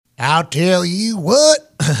I'll tell you what.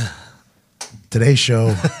 Today's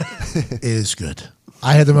show is good.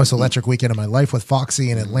 I had the most electric weekend of my life with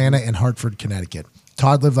Foxy in Atlanta and Hartford, Connecticut.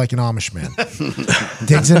 Todd lived like an Amish man.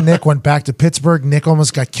 Diggs and Nick went back to Pittsburgh. Nick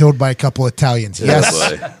almost got killed by a couple of Italians.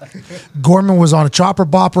 Yes. Gorman was on a chopper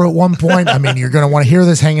bopper at one point. I mean, you're going to want to hear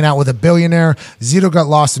this, hanging out with a billionaire. Zito got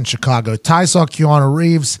lost in Chicago. Ty saw Keanu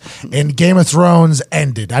Reeves, and Game of Thrones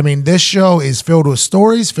ended. I mean, this show is filled with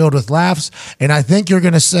stories, filled with laughs, and I think you're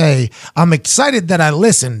going to say, I'm excited that I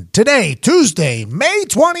listened. Today, Tuesday, May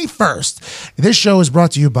 21st. This show is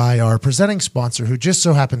brought to you by our presenting sponsor, who just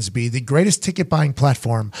so happens to be the greatest ticket buying platform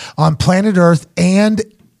on planet Earth and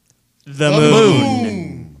the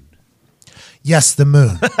moon. Yes, the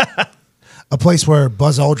moon. A place where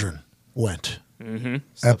Buzz Aldrin went. Mm-hmm.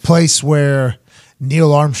 A place where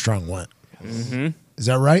Neil Armstrong went. Mm-hmm. Is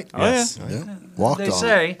that right? Oh, yes. Yeah. Walked on.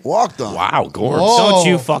 Say. Walked on. Wow, Gorms. Don't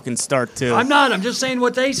you fucking start too. I'm not. I'm just saying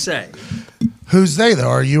what they say. Who's they, though?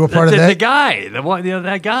 Are you a part of that? The guy. The one.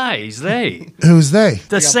 That guy. He's they. Who's they?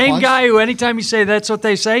 The same guy who, anytime you say that's what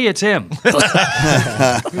they say, it's him.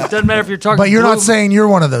 It doesn't matter if you're talking. But you're not saying you're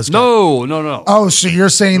one of those guys. No. Oh, so you're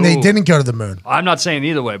saying they didn't go to the moon? I'm not saying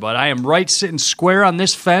either way, but I am right sitting square on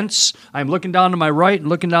this fence. I'm looking down to my right and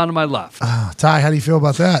looking down to my left. Ty, how do you feel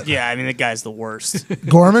about that? Yeah, I mean, the guy's the worst.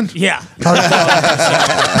 Gorman? Yeah.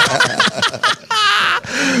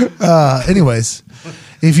 Anyways,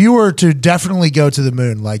 if you were to definitely go to the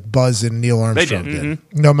moon like Buzz and Neil Armstrong did,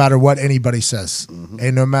 no matter what anybody says,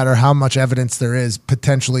 and no matter how much evidence there is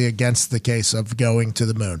potentially against the case of going to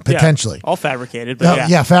the moon, potentially. Yeah, all fabricated, but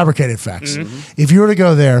yeah, fabricated facts. If you were to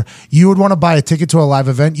go there, you would want to buy a ticket to a live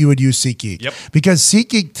event, you would use SeatGeek. Yep. Because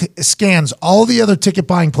SeatGeek scans all the other ticket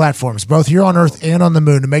buying platforms, both here on Earth and on the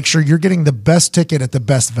moon, to make sure you're getting the best ticket at the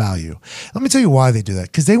best value. Let me tell you why they do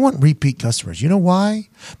that. Because they want repeat customers. You know why?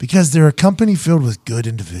 Because they're a company filled with good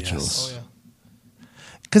individuals.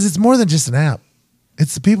 Because it's more than just an app.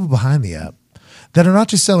 It's the people behind the app that are not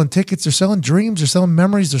just selling tickets, they're selling dreams, they're selling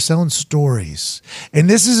memories, they're selling stories. And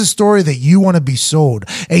this is a story that you want to be sold.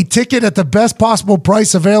 A ticket at the best possible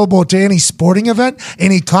price available to any sporting event,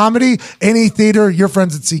 any comedy, any theater. Your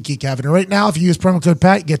friends at SeatGeek have it. And right now, if you use promo code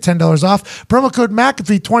PAT, you get $10 off. Promo code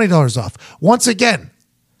McAfee, $20 off. Once again,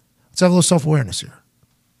 let's have a little self-awareness here.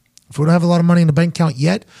 If we don't have a lot of money in the bank account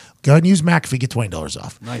yet, go ahead and use McAfee, get $20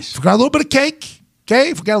 off. Nice. If we got a little bit of cake,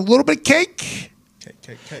 if we got a little bit of cake.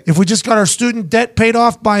 If we just got our student debt paid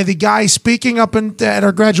off by the guy speaking up at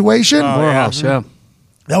our graduation. Yeah.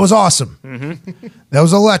 That was awesome. That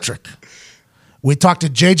was electric. We talked to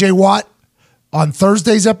JJ Watt on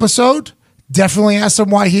Thursday's episode. Definitely asked him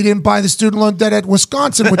why he didn't buy the student loan debt at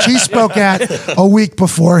Wisconsin, which he spoke at a week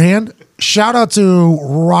beforehand. Shout out to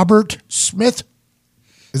Robert Smith.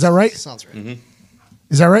 Is that right? Sounds right.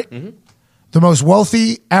 Is that right? The most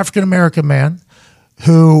wealthy African-American man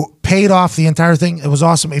who paid off the entire thing. It was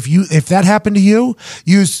awesome. If that happened to you,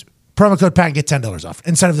 use promo code PAT and get $10 off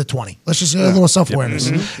instead of the $20. Let's just get a little self-awareness.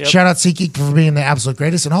 Shout out SeatGeek for being the absolute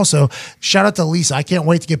greatest. And also, shout out to Lisa. I can't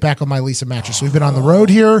wait to get back on my Lisa mattress. We've been on the road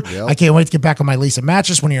here. I can't wait to get back on my Lisa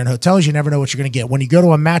mattress. When you're in hotels, you never know what you're going to get. When you go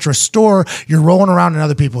to a mattress store, you're rolling around in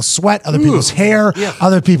other people's sweat, other people's hair,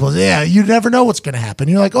 other people's, you never know what's going to happen.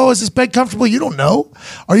 You're like, oh, is this bed comfortable? You don't know.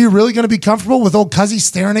 Are you really going to be comfortable with old Cuzzy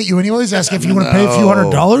staring at you anyways, asking if you want to pay a few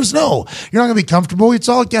 $100s? No, you're not going to be comfortable. It's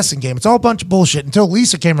all a guessing game. It's all a bunch of bullshit until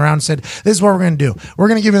Lisa came around and said, this is what we're going to do. We're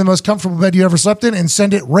going to give you the most comfortable bed you ever slept in and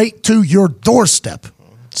send it right to your doorstep.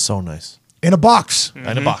 So nice. In a box.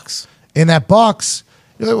 In a box. In that box,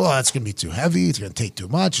 you're like, well, that's going to be too heavy. It's going to take too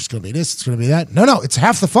much. It's going to be this. It's going to be that. No, it's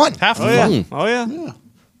half the fun. Half the fun. Oh, yeah.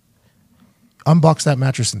 Unbox that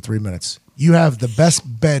mattress in 3 minutes. You have the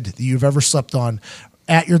best bed that you've ever slept on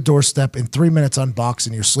at your doorstep in 3 minutes unboxed,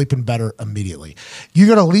 and you're sleeping better immediately. You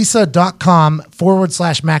go to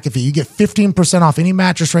lisa.com/McAfee. You get 15% off any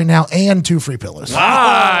mattress right now and 2 free pillows.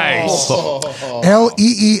 Nice.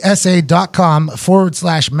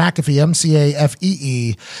 LEESA.com/McAfee,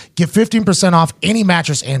 MCAFEE. Get 15% off any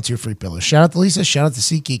mattress and 2 free pillows. Shout out to Lisa. Shout out to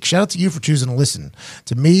SeatGeek. Shout out to you for choosing to listen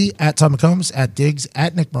to me at Todd McCombs, at Diggs,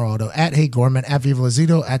 at Nick Morado, at Hey Gorman, at Viva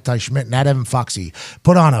Zito, at Ty Schmidt, and at Evan Foxy.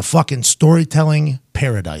 Put on a fucking storytelling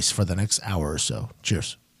paradise for the next hour or so.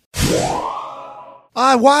 Cheers.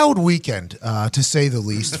 A wild weekend, to say the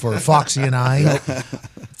least, for Foxy and I.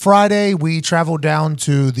 Friday, we traveled down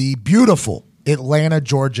to the beautiful Atlanta,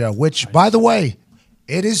 Georgia, which, by the way,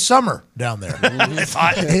 it is summer down there. It's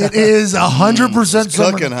hot. It is 100%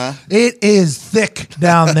 summer. Cooking, huh? It is thick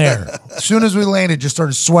down there. As soon as we landed, just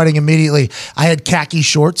started sweating immediately. I had khaki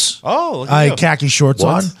shorts. Oh, look at I you. had khaki shorts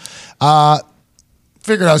on.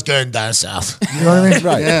 Figured I was going down south. You know what I mean?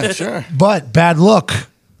 Right. Yeah, sure. But bad look.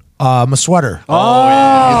 I'm a sweater.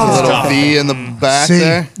 A little V in the back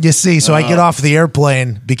there. You see, so I get off the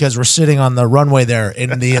airplane because we're sitting on the runway there,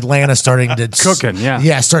 and the Atlanta starting to Cooking,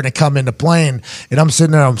 yeah. starting to come into plane, and I'm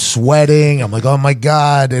sitting there, I'm sweating, I'm like, oh my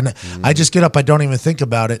god, and I just get up, I don't even think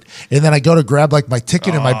about it, and then I go to grab like my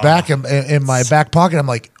ticket in my back in my back pocket, I'm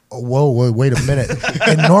like, whoa, wait a minute.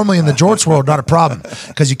 And normally in the jorts world, not a problem,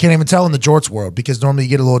 because you can't even tell in the jorts world, because normally you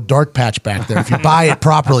get a little dark patch back there. If you buy it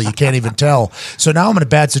properly, you can't even tell. So now I'm in a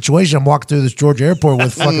bad situation. I'm walking through this Georgia airport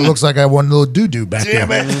with fucking looks like I won a little doo-doo back there.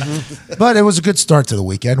 But it was a good start to the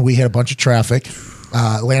weekend. We had a bunch of traffic.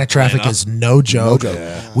 Atlanta traffic is no joke.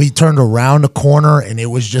 We turned around a corner and it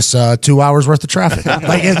was just 2 hours worth of traffic.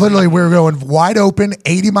 Like it literally, we were going wide open,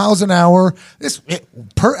 80 miles an hour.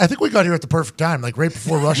 I think we got here at the perfect time, like right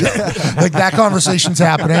before rush hour. Like that conversation's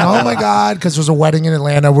happening. Oh my god, because there's a wedding in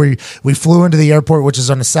Atlanta. We flew into the airport, which is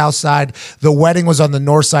on the south side. The wedding was on the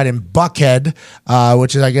north side in Buckhead,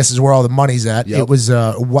 which is I guess is where all the money's at. It was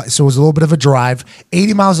so it was a little bit of a drive,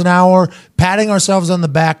 80 miles an hour, patting ourselves on the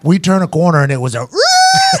back. We turn a corner and it was a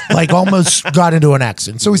like almost got into an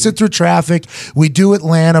accident. So we sit through traffic. We do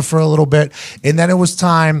Atlanta for a little bit, and then it was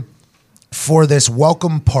time for this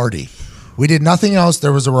welcome party. We did nothing else.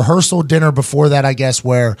 There was a rehearsal dinner before that, I guess,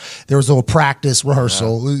 where there was a little practice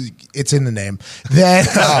rehearsal. Yeah. It's in the name. Then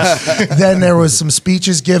there was some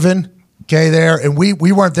speeches given. Okay, there, and we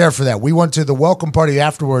weren't there for that. We went to the welcome party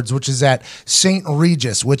afterwards, which is at St.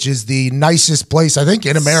 Regis, which is the nicest place, I think,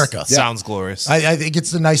 in America. Sounds glorious. I think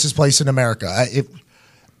it's the nicest place in America.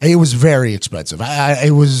 It was very expensive.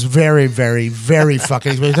 It was very, very, very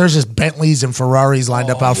fucking expensive. There's just Bentleys and Ferraris lined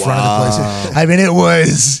up out front of the place. I mean, it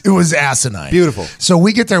was asinine. Beautiful. So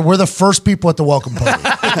we get there. We're the first people at the welcome party.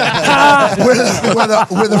 we're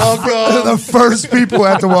the first people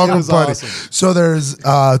at the welcome party. Awesome. So there's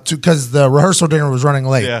because the rehearsal dinner was running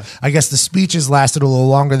late. Yeah. I guess the speeches lasted a little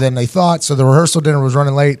longer than they thought. So the rehearsal dinner was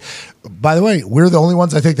running late. By the way, we're the only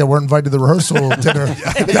ones I think that weren't invited to the rehearsal dinner.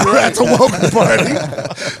 That's a welcome party.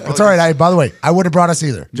 It's all right. By the way, I wouldn't have brought us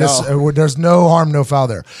either. Just there's no harm, no foul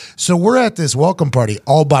there. So we're at this welcome party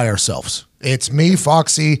all by ourselves. It's me,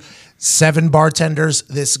 Foxy, 7 bartenders,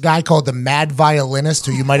 this guy called the Mad Violinist,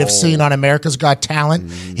 who you might have seen on America's Got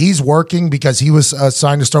Talent. He's working because he was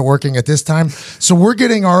assigned to start working at this time. So we're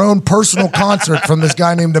getting our own personal concert from this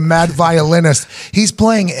guy named the Mad Violinist. He's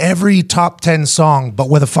playing every top 10 song, but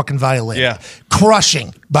with a fucking violin. Yeah.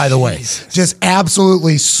 Crushing, by the way. Just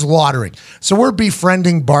absolutely slaughtering. So we're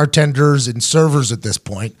befriending bartenders and servers at this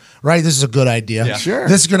point, right? This is a good idea. Yeah. Sure.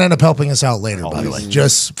 This is going to end up helping us out later, by the way.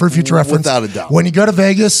 Just for future reference. Without a doubt. When you go to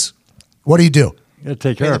Vegas, what do? You gotta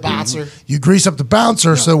take care of the bouncer. You grease up the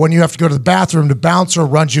bouncer, so when you have to go to the bathroom, the bouncer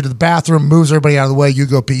runs you to the bathroom, moves everybody out of the way, you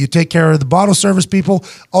go pee. You take care of the bottle service people,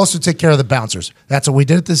 also take care of the bouncers. That's what we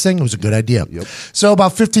did at this thing. It was a good idea. Yep. So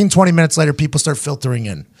about 15, 20 minutes later, people start filtering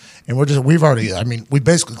in. And we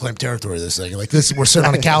basically claimed territory of this thing. Like this, we're sitting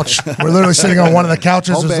on a couch. We're literally sitting on one of the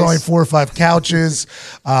couches. There's only 4 or 5 couches.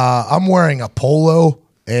 I'm wearing a polo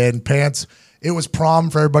and pants. It was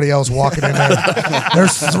prom for everybody else walking in there.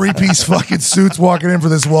 There's 3-piece fucking suits walking in for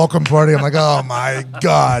this welcome party. I'm like, oh my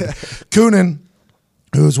God. Coonan,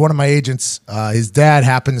 who's one of my agents, his dad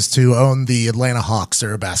happens to own the Atlanta Hawks,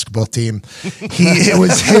 they're a basketball team. It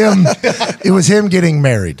was him getting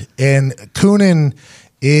married. And Coonan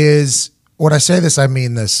is, when I say this, I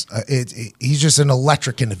mean this. He's just an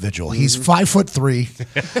electric individual. He's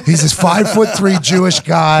 5'3". He's this 5'3" Jewish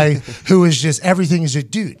guy who is just, everything is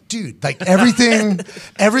just, dude, like everything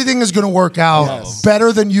is going to work out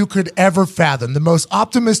better than you could ever fathom. The most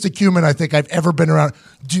optimistic human I think I've ever been around.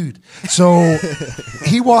 Dude. So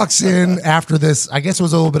he walks in after this, I guess it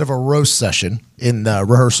was a little bit of a roast session in the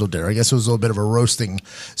rehearsal dinner. I guess it was a little bit of a roasting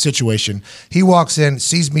situation. He walks in,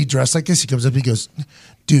 sees me dressed like this. He comes up, he goes,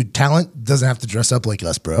 dude, talent doesn't have to dress up like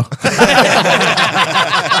us, bro.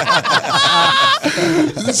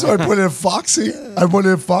 So I put in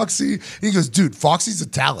Foxy. He goes, dude, Foxy's a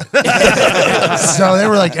talent. So they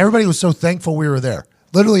were like, everybody was so thankful we were there.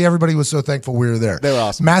 Literally everybody was so thankful we were there. They were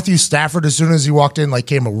awesome. Matthew Stafford, as soon as he walked in, like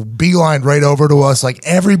came a beeline right over to us. Like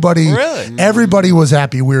everybody was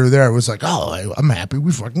happy we were there. It was like, oh, I'm happy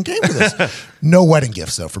we fucking came to this. No wedding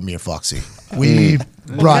gifts though for me and Foxy. We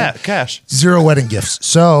brought cash. 0 wedding gifts.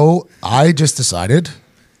 So I just decided,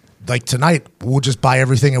 like tonight, we'll just buy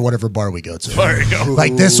everything at whatever bar we go to. There you go.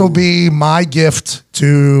 Like this will be my gift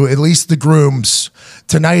to at least the grooms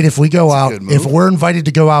tonight. If we go out, if we're invited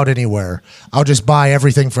to go out anywhere, I'll just buy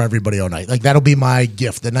everything for everybody all night. Like that'll be my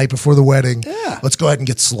gift the night before the wedding. Yeah. Let's go ahead and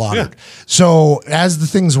get slaughtered. Yeah. So as the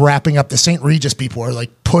thing's wrapping up, the St. Regis people are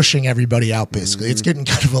like pushing everybody out. Basically, it's getting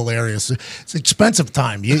kind of hilarious. It's expensive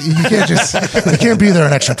time. You can't be there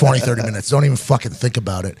an extra 20, 30 minutes. Don't even fucking think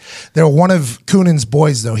about it. They're one of Coonan's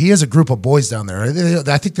boys, though. He has a group of boys down there.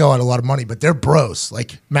 I think they all had a lot of money, but they're bros.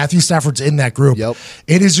 Like Matthew Stafford's in that group. Yep.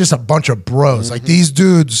 It is just a bunch of bros. Like these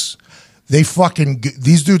dudes.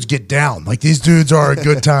 These dudes get down. Like these dudes are a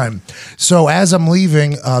good time. So as I'm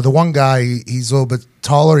leaving, the one guy, he's a little bit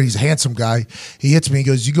taller. He's a handsome guy. He hits me. He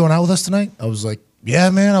goes, "You going out with us tonight?" I was like, "Yeah,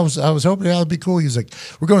 man. I was hoping that'd be cool." He was like,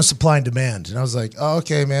 "We're going to Supply and Demand," and I was like, "Oh,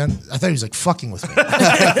 okay, man." I thought he was like fucking with me.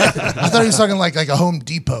 I thought he was talking like a Home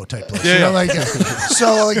Depot type place. Yeah, you know, like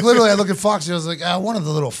so like literally, I look at Foxy. I was like, one of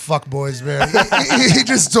the little fuck boys, man. He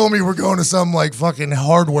just told me we're going to some like fucking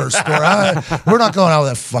hardware store. We're not going out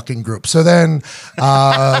with that fucking group. So then,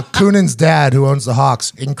 Coonan's dad, who owns the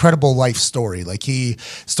Hawks, incredible life story. Like he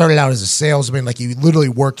started out as a salesman. Like he literally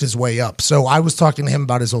worked his way up. So I was talking to him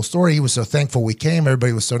about his whole story. He was so thankful we came.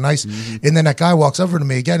 Everybody was so nice. And then that guy walks over to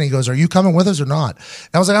me again. And he goes, "Are you coming with us or not?"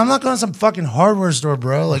 And I was like, "I'm not going to some fucking hardware store,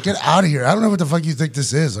 bro. Like, get out of here. I don't know what the fuck you think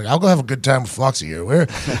this is. Like, I'll go have a good time with Foxy here.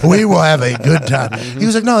 We will have a good time." He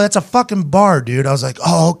was like, "No, that's a fucking bar, dude." I was like,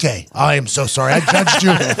 "Oh, okay. I am so sorry. I judged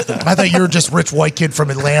you. I thought you were just rich white kid from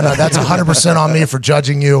Atlanta. That's 100% on me for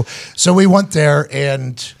judging you." So we went there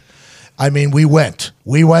and... I mean, we went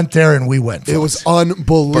there and we went. It was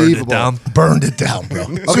unbelievable. Burned it down, bro.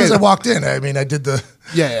 As soon as I walked in, I mean, I did the...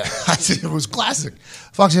 Yeah. It was classic.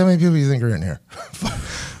 Foxy, how many people do you think are in here?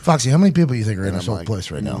 Foxy, how many people do you think are in this whole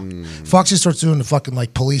place right now? Foxy starts doing the fucking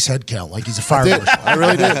like police head count like he's a fire marshal. I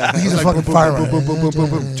really did. He's a Like, fucking boom, fireman. boom, boom, boom, boom,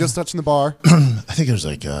 boom, boom. Just touching the bar. I think there's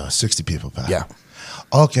like 60 people back. Yeah.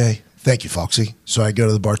 Okay. Thank you, Foxy. So I go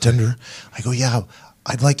to the bartender. I go, "Yeah,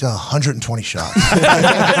 I'd like 120 shots.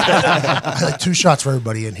 I'd like 2 shots for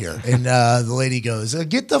everybody in here." And the lady goes,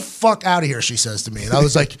 "Get the fuck out of here," she says to me. And I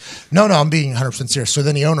was like, no, I'm being 100% serious. So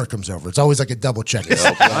then the owner comes over. It's always like a double check.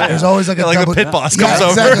 There's always like a like double the pit boss comes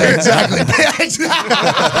over. Exactly.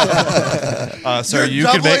 Sir,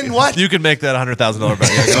 You're doubling what? you can make that $100,000 bet.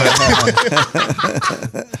 Yeah, go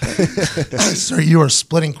ahead. Sir, you are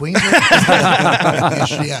splitting queens?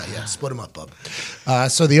 Yeah, split them up, bub.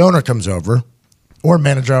 So the owner comes over. Or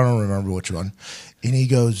manager, I don't remember which one. And he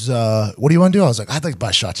goes, "What do you want to do?" I was like, "I'd like to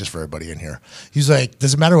buy shots just for everybody in here." He's like,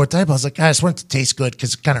 "Does it matter what type?" I was like, "I just want it to taste good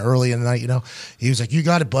because it's kind of early in the night, you know." He was like, "You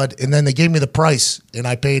got it, bud." And then they gave me the price, and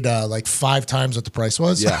I paid like 5 times what the price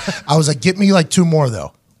was. Yeah. I was like, "Get me like 2 more,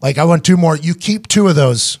 though. Like, I want 2 more. You keep 2 of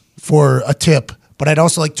those for a tip. But I'd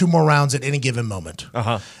also like 2 more rounds at any given moment."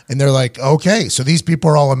 And they're like, "Okay." So these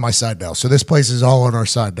people are all on my side now. So this place is all on our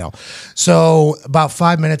side now. So about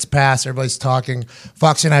 5 minutes pass. Everybody's talking.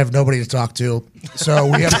 Foxy and I have nobody to talk to. So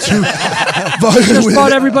we have 2. Just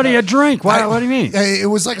bought everybody a drink. What do you mean?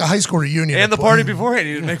 It was like a high school reunion. And the party beforehand,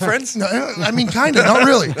 you didn't make friends? No, I mean, kind of. Not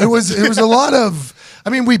really. It was a lot of... I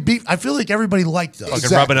mean, I feel like everybody liked us. Fucking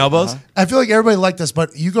rubbing elbows? I feel like everybody liked us,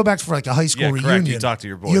 but you go back for like a high school Yeah, reunion. correct. You talk to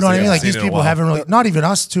your boys. You know what I Yeah, mean? Like seen these it in a people while. haven't really, not even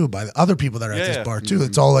us too, by the other people that are at this bar too.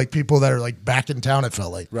 It's all like people that are like back in town, it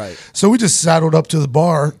felt like. Right. So we just saddled up to the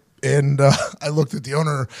bar and I looked at the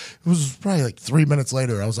owner. It was probably like 3 minutes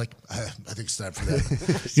later. I was like, I think it's time for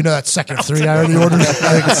that. You know that second 3 I already ordered?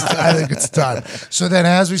 I think it's time. So then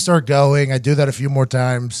as we start going, I do that a few more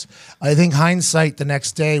times. I think hindsight the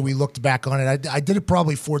next day, we looked back on it. I did it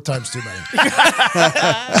probably 4 times too many.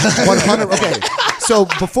 100. Okay. So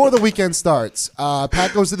before the weekend starts,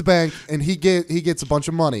 Pat goes to the bank and he gets a bunch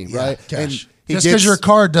of money, right? Cash. And Just because your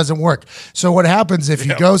card doesn't work. So what happens if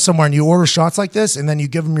you go somewhere and you order shots like this and then you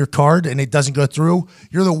give them your card and it doesn't go through,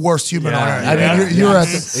 you're the worst human on earth. I mean, you're at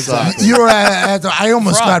the, Exactly. you were at the, I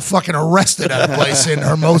almost got fucking arrested at a place in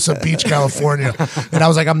Hermosa Beach, California. And I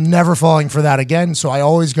was like, I'm never falling for that again. So I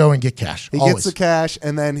always go and get cash. He Always. gets the cash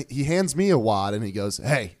and then he hands me a wad and he goes,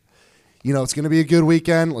 "Hey, you know, it's going to be a good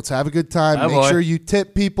weekend. Let's have a good time. Oh, make boy. sure you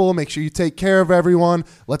tip people. Make sure you take care of everyone.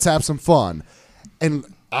 Let's have some fun." And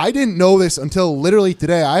I didn't know this until literally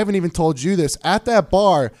today. I haven't even told you this. At that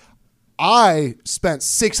bar, I spent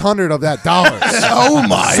 $600 of that dollars. Oh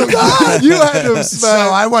my God. You had to have So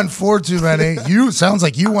spent. I won 4 too many. Sounds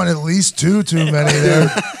like you won at least 2 too many there.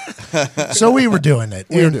 So we were doing it.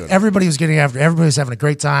 We were And doing it. everybody was getting after. Everybody was having a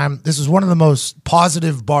great time. This was one of the most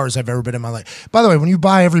positive bars I've ever been in my life. By the way, when you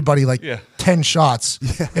buy everybody like 10 shots,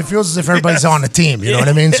 it feels as if everybody's on a team. You know what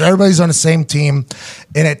I mean? So everybody's on the same team.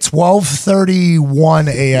 And at 12:31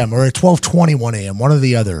 a.m. or at 12:21 a.m., one or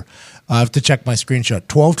the other, I have to check my screenshot.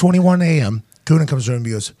 12:21 a.m., Coonan comes over and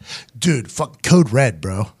he goes, "Dude, fuck code red,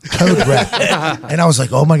 bro. Code red." And I was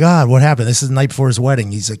like, "Oh my God, what happened?" This is the night before his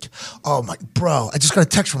wedding. He's like, "Oh my, bro, I just got a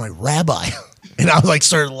text from my rabbi." And I like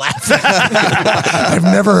started laughing. I've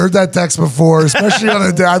never heard that text before, especially on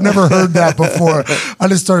a day. I've never heard that before. I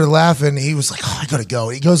just started laughing. He was like, "Oh, I gotta go."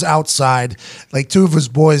 He goes outside. Like 2 of his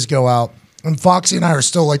boys go out. And Foxy and I are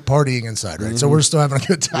still like partying inside, right? So we're still having a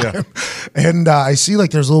good time. And I see like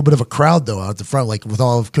there's a little bit of a crowd though out the front, like with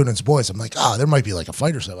all of Coonan's boys. I'm like, oh, there might be like a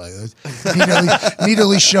fight or something like that. Need to at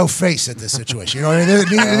least show face at this situation. You know what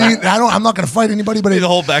I mean? I'm not going to fight anybody, but Be the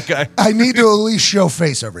whole back guy. I need to at least show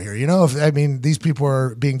face over here. You know, these people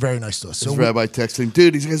are being very nice to us. So His rabbi texting,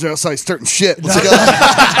 dude, these guys are outside starting shit. Let's go.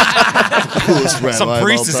 Coolest rabbi Some of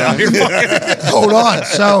priest all is time. out here. fucking- hold on.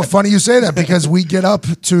 So funny you say that because we get up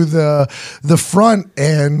to the front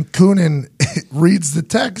and Coonan reads the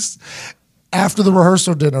text. After the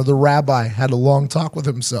rehearsal dinner, the rabbi had a long talk with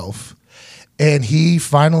himself, and he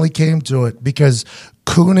finally came to it because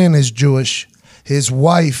Coonan is Jewish. His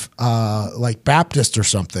wife, like Baptist or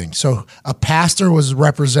something. So a pastor was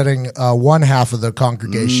representing one half of the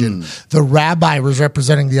congregation. The rabbi was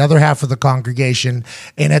representing the other half of the congregation.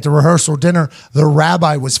 And at the rehearsal dinner, the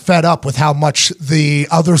rabbi was fed up with how much the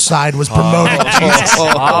other side was promoting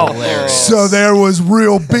Jesus. So there was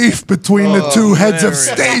real beef between the two heads of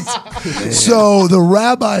state. So the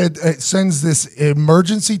rabbi sends this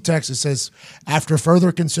emergency text that says, after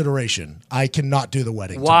further consideration, I cannot do the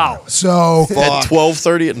wedding tomorrow. So At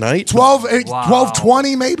 12:30 at night?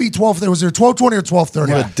 12:20 maybe 12. Was there 12:20 or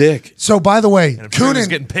 12:30? What a dick. So by the way, Coonan's Coonan.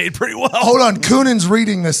 getting paid pretty well. Hold on, Coonan's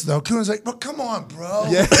reading this though. Coonan's like, "But come on, bro."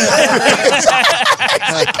 Yeah.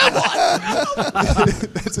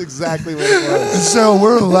 That's exactly what it was. So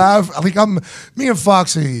we're laughing. Like me and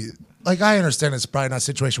Foxy. Like I understand it's probably not a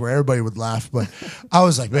situation where everybody would laugh, but I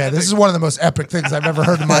was like, man, this is one of the most epic things I've ever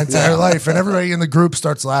heard in my entire life. And everybody in the group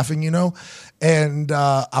starts laughing, you know. And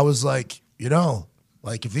I was like, you know,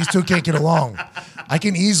 like if these two can't get along, I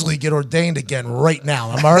can easily get ordained again right now.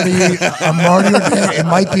 I'm already ordained. It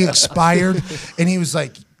might be expired. And he was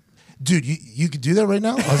like, dude, you could do that right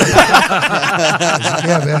now? I was like,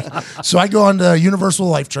 yeah, man. So I go on to Universal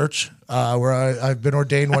Life Church, where I've been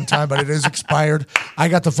ordained one time, but it is expired. I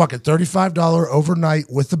got the fucking $35 overnight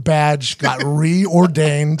with the badge, got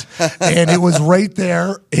reordained, and it was right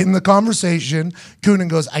there in the conversation. Coonan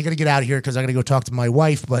goes, I got to get out of here because I got to go talk to my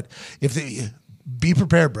wife, but be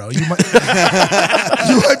prepared, bro. You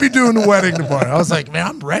might be doing the wedding tomorrow. I was like, man,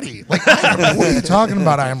 I'm ready. Like, what are you talking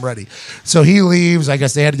about? I am ready. So he leaves. I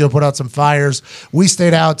guess they had to go put out some fires. We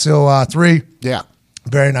stayed out till 3. Yeah.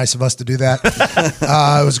 Very nice of us to do that.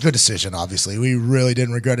 It was a good decision, obviously. We really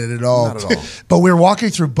didn't regret it at all. Not at all. But we were walking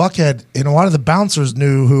through Buckhead, and a lot of the bouncers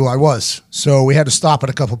knew who I was. So we had to stop at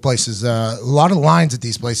a couple places. A lot of lines at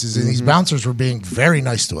these places, and these bouncers were being very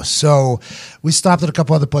nice to us. So we stopped at a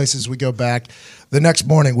couple other places. We go back. The next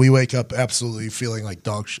morning, we wake up absolutely feeling like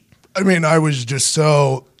dog shit. I mean, I was just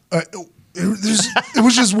so... it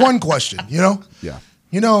was just one question, you know? Yeah.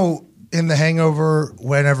 You know... In The Hangover,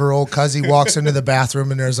 whenever old Cuzzy walks into the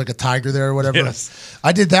bathroom and there's like a tiger there or whatever. Yes.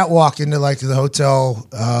 I did that walk into like the hotel,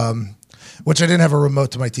 which I didn't have a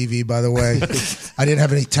remote to my TV, by the way. I didn't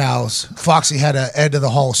have any towels. Foxy had an end of the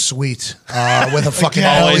hall suite with a fucking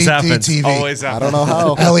Always LED happens. TV. Always I happens. don't know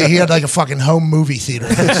how. Ellie, he had like a fucking home movie theater.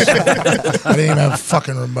 I didn't even have a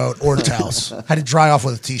fucking remote or towels. Had to dry off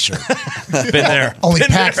with a t-shirt. Been there. Only Been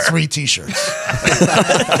packed there. 3 t-shirts.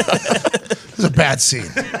 It was a bad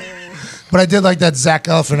scene. But I did like that Zach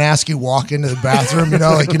Galifianakis walk into the bathroom, you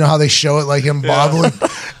know, like, you know how they show it, like him bobbling.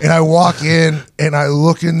 And I walk in and I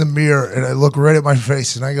look in the mirror and I look right at my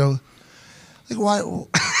face and I go, like,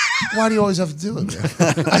 why do you always have to do it,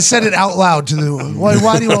 man? I said it out loud to the,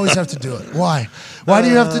 why do you always have to do it? Why? Why do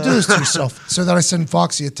you have to do this to yourself? So then I send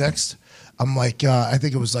Foxy a text. I'm like, I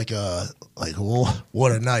think it was like,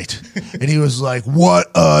 what a night. And he was like, what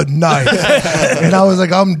a night. And I was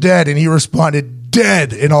like, I'm dead. And he responded,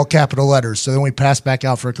 dead, in all capital letters. So then we passed back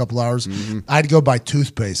out for a couple hours. I had to go buy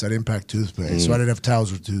toothpaste. I didn't pack toothpaste, so I didn't have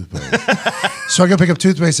towels or toothpaste. So I go pick up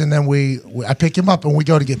toothpaste, and then I pick him up, and we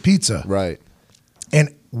go to get pizza. Right.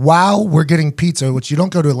 And while we're getting pizza, which you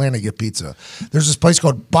don't go to Atlanta to get pizza, there's this place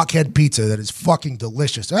called Buckhead Pizza that is fucking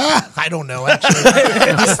delicious. I don't know, actually.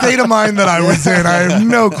 The state of mind that I was in, I have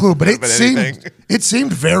no clue. But it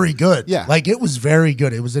seemed very good. Yeah. Like, it was very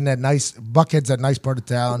good. It was in that nice, Buckhead's that nice part of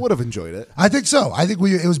town. Would have enjoyed it. I think so. I think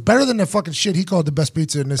it was better than the fucking shit he called the best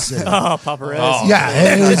pizza in this city. Oh, Paparazzi.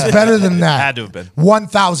 Yeah, it was better than that. Had to have been.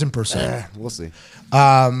 1,000%. We'll see.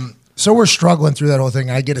 So we're struggling through that whole thing.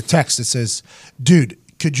 And I get a text that says, dude,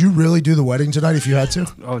 could you really do the wedding tonight if you had to?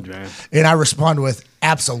 Oh, man. And I respond with,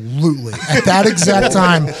 Absolutely. At that exact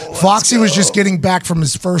time, Foxy was just getting back from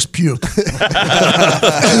his first puke. Foxy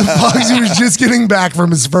was just getting back from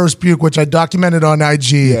his first puke, which I documented on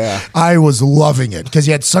IG. Yeah. I was loving it because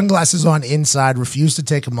he had sunglasses on inside, refused to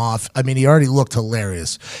take them off. I mean, he already looked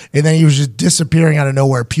hilarious. And then he was just disappearing out of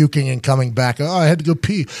nowhere, puking and coming back. Oh, I had to go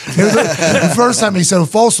pee. The first time he said,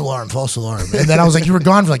 false alarm, false alarm. And then I was like, you were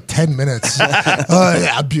gone for like 10 minutes.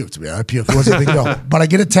 Yeah, I puked, man. I puked. It wasn't a big deal. But I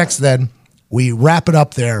get a text then. We wrap it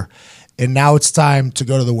up there, and now it's time to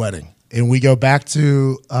go to the wedding. And we go back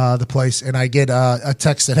to the place, and I get a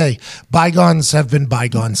text that, hey, bygones have been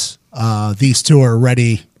bygones. These two are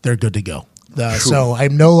ready. They're good to go. So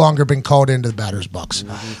I've no longer been called into the batter's box.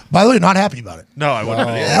 By the way, not happy about it. No, I wouldn't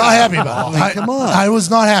have been. Not happy about it. Come on. I was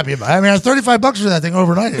not happy about it. I mean, I had $35 for that thing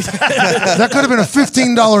overnight. That could have been a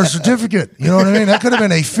 $15 certificate. You know what I mean? That could have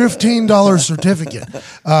been a $15 certificate.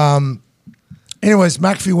 Anyways,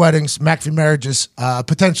 McAfee weddings, McAfee marriages,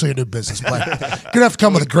 potentially a new business plan. You're gonna have to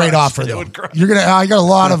come with a great offer, though. I got a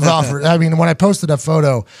lot of offers. I mean, when I posted that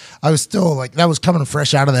photo, I was still like, that was coming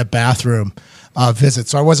fresh out of that bathroom visit,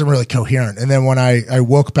 so I wasn't really coherent. And then when I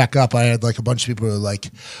woke back up, I had like a bunch of people who were like,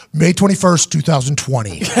 May 21st,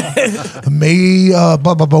 2020. May,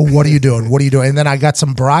 blah, blah, blah, what are you doing? What are you doing? And then I got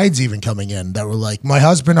some brides even coming in that were like, my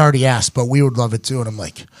husband already asked, but we would love it too. And I'm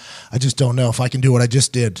like, I just don't know if I can do what I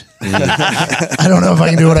just did. I don't know if I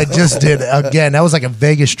can do what I just did. Again, that was like a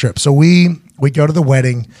Vegas trip. So we go to the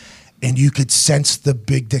wedding, and you could sense the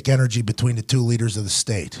big dick energy between the two leaders of the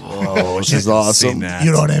state. Oh, which is awesome.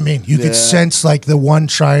 You know what I mean? You could sense like the one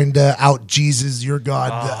trying to out Jesus your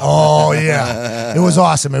God. Oh yeah, it was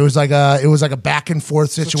awesome. It was like a back and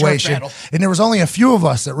forth situation, and there was only a few of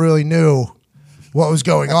us that really knew what was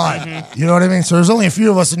going on. You know what I mean? So there's only a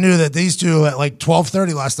few of us that knew that these two at like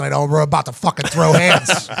 12:30 last night were about to fucking throw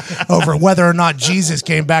hands over whether or not Jesus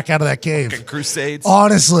came back out of that cave. Fucking crusades.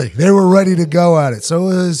 Honestly, they were ready to go at it. So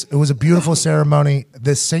it was a beautiful ceremony.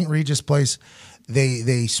 This St. Regis place,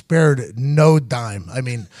 they spared no dime. I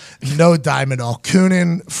mean, no dime at all.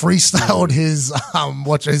 Coonan freestyled his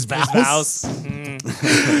his vows.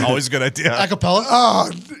 Always a good idea. Acapella. Oh,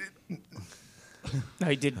 No,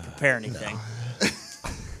 he didn't prepare anything.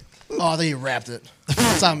 Oh, then you wrapped it.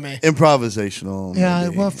 It's on me. Improvisational. yeah.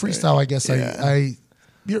 maybe. Well, freestyle. I guess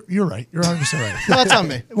You're right. You're 100% right. No, that's on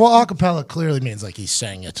me. Well, acapella clearly means like he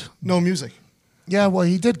sang it. No music. Yeah, well,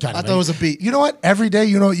 he did kind of. I thought it was a beat. You know what? Every day,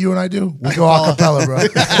 you know what you and I do? We go acapella, bro.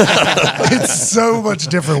 It's so much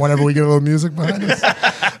different whenever we get a little music behind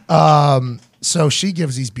us. So she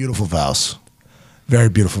gives these beautiful vows, very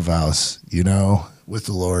beautiful vows, you know, with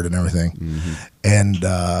the Lord and everything. Mm-hmm. And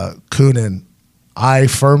Coonan, I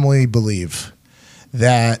firmly believe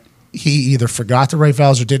that he either forgot to write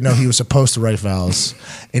vows or didn't know he was supposed to write vows.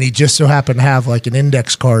 And he just so happened to have like an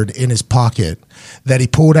index card in his pocket that he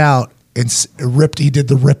pulled out and he did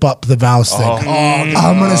the rip up the vows thing.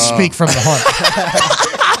 I'm going to speak from the heart.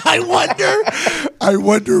 I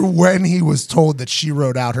wonder when he was told that she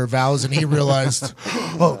wrote out her vows and he realized,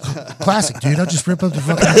 oh, classic, dude. I'll just rip up the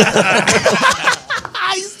fucking.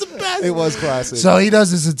 He's the best. It was classic. So he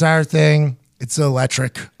does this entire thing. It's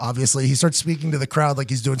electric, obviously. He starts speaking to the crowd like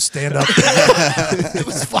he's doing stand-up. It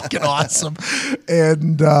was fucking awesome.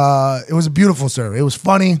 And it was a beautiful serve. It was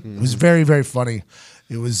funny. It was very, very funny.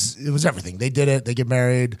 It was everything. They did it. They get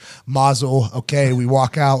married. Mazel. Okay, we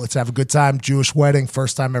walk out. Let's have a good time. Jewish wedding.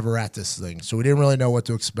 First time ever at this thing. So we didn't really know what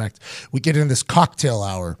to expect. We get in this cocktail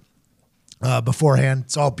hour. Beforehand,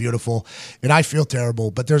 it's all beautiful, and I feel terrible.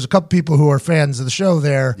 But there's a couple people who are fans of the show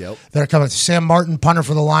there that are coming. Sam Martin, punter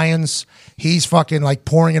for the Lions, he's fucking like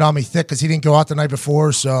pouring it on me thick because he didn't go out the night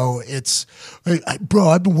before. So it's, bro,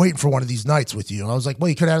 I've been waiting for one of these nights with you. And I was like, well,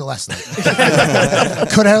 you could have had it last night. Could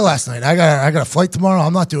have had it last night. I got a flight tomorrow.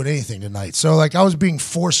 I'm not doing anything tonight. So like I was being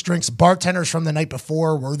forced drinks. Bartenders from the night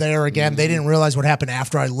before were there again. They didn't realize what happened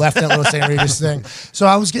after I left that little St. Regis thing. So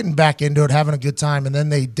I was getting back into it, having a good time, and then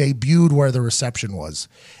they debuted where the reception was.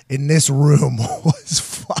 In this room was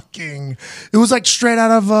fucking. It was like straight out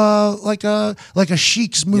of like a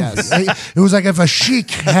Sheik's movie. Yes. It was like if a Sheik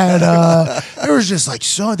had. There was just like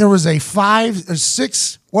so. There was a 5 or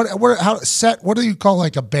 6. What do you call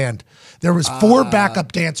like a band? There was 4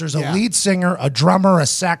 backup dancers, a lead singer, a drummer, a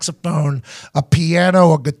saxophone, a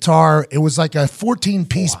piano, a guitar. It was like a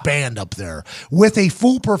 14-piece band up there with a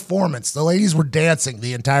full performance. The ladies were dancing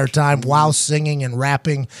the entire time while singing and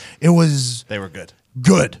rapping. They were good.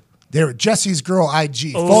 Good. They were Jesse's Girl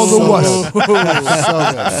IG. Follow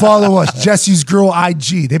us. Follow us. Jesse's Girl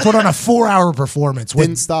IG. They put on a 4-hour performance.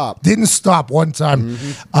 Didn't stop. Didn't stop one time.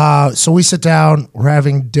 So we sit down. We're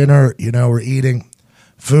having dinner. You know, we're eating.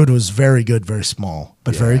 Food was very good, very small,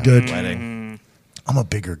 but very good. Wedding. I'm a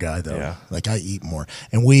bigger guy though. Yeah. Like I eat more.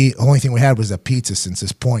 And only thing we had was that pizza since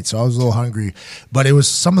this point. So I was a little hungry. But it was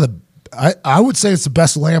some of the I would say it's the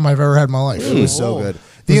best lamb I've ever had in my life. It was so good.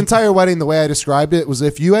 The entire wedding, the way I described it, was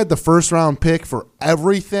if you had the first round pick for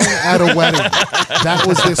everything at a wedding, that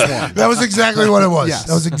was this one. That was exactly what it was. Yes.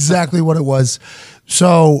 That was exactly what it was.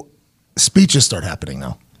 So speeches start happening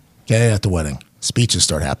now. Okay, at the wedding. Speeches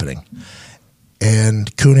start happening.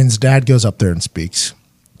 And Coonan's dad goes up there and speaks.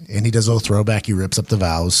 And he does a little throwback. He rips up the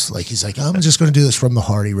vows. Like he's like, I'm just going to do this from the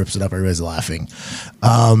heart. He rips it up. Everybody's laughing.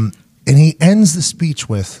 And he ends the speech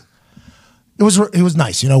with, it was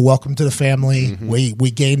nice. Welcome to the family. Mm-hmm.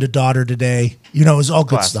 We gained a daughter today. It was all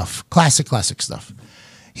good stuff. Classic stuff.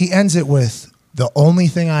 He ends it with, the only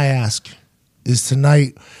thing I ask is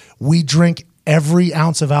tonight we drink every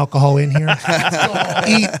ounce of alcohol in here,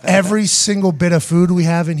 eat every single bit of food we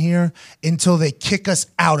have in here until they kick us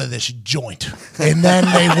out of this joint. And then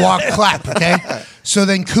they clap, okay? So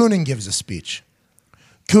then Coonan gives a speech.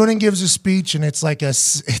 Coonan gives a speech, and it's like a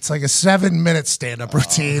 7-minute stand-up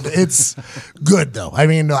routine. It's good though. I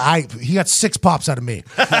mean, he got 6 pops out of me,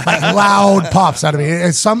 like loud pops out of me.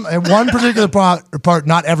 At one particular part,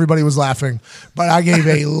 not everybody was laughing, but I gave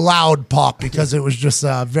a loud pop because it was just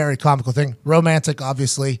a very comical thing, romantic,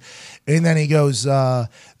 obviously. And then he goes, "They're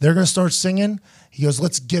gonna start singing." He goes,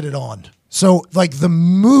 "Let's get it on." So, like the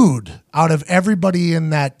mood out of everybody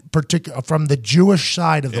in that particular, from the Jewish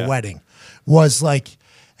side of the wedding, was like,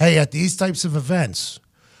 hey, at these types of events,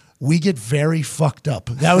 we get very fucked up.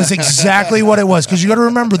 That was exactly what it was. Because you got to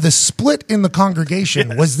remember, the split in the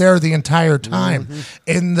congregation was there the entire time.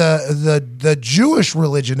 And the Jewish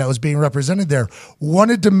religion that was being represented there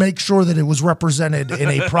wanted to make sure that it was represented in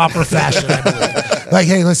a proper fashion, I believe. Like,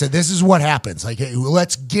 hey, listen, this is what happens. Like, hey,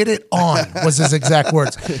 let's get it on, was his exact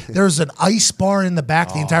words. There's an ice bar in the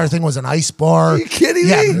back. The entire thing was an ice bar. Are you kidding me?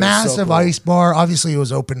 Yeah, massive ice bar. Obviously, it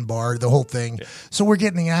was open bar, the whole thing. Yeah. So we're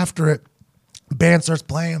getting after it. Band starts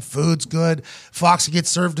playing, food's good. Foxy gets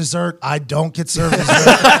served dessert. I don't get served dessert.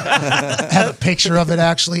 I have a picture of it,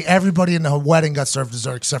 actually. Everybody in the wedding got served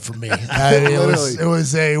dessert except for me. It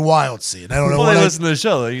was a wild scene. I don't know. Well, they listen to the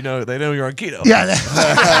show. They know you're on keto. Yeah.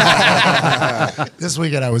 This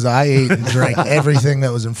weekend I ate and drank everything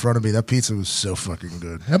that was in front of me. That pizza was so fucking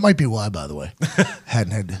good. That might be why, by the way.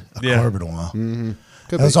 Hadn't had a carb in a while. Mm-hmm.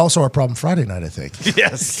 That was also our problem Friday night, I think.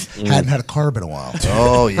 Yes. Hadn't had a carb in a while.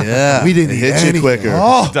 Oh, yeah. We didn't hit you quicker.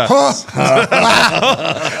 Oh, I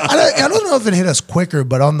don't know if it hit us quicker,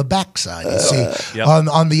 but on the backside, you see,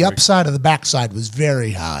 on the upside of the backside was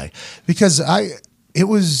very high because it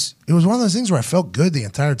was one of those things where I felt good the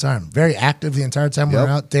entire time, very active the entire time we were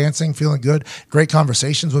out dancing, feeling good, great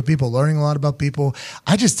conversations with people, learning a lot about people.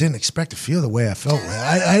 I just didn't expect to feel the way I felt.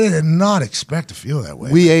 I did not expect to feel that way.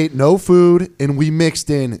 We ate no food and we mixed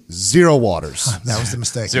in 0 waters. That was the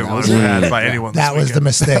mistake. 0 waters were had by anyone. That was the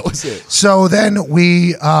mistake. That was it. So then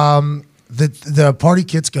we, the party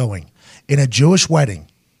kit's going in a Jewish wedding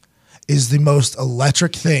is the most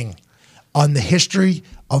electric thing on the history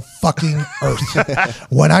of fucking earth.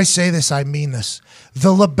 When I say this, I mean this. The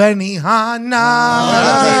Labeni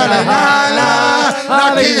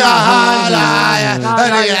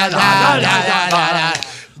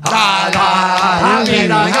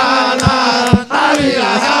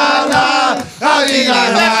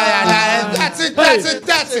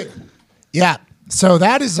That's it. Yeah. So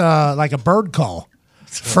that is like a bird call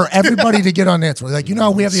for everybody to get on dance floor. Like,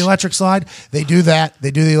 we have the electric slide. They do that.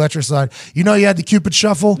 They do the electric slide. You have the Cupid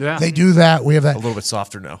shuffle. Yeah. They do that. We have that. A little bit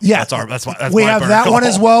softer now. Yeah. That's we my have bird that call. one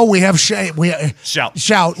as well. We have Shout. We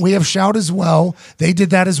have shout as well. They did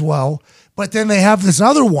that as well. But then they have this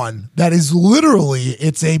other one that is literally,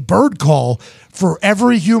 it's a bird call for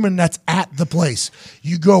every human that's at the place.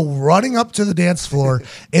 You go running up to the dance floor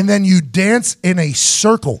and then you dance in a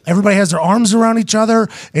circle. Everybody has their arms around each other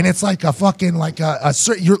and it's like a fucking,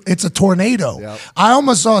 it's a tornado. Yep. I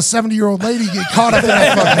almost saw a 70-year-old lady get caught up in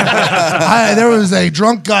that fucking, there was a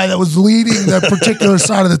drunk guy that was leading the particular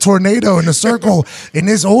side of the tornado in the circle, and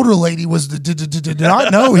this older lady did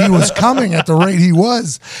not know he was coming at the rate he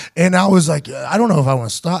was. And I was like, I don't know if I want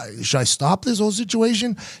to stop. Should I stop this whole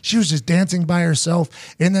situation? She was just dancing by herself,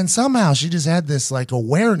 and then somehow she just had this like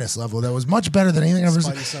awareness level that was much better than anything I've ever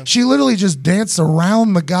seen. She literally just danced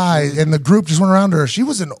around the guy, and the group just went around her. She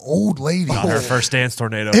was an old lady. Her first dance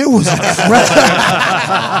tornado. It was incredible.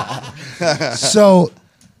 So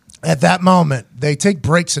at that moment, they take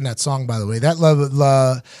breaks in that song, by the way. That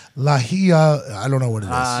Lahia, I don't know what it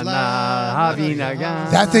is.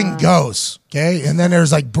 That thing goes, okay? And then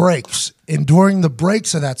there's like breaks. And during the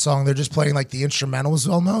breaks of that song, they're just playing like the instrumentals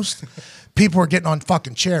almost. people were getting on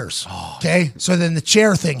fucking chairs. Okay, so then the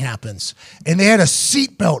chair thing happens, and they had a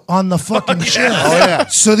seatbelt on the fucking chair. Oh, yeah.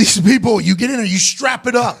 So these people, you get in there, you strap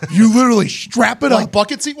it up. You literally strap it Like up.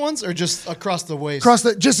 bucket seat ones or just across the waist?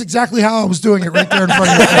 Just exactly how I was doing it right there in front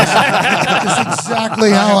of your face. Just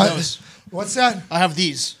exactly how I. What's that? I have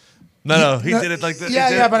these. No, he did it like that.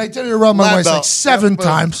 Yeah, but I did it around my Lap waist like belt. 7 Boom,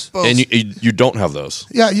 times. boom. And you don't have those.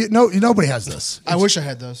 Yeah, nobody has this. I wish I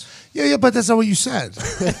had those. Yeah, but that's not what you said.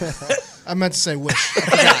 I meant to say wish.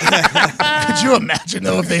 Could you imagine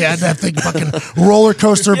though if they had that thing fucking roller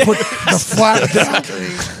coaster and put the flap down?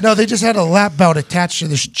 No, they just had a lap belt attached to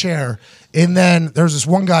this chair. And then there's this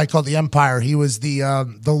one guy called the Empire. He was the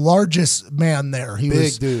largest man there. He Big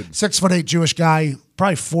was dude. 6'8" Jewish guy,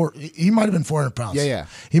 probably he might have been 400 pounds. Yeah.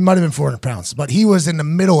 He might have been 400 pounds, but he was in the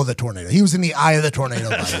middle of the tornado. He was in the eye of the tornado,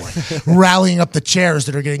 by the way, rallying up the chairs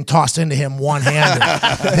that are getting tossed into him one-handed.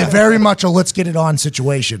 They're very much a let's get it on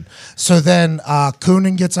situation. So then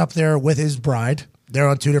Coonan gets up there with his bride. They're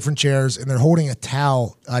on 2 different chairs, and they're holding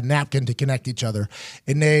a napkin to connect each other.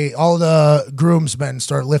 And all the groomsmen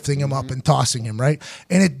start lifting him up and tossing him, right?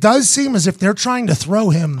 And it does seem as if they're trying to throw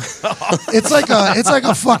him. It's like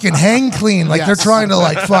a fucking hang clean. Like they're trying to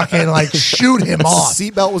fucking shoot him off.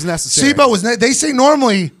 Seatbelt was necessary. Seatbelt was. They say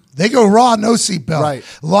normally they go raw, no seatbelt. Right.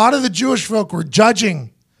 A lot of the Jewish folk were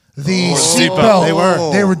judging the seatbelt.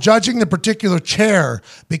 seatbelt. They were judging the particular chair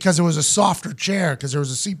because it was a softer chair because there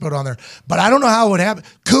was a seatbelt on there. But I don't know how it would happen.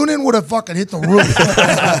 Coonan would have fucking hit the roof.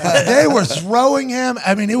 They were throwing him.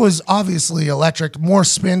 I mean, it was obviously electric. More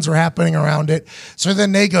spins were happening around it. So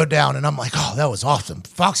then they go down, and I'm like, oh, that was awesome.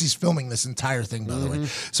 Foxy's filming this entire thing, by the way.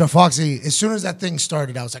 So Foxy, as soon as that thing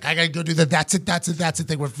started, I was like, I gotta go do the that's it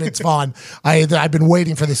thing with Vince Vaughn. I've been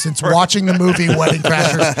waiting for this since watching the movie Wedding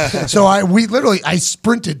Crashers. So I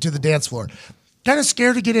sprinted to the dance floor. Kind of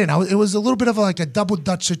scared to get in. It was a little bit of a double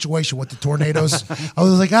Dutch situation with the tornadoes. I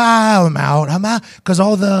was like, I'm out, because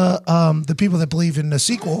all the people that believe in the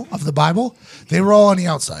sequel of the Bible, they were all on the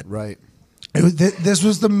outside. Right. This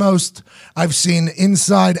was the most I've seen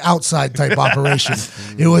inside outside type operation.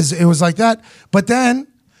 It was like that. But then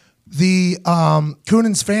the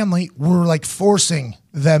Coonan's family were forcing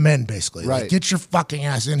them in, basically. Right. Get your fucking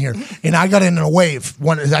ass in here. And I got in a wave.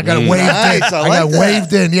 I got waved Nice, in. I I like got that.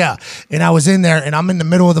 waved in, yeah. And I was in there, and I'm in the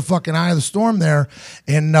middle of the fucking eye of the storm there.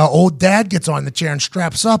 And old dad gets on the chair and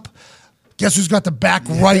straps up. Guess who's got the back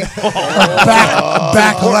right,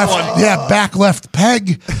 back left? Yeah, back left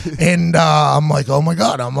peg. And I'm like, oh my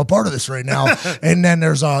God, I'm a part of this right now. And then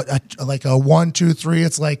there's a 1, 2, 3.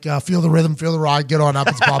 It's like feel the rhythm, feel the ride, get on up.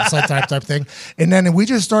 It's bobsled type thing. And then we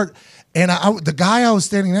just start. And the guy I was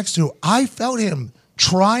standing next to, I felt him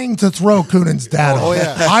trying to throw Coonan's dad off. Oh,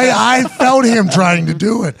 yeah. I felt him trying to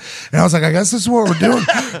do it. And I was like, I guess this is what we're doing.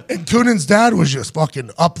 And Coonan's dad was just fucking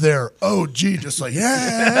up there, just like,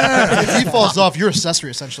 yeah. If he falls off, you're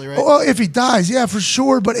accessory essentially, right? Well, if he dies, yeah, for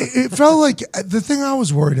sure. But it felt like the thing I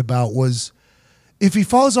was worried about was if he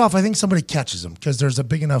falls off, I think somebody catches him because there's a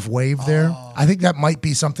big enough wave there. I think that might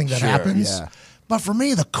be something that happens. yeah. But for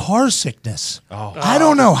me, the car sickness, I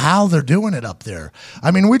don't know how they're doing it up there.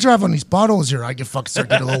 I mean, we drive on these potholes here. I start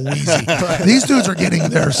getting a little wheezy. These dudes are getting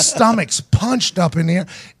their stomachs punched up in the air.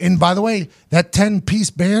 And by the way, that 10-piece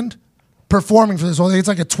band performing for this whole thing, it's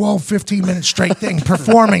like a 12, 15-minute straight thing,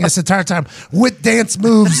 performing this entire time with dance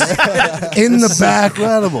moves in the back.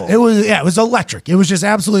 incredible. It was electric. It was just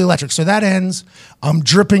absolutely electric. So that ends. I'm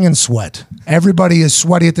dripping in sweat. Everybody is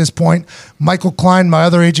sweaty at this point. Michael Klein, my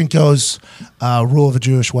other agent, goes, rule of a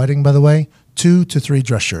Jewish wedding, by the way, 2 to 3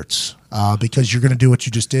 dress shirts. Because you're going to do what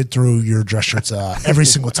you just did through your dress shirts every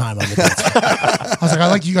single time on the dance floor. I was like, I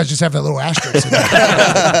like you guys just have that little asterisk in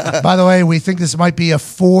there. By the way, we think this might be a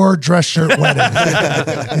 4 dress shirt wedding.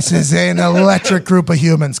 This is an electric group of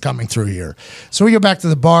humans coming through here. So we go back to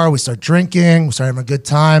the bar. We start drinking. We start having a good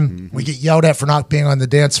time. We get yelled at for not being on the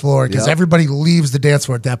dance floor because everybody leaves the dance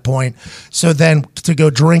floor at that point. So then to go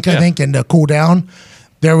drink, I think, and to cool down,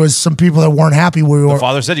 there was some people that weren't happy. The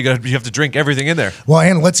father said you have to drink everything in there. Well,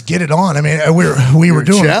 and let's get it on. I mean, we were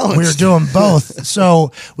doing both.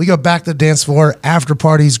 So we go back to the dance floor. After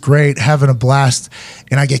party's great, having a blast,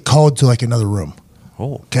 and I get called to another room.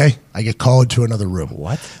 Oh, okay. I get called to another room.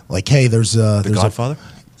 What? Hey, there's The Godfather?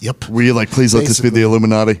 Yep. Were you like, please let this be the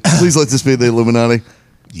Illuminati? Please let this be the Illuminati.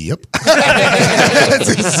 Yep.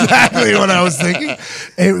 That's exactly what I was thinking.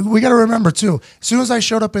 Hey, we got to remember too. As soon as I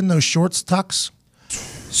showed up in those shorts tux.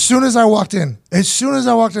 As soon as I walked in at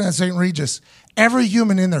St. Regis, every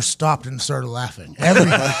human in there stopped and started laughing.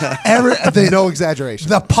 No exaggeration.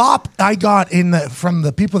 The pop I got from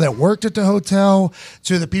the people that worked at the hotel,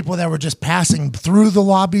 to the people that were just passing through the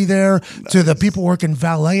lobby there, to the people working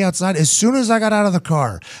valet outside. As soon as I got out of the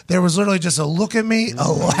car, there was literally just a look at me,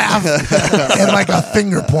 a laugh, and like a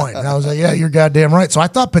finger point. And I was like, yeah, you're goddamn right. So I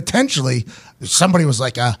thought potentially somebody was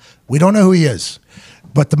like, we don't know who he is.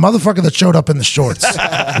 But the motherfucker that showed up in the shorts,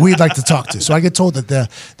 we'd like to talk to. So I get told that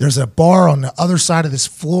there's a bar on the other side of this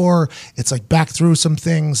floor. It's like back through some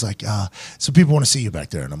things. Like, some people want to see you back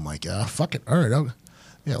there. And I'm like, fuck it. All right.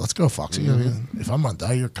 Yeah, let's go, Foxy. If I'm going to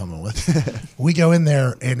die, you're coming with. We go in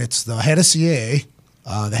there, and it's the head of CAA.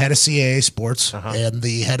 The head of CAA Sports and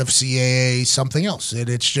the head of CAA something else. And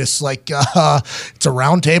it's just like, it's a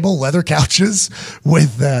round table, leather couches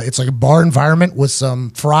with, it's like a bar environment with some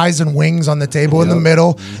fries and wings on the table in the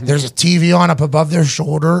middle. There's a TV on up above their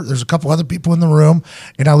shoulder. There's a couple other people in the room.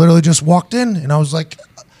 And I literally just walked in and I was like,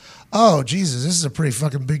 oh, Jesus, this is a pretty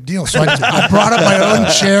fucking big deal. So I brought up my own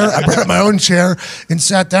chair. I brought up my own chair and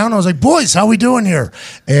sat down. I was like, boys, how we doing here?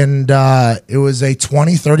 And it was a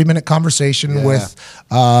 20, 30-minute conversation with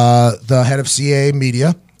the head of CAA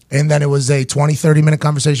Media. And then it was a 20, 30-minute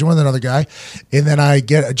conversation with another guy. And then I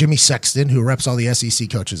get Jimmy Sexton, who reps all the SEC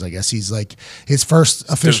coaches, I guess. He's like, his first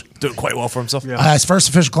official... Doing quite well for himself. Yeah. His first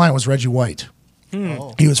official client was Reggie White.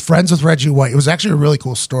 He was friends with Reggie White. It was actually a really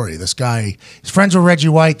cool story. This guy, he's friends with Reggie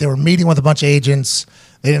White. They were meeting with a bunch of agents.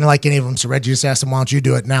 They didn't like any of them, so Reggie just asked him, why don't you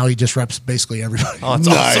do it? Now he just reps basically everybody. Oh, that's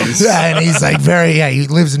awesome. Yeah, and he's like he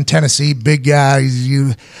lives in Tennessee, big guy.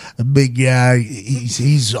 A big guy.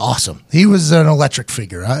 He's awesome. He was an electric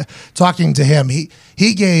figure. Talking to him, he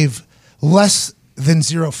gave less than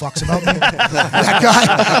zero fucks about me. That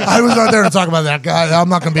guy, I was out there to talk about that guy. I'm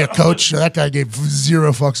not going to be a coach. That guy gave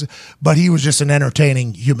zero fucks, but he was just an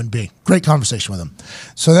entertaining human being. Great conversation with him.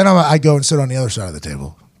 So then I go and sit on the other side of the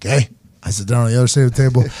table. Okay? I sit down on the other side of the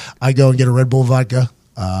table. I go and get a Red Bull vodka,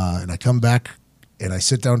 and I come back, and I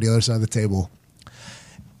sit down on the other side of the table,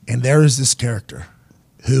 and there is this character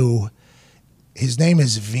who, his name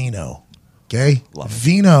is Vino. Okay?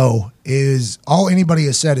 Vino is, all anybody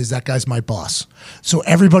has said is that guy's my boss. So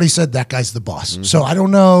everybody said that guy's the boss. So I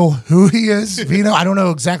don't know who he is, Vino. I don't know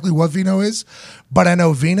exactly what Vino is, but I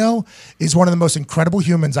know Vino is one of the most incredible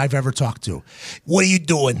humans I've ever talked to. What are you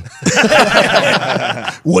doing?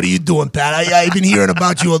 What are you doing, Pat? I've been hearing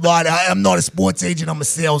about you a lot. I'm not a sports agent. I'm a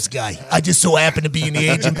sales guy. I just so happen to be in the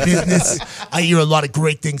agent business. I hear a lot of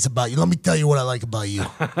great things about you. Let me tell you what I like about you.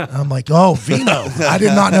 I'm like, oh, Vino. I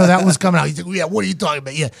did not know that was coming out. He's like, yeah, what are you talking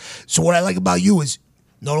about? Yeah. So what I like about you is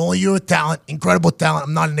not only you're a talent, incredible talent.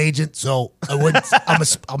 I'm not an agent, so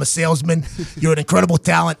I'm a salesman. You're an incredible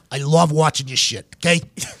talent. I love watching your shit, okay?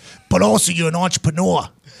 But also you're an entrepreneur.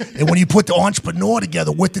 And when you put the entrepreneur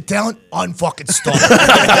together with the talent, unfucking stop.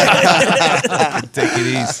 Take it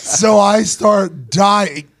easy. So I start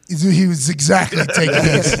dying. He was exactly taking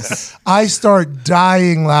it. I start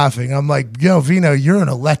dying laughing. I'm like, yo, Vino, you're an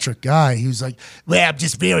electric guy. He was like, well, I'm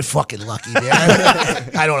just very fucking lucky, man.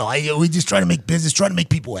 I don't know. We just try to make business, try to make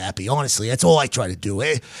people happy. Honestly, that's all I try to do.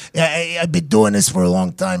 I've been doing this for a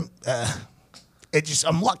long time.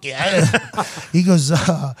 I'm lucky. He goes,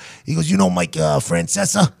 you know Mike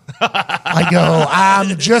Francesa? I go,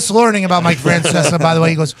 I'm just learning about Mike Francesa, by the way.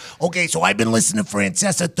 He goes, okay, so I've been listening to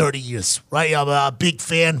Francesa 30 years, right? I'm a big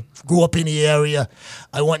fan, grew up in the area.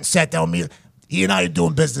 I went and sat down with me. He and I are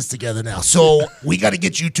doing business together now, so we got to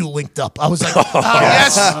get you two linked up. I was like,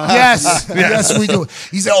 yes, we do.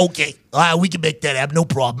 He said, okay, we can make that happen, no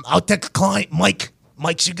problem. I'll text a client, Mike.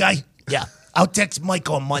 Mike's your guy? Yeah. I'll text Mike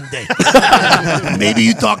on Monday. Maybe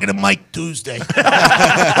you're talking to Mike Tuesday.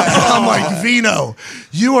 I'm like, Vino,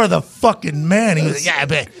 you are the fucking man. He goes, yeah, I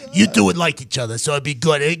bet you two would like each other, so it'd be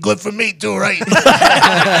good. It'd be good for me too, right?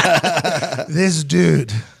 This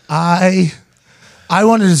dude, I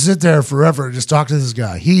wanted to sit there forever and just talk to this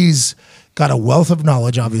guy. He's got a wealth of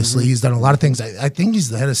knowledge, obviously. He's done a lot of things. I think he's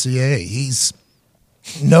the head of CAA. He's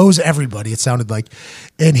knows everybody, it sounded like.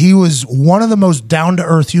 And he was one of the most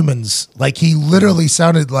down-to-earth humans. Like, he literally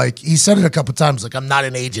sounded like, he said it a couple times, like, I'm not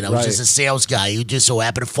an agent. I was just a sales guy who just so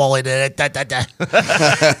happened to fall into that.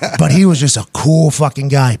 But he was just a cool fucking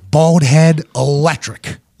guy. Bald head,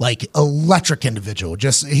 electric. Like, electric individual.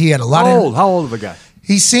 Just, he had a lot of... How old of a guy?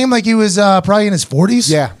 He seemed like he was probably in his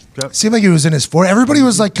 40s. Yeah. Seemed like he was in his 40s. Everybody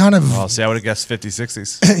was like kind of... Oh, see, I would have guessed 50s,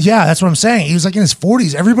 60s. Yeah, that's what I'm saying. He was like in his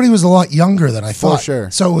 40s. Everybody was a lot younger than I thought. For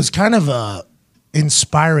sure. So it was kind of a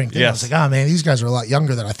inspiring thing. I Yes. was like, oh man, these guys are a lot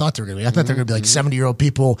younger than I thought they were going to be. I thought they were going to be like 70-year-old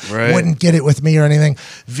people, Right. wouldn't get it with me or anything.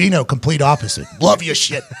 Vino, complete opposite. Love your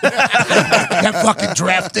shit. That fucking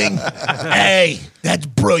draft thing, hey, that's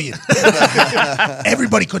brilliant.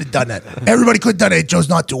 Everybody could have done that. Everybody could have done it. It chose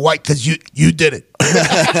not to white because you did it.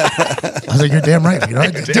 I was like, you're damn right. You know,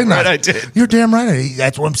 didn't right, I? I did. You're damn right.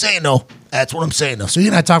 That's what I'm saying, though. That's what I'm saying, though. So you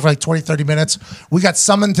and I talked for like 20, 30 minutes. We got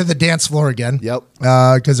summoned to the dance floor again. Yep.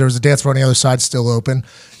 Because there was a dance floor on the other side still open.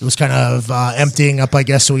 It was kind of emptying up, I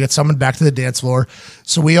guess. So we got summoned back to the dance floor.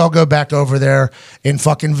 So we all go back over there, and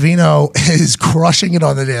fucking Vino is crushing it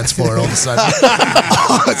on the dance floor all of a sudden.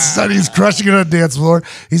 All of a sudden, he's crushing it on the dance floor.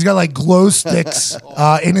 He's got like glow sticks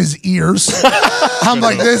in his ears. I'm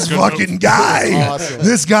like, this fucking guy. Awesome.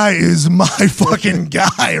 This guy is my fucking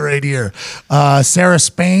guy right here. Sarah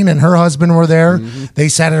Spain and her husband were there. They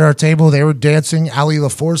sat at our table. They were dancing. Ali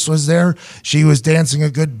LaForce was there. She was dancing a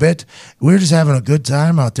good bit. We were just having a good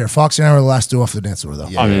time out there. Foxy and I were the last two off the dance floor, though.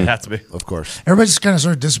 Oh, it has to be. Of course. Everybody just kind of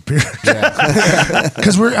sort of disappeared.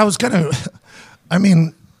 Because I was kind of, I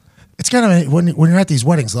mean, it's kind of when you're at these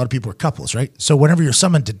weddings, a lot of people are couples, right? So whenever you're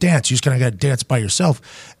summoned to dance, you just kind of got to dance by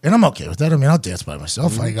yourself. And I'm okay with that. I mean, I'll dance by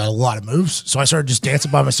myself. I got a lot of moves. So I started just dancing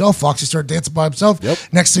by myself. Foxy started dancing by himself. Yep.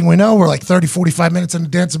 Next thing we know, we're like 30, 45 minutes into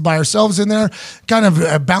dancing by ourselves in there, kind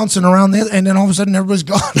of bouncing around there. And then all of a sudden, everybody's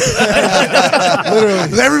gone.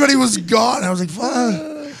 Literally. Everybody was gone. I was like, fuck.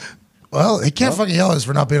 Well, they can't fucking yell at us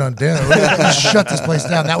for not being on dance. We're gonna shut this place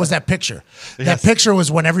down. That was that picture. That picture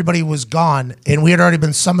was when everybody was gone, and we had already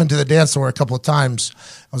been summoned to the dance floor a couple of times.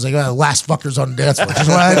 I was like, oh, the last fuckers on the dance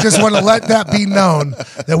floor. I just want to let that be known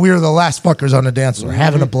that we were the last fuckers on the dance floor,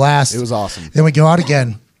 having a blast. It was awesome. Then we go out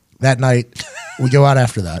again that night. We go out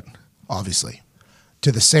after that, obviously,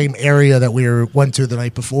 to the same area that we went to the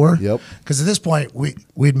night before. Yed Because at this point,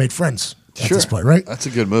 we'd made friends. At this point, right? That's a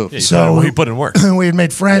good move. So we put in work. We had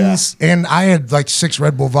made friends, and I had like 6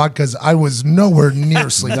 Red Bull vodkas. I was nowhere near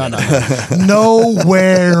sleeping.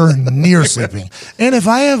 Nowhere near sleeping. And if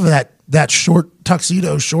I have that short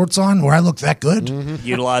tuxedo shorts on where I look that good,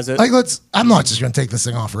 Utilize it. like I'm not just going to take this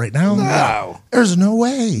thing off right now. No. There's no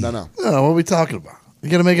way. No. Oh, what are we talking about? You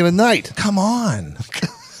got to make it a night. Come on.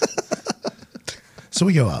 So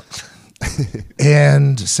we go up,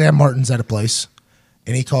 and Sam Martin's at a place,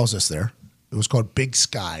 and he calls us there. It was called Big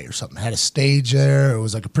Sky or something. It had a stage there. It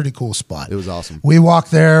was like a pretty cool spot. It was awesome. We walk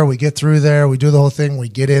there. We get through there. We do the whole thing. We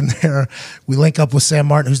get in there. We link up with Sam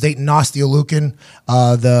Martin, who's dating Nastia Lukin,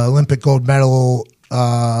 the Olympic gold medal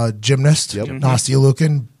gymnast. Yep. Nastia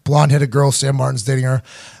Lukin, blonde-headed girl. Sam Martin's dating her.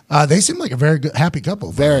 They seem like a very good, happy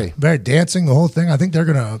couple. Very. Very dancing, the whole thing. I think they're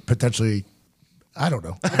going to potentially... I don't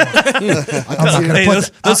know. I'm not gonna Hey,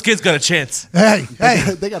 put- those kids got a chance. Hey,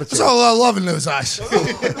 They got a I chance. saw a lot of love in those eyes.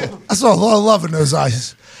 I saw a lot of love in those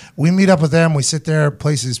eyes. We meet up with them. We sit there.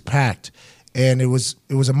 Place is packed, and it was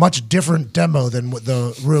a much different demo than what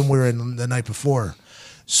the room we were in the night before.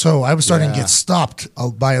 So I was starting to get stopped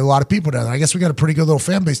by a lot of people down there. I guess we got a pretty good little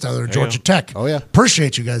fan base down there at Georgia Tech. Oh, yeah.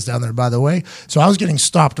 Appreciate you guys down there, by the way. So I was getting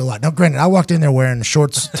stopped a lot. Now, granted, I walked in there wearing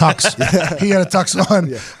shorts, tux. He had a tux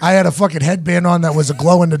on. I had a fucking headband on that was a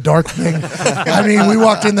glow-in-the-dark thing. I mean, we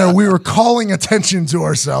walked in there. We were calling attention to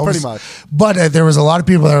ourselves. Pretty much. But there was a lot of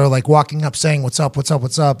people that were like walking up saying, what's up, what's up,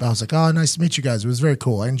 what's up? I was like, oh, nice to meet you guys. It was very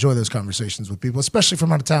cool. I enjoy those conversations with people, especially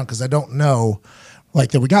from out of town, because I don't know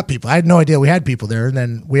like that we got people. I had no idea we had people there, and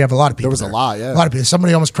then we have a lot of people. There was a lot, yeah. A lot of people.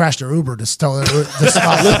 Somebody almost crashed their Uber to stop.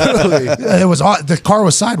 It was the car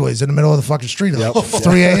was sideways in the middle of the fucking street at like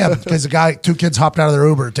 3 a.m. because two kids hopped out of their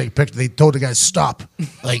Uber to take a picture. They told the guy stop,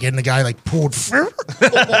 and the guy like pulled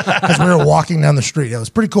because we were walking down the street. It was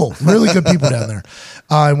pretty cool. Really good people down there,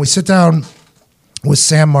 and we sit down with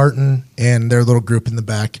Sam Martin and their little group in the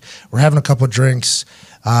back. We're having a couple of drinks.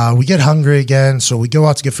 We get hungry again, so we go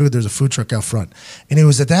out to get food. There's a food truck out front. And it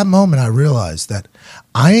was at that moment I realized that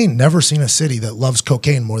I ain't never seen a city that loves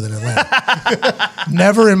cocaine more than Atlanta.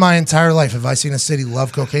 Never in my entire life have I seen a city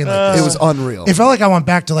love cocaine like this. It was unreal. It felt like I went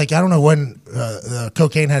back to I don't know when the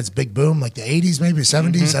cocaine had its big boom, like the 80s, maybe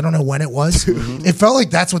 70s. I don't know when it was. It felt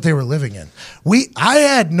like that's what they were living in. I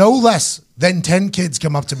had no less than 10 kids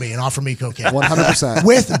come up to me and offer me cocaine. 100%.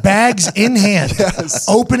 With bags in hand,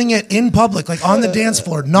 opening it in public, like on the dance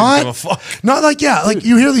floor. Not like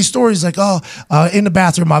you hear these stories like, in the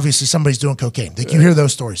bathroom, obviously somebody's doing cocaine. Like you hear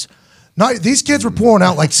those stories. No, these kids were pouring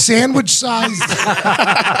out like sandwich-sized,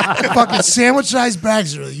 fucking sandwich-sized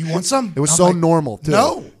bags. You want some? It was so normal, too.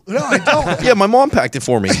 No, I don't. Yeah, my mom packed it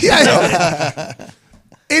for me. Yeah.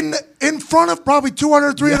 in front of probably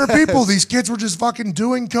 200, 300 people, these kids were just fucking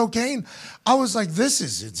doing cocaine. I was like, this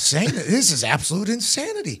is insane. This is absolute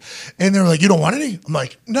insanity. And they were like, you don't want any? I'm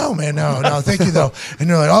like, no, man, no, thank you, though. And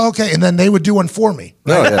they're like, oh, okay. And then they would do one for me.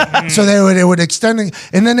 Right? Oh, yeah. So they would extend it,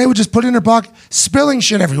 and then they would just put it in their pocket, spilling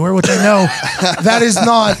shit everywhere, which I know that is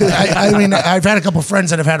not, I mean, I've had a couple friends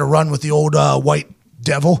that have had a run with the old white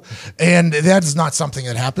devil, and that is not something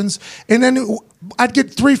that happens. And then I'd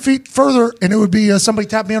get 3 feet further, and it would be somebody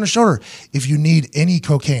tap me on the shoulder. If you need any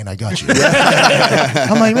cocaine, I got you.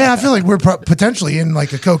 I'm like, man, I feel like we're potentially in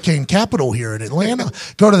like a cocaine capital here in Atlanta.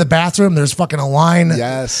 Go to the bathroom. There's fucking a line.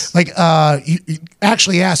 Yes. Like, you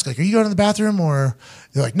actually ask, like, are you going to the bathroom, or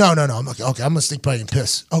they're like, no. I'm like, okay, I'm gonna sneak by and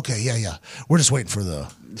piss. Okay, yeah. We're just waiting for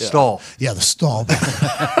the Stall. Yeah, the stall.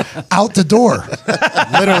 Out the door.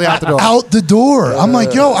 Literally out the door. Out the door. I'm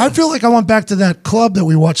like, yo, I feel like I went back to that club that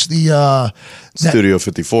we watched the Studio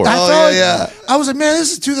 54. I was like, man,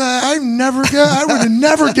 this is too that I would have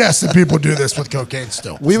never guessed that people do this with cocaine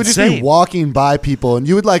still. We would just be walking by people, and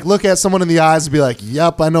you would like look at someone in the eyes and be like,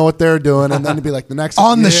 yep, I know what they're doing. And then it'd be like the next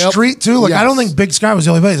on the street too. Like, I don't think Big Sky was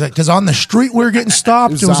the only place. Like, because on the street we were getting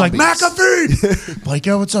stopped. It was like, McAfee. Like,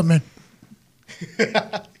 yo, what's up, man?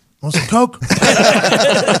 Want some coke?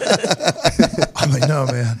 I'm like, no,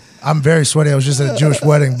 man. I'm very sweaty. I was just at a Jewish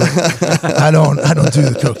wedding, but I don't do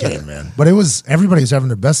the cocaine, man. But everybody was having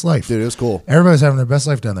their best life. Dude, it was cool. Everybody was having their best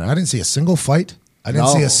life down there. I didn't see a single fight. I didn't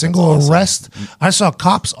see a single arrest. I saw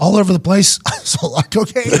cops all over the place. I saw a lot of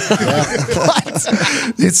cocaine. But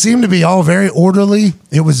it seemed to be all very orderly.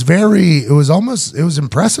 It was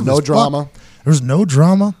impressive. No drama. There was no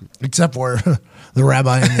drama except for the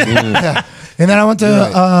rabbi. And then I went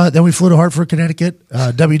to, then we flew to Hartford, Connecticut,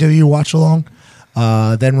 WWE watch along.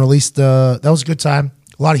 Then released, that was a good time.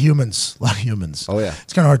 A lot of humans. Oh, yeah.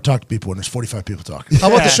 It's kind of hard to talk to people when there's 45 people talking. How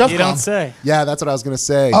about the chef? You don't say. Yeah, that's what I was going to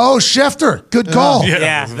say. Oh, Schefter. Good call.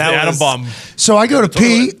 Yeah, the that atom was bomb. So I go to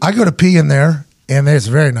pee. I go to pee in there, and there's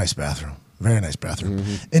a very nice bathroom. Very nice bathroom.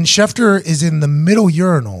 And Schefter is in the middle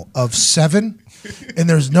urinal of 7, and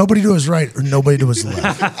there's nobody to his right or nobody to his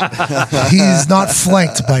left. He's not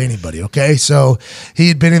flanked by anybody, okay? So he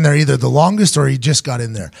had been in there either the longest or he just got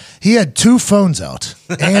in there. He had 2 phones out,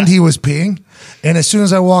 and he was peeing. And as soon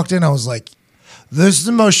as I walked in, I was like, this is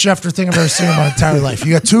the most Schefter thing I've ever seen in my entire life.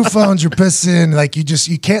 You got 2 phones, you're pissing, like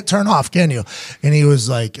you can't turn off, can you? And he was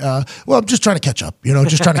like, well, I'm just trying to catch up,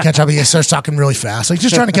 just trying to catch up. He starts talking really fast, like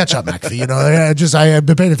just trying to catch up, McAfee, I've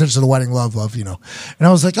been paying attention to the wedding, love, And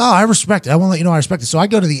I was like, oh, I respect it. I want to let you know I respect it. So I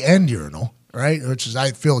go to the end urinal, right? Which is,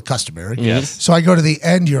 I feel, customary. Yes. So I go to the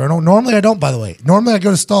end urinal. Normally I don't, by the way. Normally I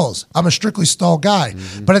go to stalls. I'm a strictly stall guy.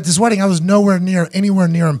 But at this wedding, I was anywhere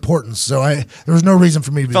near importance. So there was no reason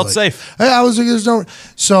for me to be Felt like, safe. I was like, there's no.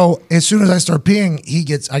 So as soon as I start peeing,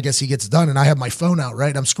 I guess he gets done, and I have my phone out,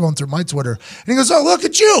 right? I'm scrolling through my Twitter, and he goes, oh, look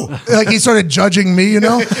at you. Like, he started judging me,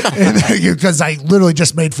 because I literally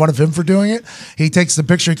just made fun of him for doing it. He takes the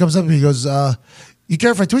picture, he comes up, and he goes, you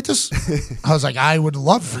care if I tweet this? I was like, I would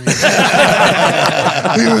love for you. He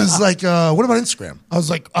was like, what about Instagram? I was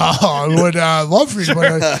like, I would love for you.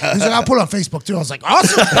 But he's like, I'll put it on Facebook too. I was like,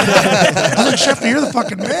 awesome. I was like, Schefter, you're the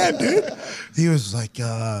fucking man, dude. He was like,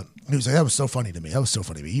 that was so funny to me. That was so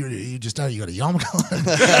funny to me. You just you got a yarmulke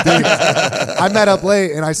on. I met up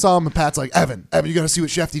late and I saw him, and Pat's like, Evan, you got to see what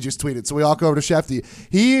Shefty just tweeted. So we all go over to Shefty.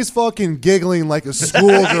 He's fucking giggling like a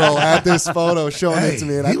schoolgirl at this photo, showing it to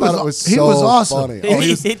me, and I thought it was so awesome. funny.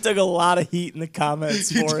 He took a lot of heat in the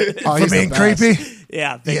comments for it. For being creepy?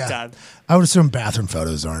 Yeah, big time. I would assume bathroom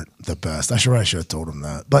photos aren't the best. I should have told him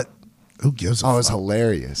that. But who gives a fuck? It was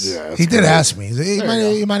hilarious. Yeah, he did ask me.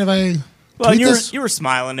 You mind if I... Well, you were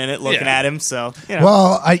smiling in it, looking at him. So,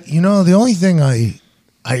 Well, the only thing I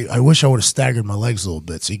wish I would have staggered my legs a little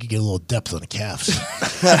bit so you could get a little depth on the calves. You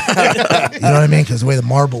know what I mean? Because the way the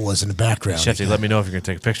marble was in the background. Shefty, let me know if you're going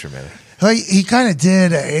to take a picture, man. He kind of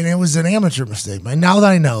did, and it was an amateur mistake. But now that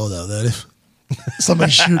I know, though, that if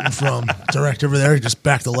somebody's shooting from direct over there, you just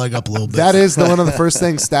back the leg up a little bit. That is one of the first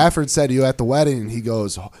things Stafford said to you at the wedding. He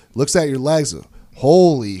goes, looks at your legs.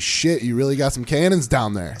 Holy shit, you really got some cannons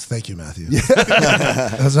down there. Thank you, Matthew.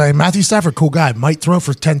 I was like, Matthew Stafford, cool guy. Might throw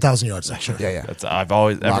for 10,000 yards next year. Yeah.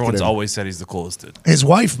 Everyone's always said he's the coolest dude. His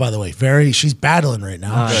wife, by the way, she's battling right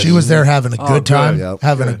now. She was there having a good time.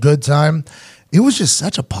 A good time. It was just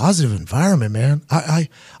such a positive environment, man.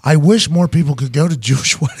 I wish more people could go to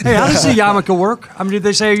Jewish weddings. Hey, how does the yarmulke work? I mean, did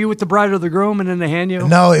they say, are you with the bride or the groom, and then they hand you?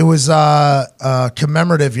 No, it was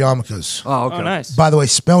commemorative yarmulkes. Oh, okay. Oh, nice. By the way,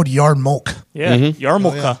 spelled yarmulke. Yeah,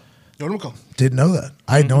 yarmulke. Didn't know that.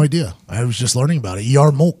 I had no idea. I was just learning about it.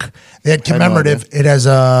 Yarmulke. They had commemorative. It has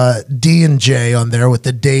a D and J on there with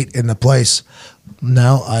the date and the place.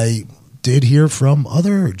 Now, I did hear from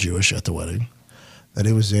other Jewish at the wedding that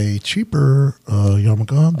it was a cheaper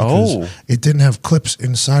yarmulke because it didn't have clips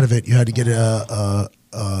inside of it. You had to get a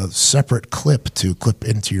separate clip to clip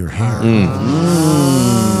into your hair.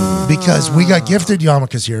 Because we got gifted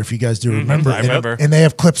yarmulkes here, if you guys do remember. I remember. And they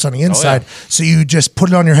have clips on the inside. So you just put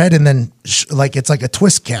it on your head and then it's like a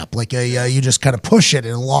twist cap. Like you just kind of push it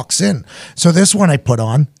and it locks in. So this one I put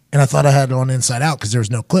on. And I thought I had it on inside out because there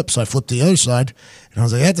was no clip. So I flipped to the other side, and I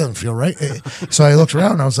was like, that doesn't feel right. So I looked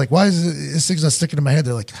around, and I was like, why is this thing's not sticking to my head?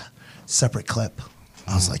 They're like, separate clip.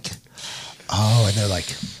 I was like, oh, and they're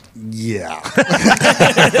like, yeah.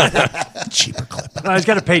 Cheaper clip. I was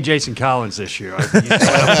got to pay Jason Collins this year. An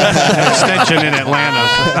extension in Atlanta.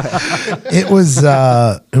 It was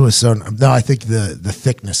so. No, I think the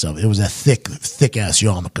thickness of it. It was a thick ass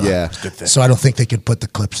yarmulke. Yeah, so I don't think they could put the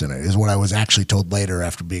clips in it. Is what I was actually told later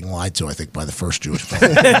after being lied to. I think by the first Jewish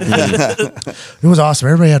family. It was awesome.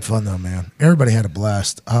 Everybody had fun though, man. Everybody had a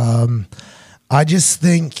blast. I just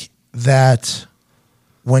think that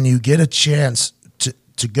when you get a chance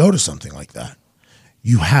to go to something like that,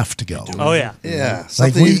 you have to go. Oh yeah, Yeah,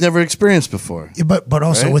 something you've never experienced before. But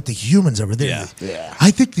also Right? with the humans over there. Yeah.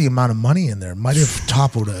 I think the amount of money in there might have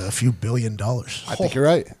toppled a few $1 billion. I think you're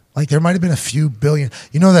right. Like there might have been a few billion.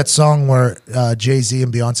 You know that song where Jay-Z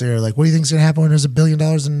and Beyonce are like, what do you think is going to happen when there's $1 billion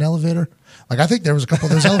in an elevator? Like I think there was a couple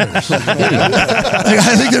of those elevators.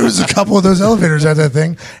 I think there was a couple of those elevators at that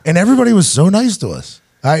thing. And everybody was so nice to us.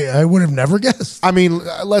 I would have never guessed. I mean,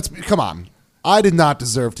 come on. I did not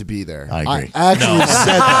deserve to be there. I agree. I actually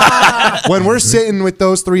said that. When we're sitting with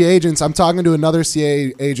those 3 agents, I'm talking to another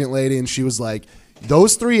CA agent lady, and she was like,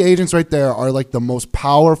 those 3 agents right there are like the most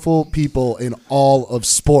powerful people in all of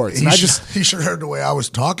sports. And He should have heard the way I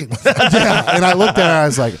was talking with yeah. And I looked at her, I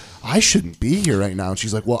was like, I shouldn't be here right now. And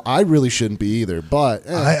she's like, well, I really shouldn't be either. But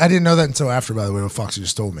I didn't know that until after, by the way, what Foxy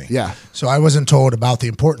just told me. Yeah. So I wasn't told about the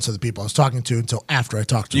importance of the people I was talking to until after I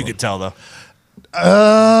talked to them. You could tell though.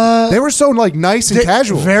 they were so like nice and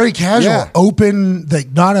casual. Very casual. Yeah. Open,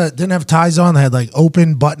 like didn't have ties on. They had like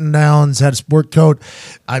open button downs, had a sport coat.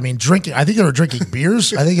 I mean, drinking. I think they were drinking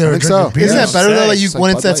beers. I think they were think drinking so. beers. Isn't that better though? Like you It's like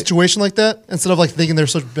went into Bud that Light. situation like that instead of like thinking they're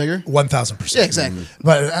so much bigger. 1,000%. Yeah, exactly.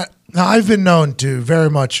 But now I've been known to very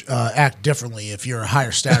much act differently if you're a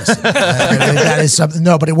higher status. That is something.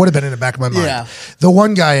 No, but it would have been in the back of my mind. Yeah. The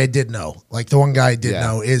one guy I did know,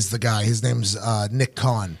 know is the guy. His name's Nick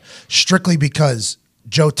Khan. Strictly because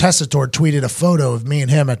Joe Tessitore tweeted a photo of me and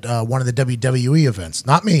him at one of the WWE events.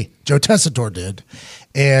 Not me. Joe Tessitore did.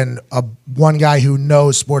 And one guy who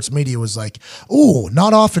knows sports media was like, ooh,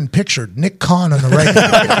 not often pictured. Nick Khan on the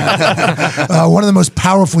right. One of the most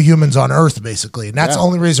powerful humans on earth, basically. And that's the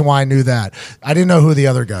only reason why I knew that. I didn't know who the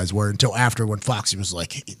other guys were until after when Foxy was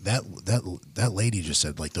like, hey, that lady just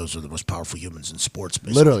said, like, those are the most powerful humans in sports,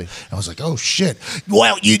 basically. Literally. I was like, oh, shit. Well,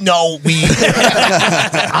 I'm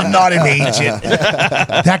not an agent.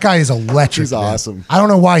 That guy is electric. He's man. awesome. I don't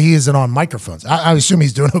know why he isn't on microphones. I assume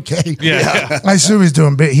he's doing okay. Yeah. I assume he's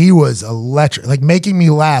doing, but he was electric, like making me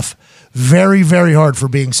laugh very, very hard for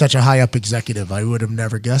being such a high up executive. I would have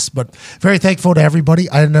never guessed, but very thankful to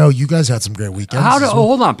everybody. I know you guys had some great weekends.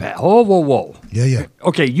 Hold on, Pat. Whoa. Yeah.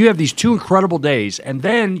 Okay, you have these 2 incredible days, and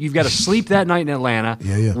then you've got to sleep that night in Atlanta.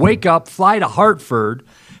 Yeah. Wake up, fly to Hartford,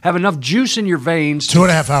 have enough juice in your veins.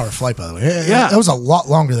 2.5 hour flight, by the way. Yeah. That was a lot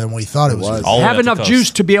longer than we thought it was. All the way Have up the enough coast. juice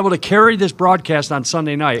to be able to carry this broadcast on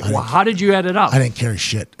Sunday night. Well, how did you add it up? I didn't carry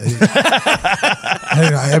shit.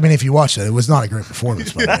 I mean, if you watched it, it was not a great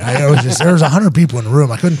performance. By the way. There was 100 people in the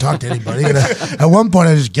room. I couldn't talk to anybody. And at one point,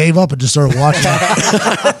 I just gave up and just started watching.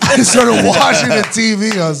 I just started watching the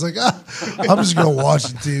TV. I was like, I'm just going to watch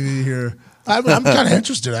the TV here. I'm kind of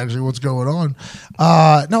interested, actually, what's going on.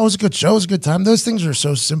 No, it was a good show. It was a good time. Those things are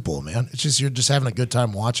so simple, man. It's just you're just having a good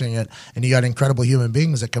time watching it, and you got incredible human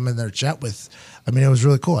beings that come in there to chat with. I mean, it was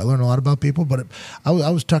really cool. I learned a lot about people, but I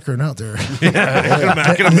was tuckering out there.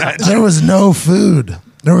 I can imagine. There was no food.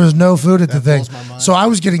 There was no food at the thing. So I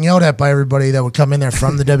was getting yelled at by everybody that would come in there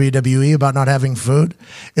from the WWE about not having food.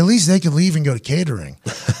 At least they could leave and go to catering.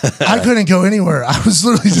 I couldn't go anywhere. I was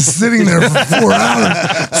literally just sitting there for 4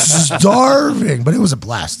 hours, starving. But it was a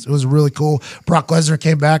blast. It was really cool. Brock Lesnar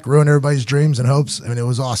came back, ruined everybody's dreams and hopes. I mean, it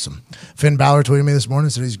was awesome. Finn Balor tweeted me this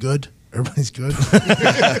morning, said he's good. Everybody's good.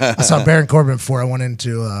 I saw Baron Corbin before I went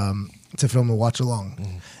into to film a watch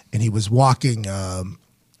along, and he was walking.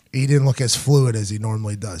 He didn't look as fluid as he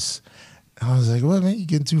normally does. I was like, what, man, you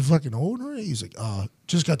getting too fucking old already? He's like,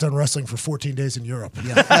 just got done wrestling for 14 days in Europe.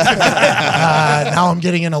 Yeah. Now I'm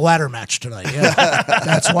getting in a ladder match tonight. Yeah.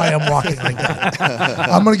 That's why I'm walking like that.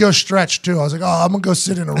 I'm going to go stretch, too. I was like, I'm going to go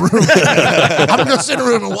sit in a room. I'm going to go sit in a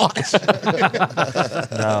room and watch.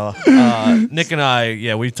 No. Nick and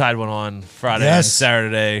I, we tied one on Friday and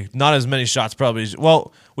Saturday. Not as many shots probably.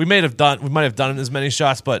 Well, we might have done as many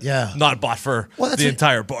shots, but not bought for the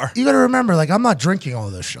entire bar. You got to remember, like, I'm not drinking all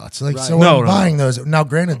of those shots. Like, so when I'm buying those. Now,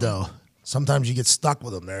 granted, though, sometimes you get stuck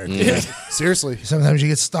with them, Eric. Seriously. Sometimes you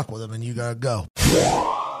get stuck with them and you got to go.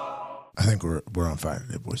 I think we're on fire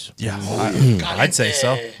today, boys. Yeah. I'd say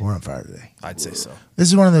so. We're on fire today. I'd say so. This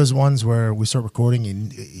is one of those ones where we start recording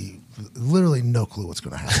and literally no clue what's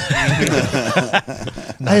going to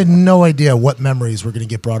happen. I had no idea what memories were going to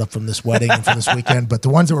get brought up from this wedding and from this weekend, but the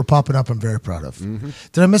ones that were popping up, I'm very proud of.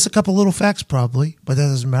 Did I miss a couple little facts? Probably, but that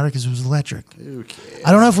doesn't matter because it was electric.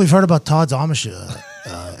 I don't know if we've heard about Todd's Amish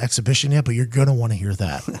exhibition yet, but you're going to want to hear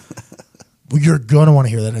that. You're going to want to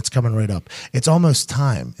hear that. It's coming right up. It's almost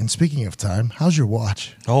time. And speaking of time, how's your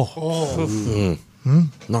watch? Not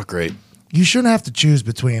great. You shouldn't have to choose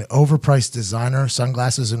between overpriced designer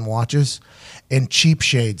sunglasses and watches and cheap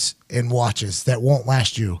shades and watches that won't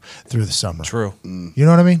last you through the summer. True. You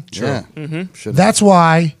know what I mean? Sure. Yeah. That's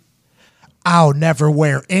why I'll never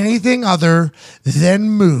wear anything other than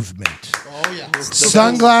movement. Oh, yeah.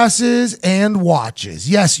 Sunglasses and watches.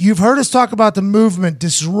 Yes, you've heard us talk about the movement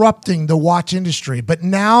disrupting the watch industry, but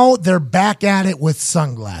now they're back at it with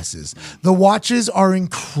sunglasses. The watches are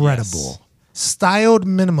incredible. Styled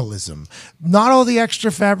minimalism. Not all the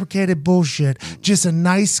extra fabricated bullshit, just a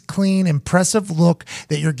nice, clean, impressive look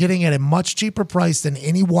that you're getting at a much cheaper price than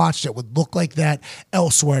any watch that would look like that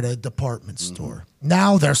elsewhere at a department store.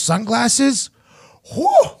 Now their sunglasses,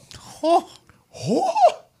 whoa.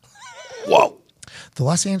 The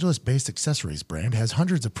Los Angeles-based accessories brand has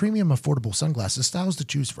hundreds of premium, affordable sunglasses styles to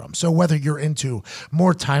choose from. So whether you're into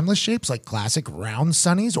more timeless shapes like classic round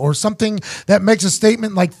sunnies or something that makes a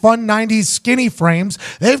statement like fun 90s skinny frames,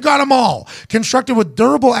 they've got them all. Constructed with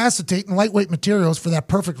durable acetate and lightweight materials for that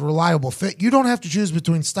perfect, reliable fit, you don't have to choose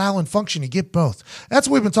between style and function. You get both. That's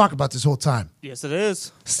what we've been talking about this whole time. Yes, it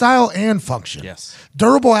is. Style and function. Yes.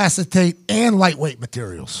 Durable acetate and lightweight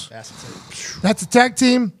materials. Acetate. That's a tag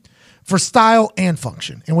team for style and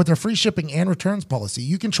function. And with their free shipping and returns policy,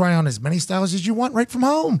 you can try on as many styles as you want right from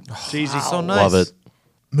home. It's easy, so nice. Love it.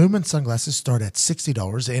 Movement sunglasses start at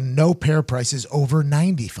 $60 and no pair price is over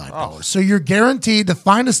 $95. So you're guaranteed to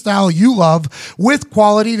find a style you love with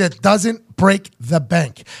quality that doesn't break the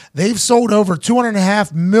bank. They've sold over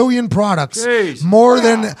 2.5 million products. Jeez. More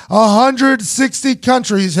than 160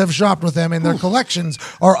 countries have shopped with them, and their collections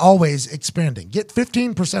are always expanding. Get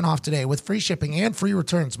 15% off today with free shipping and free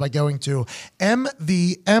returns by going to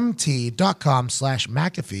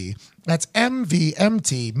mvmt.com/McAfee. That's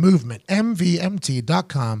MVMT movement,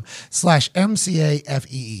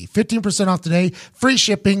 MVMT.com/MCAFEE. 15% off today, free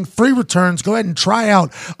shipping, free returns. Go ahead and try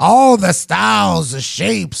out all the styles, the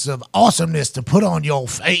shapes of awesomeness to put on your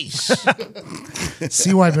face.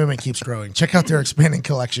 See why movement keeps growing. Check out their expanding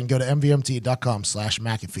collection. Go to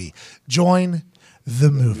MVMT.com/McAfee. Join the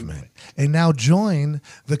movement. And now join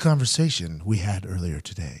the conversation we had earlier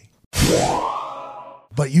today.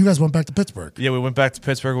 But you guys went back to Pittsburgh. Yeah, we went back to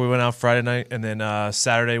Pittsburgh. We went out Friday night, and then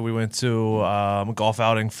Saturday we went to a golf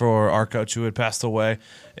outing for our coach who had passed away.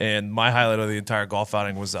 And my highlight of the entire golf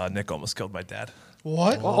outing was Nick almost killed my dad.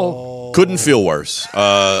 What? Couldn't feel worse.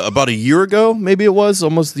 About a year ago, maybe it was,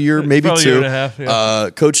 almost a year, maybe Probably two. A year and a half, yeah.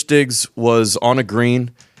 Coach Diggs was on a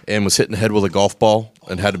green and was hitting the head with a golf ball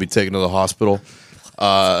and had to be taken to the hospital.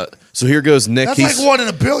 So here goes Nick. That's like 1 in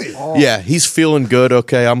a billion. Yeah, he's feeling good.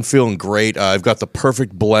 Okay, I'm feeling great. I've got the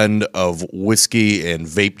perfect blend of whiskey and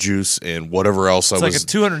vape juice and whatever else It's I like was. a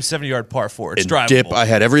 270-yard par 4. It's and drivable. dip. I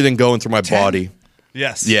had everything going through my body.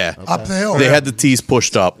 Yes. Yeah. Up the hill. They had the tees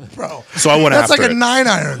pushed up. Bro. So I went That's after like a it.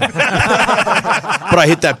 9-iron. But I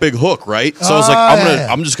hit that big hook, right? So I was like,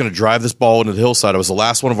 I'm just gonna drive this ball into the hillside. I was the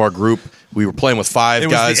last one of our group. We were playing with 5 It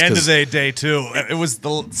was guys. the end of 'cause- the day, too. It was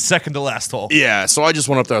the second to last hole. Yeah, so I just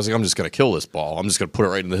went up there. I was like, I'm just going to kill this ball. I'm just going to put it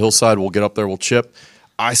right in the hillside. We'll get up there. We'll chip.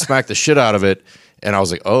 I smacked the shit out of it, and I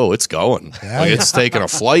was like, oh, it's going. Yeah, Like, it's taking a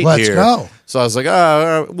flight Let's here. go. So I was like,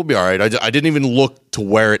 we'll be all right. I didn't even look to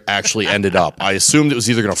where it actually ended up. I assumed it was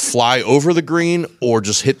either going to fly over the green or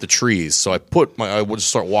just hit the trees. So I would just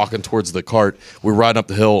start walking towards the cart. We're riding up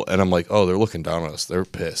the hill, and I'm like, oh, they're looking down at us. They're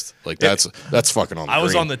pissed. Like, that's fucking on the I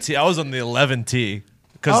was green. on the tee. I was on the 11 tee.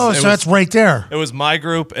 Oh, so that's right there. It was my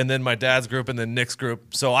group, and then my dad's group, and then Nick's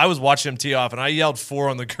group. So I was watching him tee off, and I yelled 4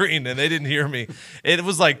 on the green, and they didn't hear me. It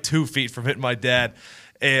was like 2 feet from hitting my dad.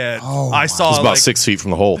 And I saw It was about like, 6 feet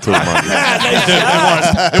from the hole, too. Mind you.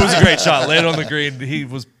 it was a great shot. Laid on the green.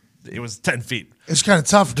 It was 10 feet. It's kind of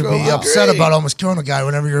tough to be upset about almost killing a guy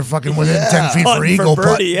whenever you're fucking within 10 feet for Hunting eagle. for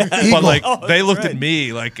birdie, yeah. But like Oh, they looked right. at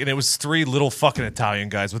me like, and it was 3 little fucking Italian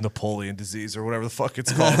guys with Napoleon disease or whatever the fuck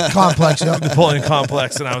it's called. Complex. Yeah. Napoleon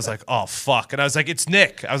complex, and I was like, oh fuck, and I was like, it's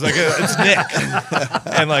Nick. I was like, it's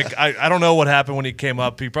Nick, and like I don't know what happened when he came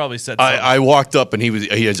up. He probably said something. I walked up and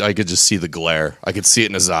I could just see the glare. I could see it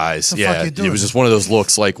in his eyes. fuck Yeah, you it doing? was just one of those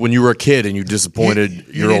looks like when you were a kid and you disappointed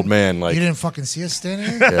your old man. Like, you didn't fucking see us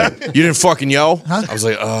standing there? yeah. You didn't fucking yell. Huh? I was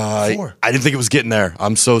like, Before. I didn't think it was getting there.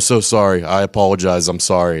 I'm so sorry. I apologize. I'm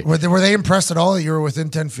sorry. Were they impressed at all that you were within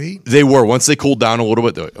 10 feet? They were. Once they cooled down a little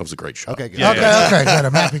bit, that was a great shot. Okay, good. Yeah, Okay, okay, good.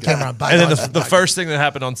 I'm happy you came around. and then the first thing that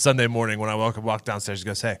happened on Sunday morning when I walked downstairs, he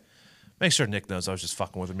goes, hey, make sure Nick knows I was just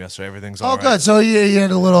fucking with him yesterday. Everything's all Oh, right. good. So you had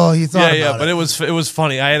a little, you thought Yeah, about but it. it was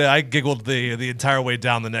funny. I giggled the entire way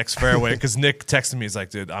down the next fairway because Nick texted me. He's like,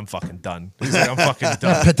 dude, I'm fucking done. He's like, I'm fucking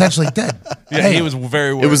done. Potentially dead. Yeah, Hey. he was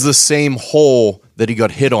very worried. It was the same hole that he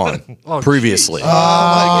got hit on previously.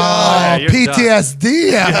 Yeah, you're done.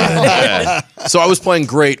 PTSD happening. Yeah. So I was playing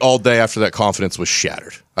great all day after that confidence was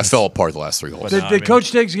shattered. I fell apart the last 3 holes. Did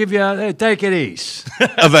Coach Diggs give you hey, take it easy?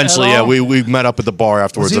 Eventually, yeah, Hello? we met up at the bar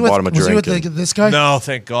afterwards Was he and bought him a was he drink. with and- this guy? No,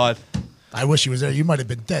 thank God. I wish he was there. You might have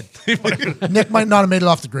been dead. Nick might not have made it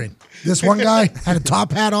off the green. This one guy had a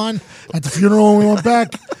top hat on at the funeral when we went back.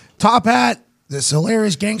 Top hat, this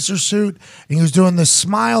hilarious gangster suit, and he was doing this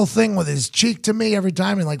smile thing with his cheek to me every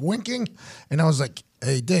time and like winking. And I was like,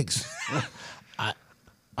 hey, Diggs,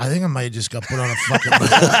 I think I might have just got put on a fucking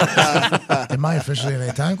list. Am I officially in an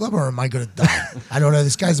Italian club or am I going to die? I don't know.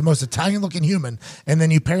 This guy's the most Italian-looking human, and then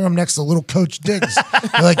you pair him next to little Coach Diggs.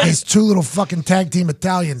 They're like these 2 little fucking tag team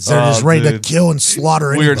Italians. They're just ready to dude. kill and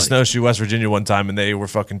slaughter We were anybody. in Snowshoe, West Virginia one time, and they were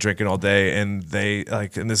fucking drinking all day, and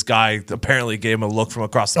and this guy apparently gave him a look from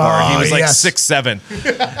across the bar. Oh, He was like yes.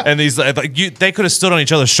 6'7", and he's like they could have stood on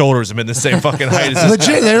each other's shoulders and been the same fucking height as this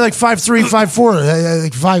guy. Legit, they're like 5'3", 5'4",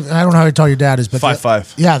 like 5. I don't know how tall your dad is, but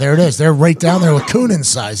 5'5". Yeah, there it is. They're right down there with Coonan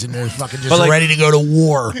size, and they're fucking just But, like, ready to go to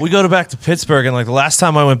war. We go back to Pittsburgh, and like the last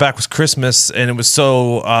time I went back was Christmas, and it was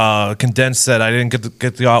so condensed that I didn't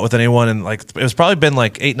get to go out with anyone, and like it was probably been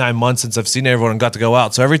like 8-9 months since I've seen everyone and got to go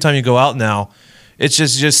out. So every time you go out now, it's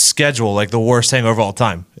just schedule like the worst hangover of all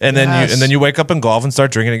time, and then you wake up in golf and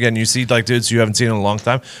start drinking again. You see like dudes you haven't seen in a long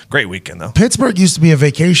time. Great weekend though. Pittsburgh used to be a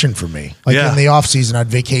vacation for me. Like Yeah. in the off season, I'd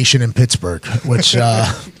vacation in Pittsburgh, which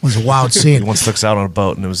was a wild He scene. once took us out on a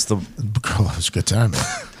boat, and it was the Girl, it was a good time. Man.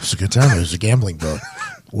 It was a good time. It was a gambling boat.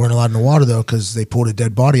 Weren't allowed in the water though because they pulled a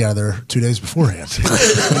dead body out of there 2 days beforehand.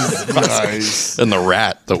 Nice. and the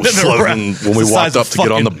rat that was The floating rat. when we The walked size up of to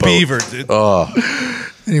get on the fucking boat. beaver, dude.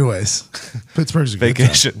 Anyways, Pittsburgh's a good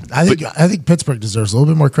Vacation. time. I think Pittsburgh deserves a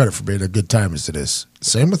little bit more credit for being a good time as it is.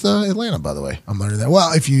 Same with Atlanta, by the way. I'm learning that.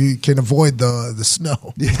 Well, if you can avoid the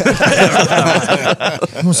snow. You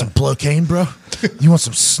want some blow-cane, bro? You want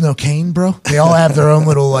some snow cane, bro? They all have their own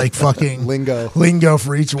little like fucking Lingo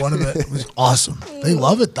for each one of it. It was awesome. They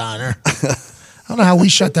love it down there. I don't know how we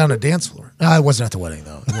shut down a dance floor. No, it wasn't at the wedding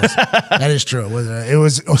though. It wasn't. That is true. It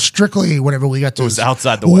was strictly whenever we got to. It was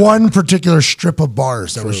outside the wedding. one particular strip of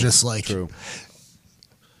bars that was just like.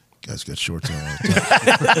 Guys got shorts on all the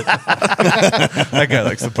time. That guy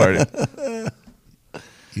likes to party.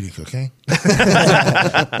 You need cocaine?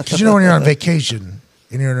 Because you know when you're on vacation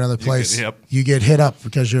and you're in another place, you get hit up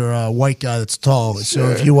because you're a white guy that's tall.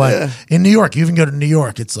 So if you want in New York, you even go to New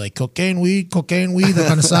York, it's like cocaine, weed, that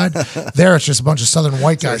kind of side. There, it's just a bunch of southern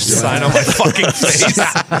white guys. Sign on my fucking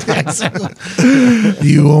face.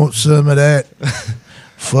 You want some of that?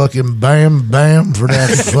 Fucking bam, bam for that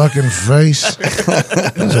fucking face.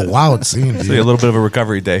 It was a wild scene, dude. So a little bit of a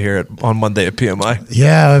recovery day here on Monday at PMI.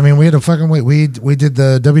 Yeah, I mean, we had a fucking wait. We did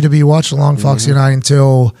the WWE watch along, Foxy and I,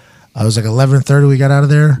 until I was like 11:30. We got out of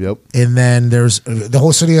there. Yep. And then there's the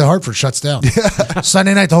whole city of Hartford shuts down.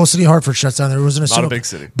 Sunday night, the whole city of Hartford shuts down. There wasn't Not a big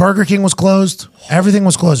city. Burger King was closed. Everything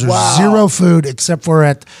was closed. There's zero food except for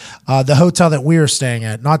at the hotel that we were staying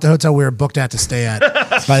at. Not the hotel we were booked at to stay at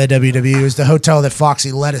by the WWE. It was the hotel that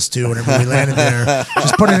Foxy led us to whenever we landed there.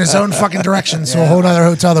 Just put in his own fucking directions to a whole other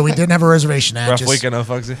hotel that we didn't have a reservation at. Rough weekend, huh,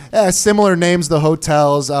 Foxy? Similar names, the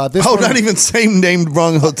hotels. This one, Not even same named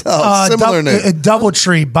wrong hotel. Similar name.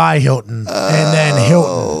 Doubletree by Hilton, and then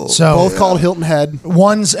Hilton. So both called Hilton Head.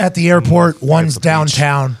 one's at the airport, one's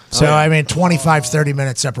downtown. So I mean, 25,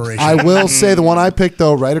 30-minute separation. I will say the one I picked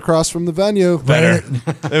though, right across from the venue. Better.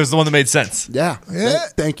 It was the one that made sense. Yeah.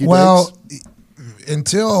 Thank you. Well, Diggs.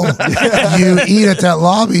 until you eat at that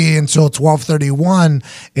lobby until 12:31,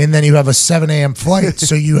 and then you have a 7 a.m. flight,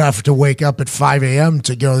 so you have to wake up at 5 a.m.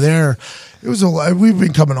 to go there. It was we've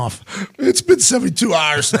been coming off. It's been 72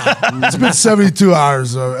 hours now. It's been 72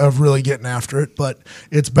 hours of really getting after it, but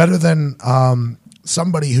it's better than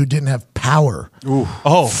somebody who didn't have power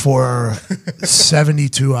for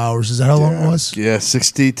 72 hours. Is that how long it was? Yeah,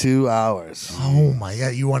 62 hours. Oh my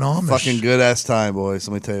God, you went Amish. Fucking good ass time, boys.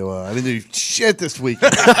 Let me tell you what. I didn't do shit this week.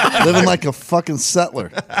 Living like a fucking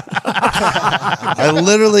settler. I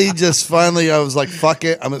literally just finally, I was like, fuck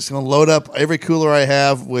it. I'm just going to load up every cooler I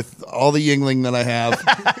have with all the Yingling that I have.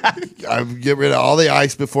 I get rid of all the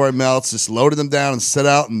ice before it melts. Just loaded them down and set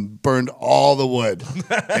out and burned all the wood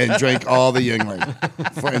and drank all the Yingling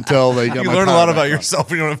until they got You my learn a power lot back about on. yourself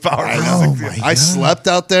when you don't have power. Oh my God. I slept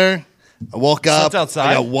out there. I woke up.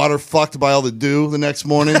 outside? I got water fucked by all the dew the next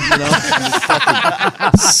morning. You know, I'm just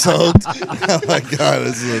fucking soaked. Oh my God,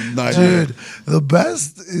 this is a nightmare. Dude, the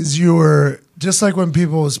best is you were just like when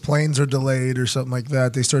people's planes are delayed or something like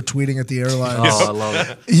that, they start tweeting at the airlines. Oh, I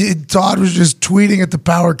love it. Todd was just tweeting at the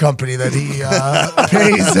power company that he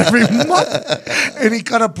pays every month, and he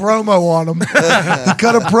cut a promo on them. He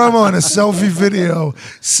cut a promo in a selfie video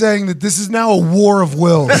saying that this is now a war of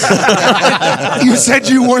wills. You said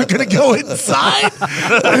you weren't going to go inside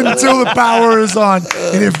until the power is on,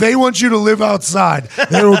 and if they want you to live outside,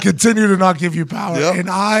 they will continue to not give you power. Yep. And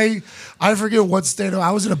I forget what state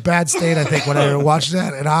I was in. A bad state, I think, when I watched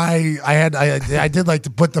that, and I did like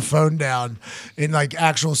to put the phone down and like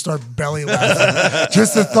actual start belly laughing.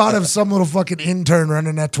 Just the thought of some little fucking intern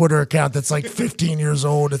running that Twitter account that's like 15 years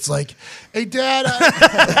old. It's like, hey, Dad,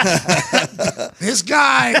 this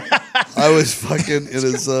guy. I was fucking in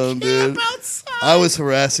a zone, dude. I was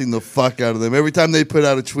harassing the fuck out of them. Every time they put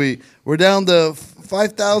out a tweet, we're down to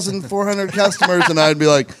 5,400 customers, and I'd be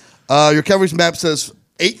like, your coverage map says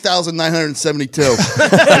 8,972.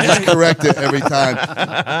 I just correct it every time.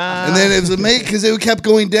 And then it was amazing because it kept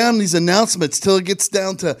going down these announcements till it gets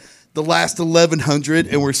down to the last 1,100,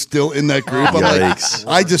 and we're still in that group. I'm like,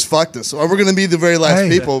 I just fucked us. So we're going to be the very last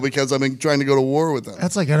people because I've been trying to go to war with them.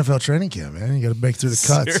 That's like NFL training camp, man. You got to break through the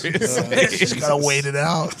cuts. You just got to wait it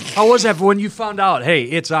out. How was that when you found out, hey,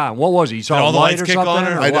 it's on? What was it? You saw Did all a the light lights or kick something? on,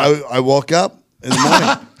 or or what? I woke up in the morning,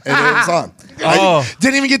 and it was on.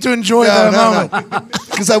 Didn't even get to enjoy that moment.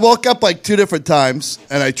 Because I woke up like 2 different times,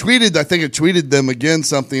 and I tweeted them again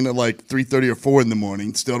something at like 3:30 or 4 in the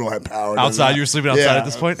morning. Still don't have power. Outside? You were sleeping outside at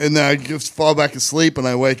this point? And then I just fall back asleep, and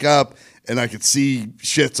I wake up, and I could see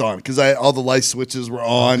shit's on because all the light switches were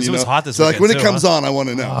on. It was hot this so like when weekend it too, comes huh? on, I want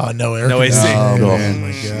to know. Oh, no air. No AC. conditioning. Oh, Oh, man.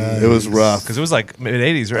 my God. It was rough. Because it was like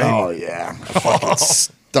mid-80s, right? Oh yeah, fucking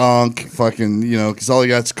stunk. Fucking because all I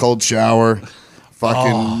got is cold shower.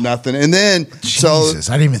 Fucking nothing. And then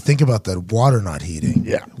Jesus, I didn't even think about that water not heating.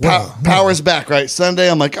 Yeah. Wow. Power's back, right? Sunday,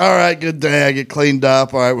 I'm like, all right, good day. I get cleaned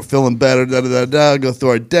up. All right, we're feeling better. Go through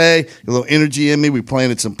our day. A little energy in me. We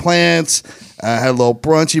planted some plants. Had a little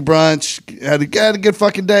brunch. Had a good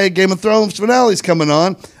fucking day. Game of Thrones finale's coming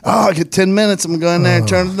on. Oh, I get 10 minutes. I'm going to go in there and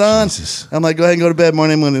turn it on. Jesus. I'm like, go ahead and go to bed.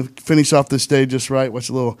 Morning, I'm going to finish off this day just right. Watch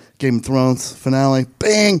a little Game of Thrones finale.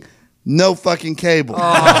 Bang. No fucking cable.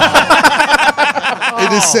 It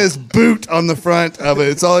just says boot on the front of it.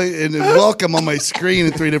 It's all and welcome on my screen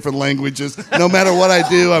in 3 different languages. No matter what I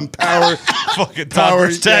do, I'm power tech.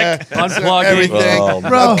 Unplugging. everything. Oh,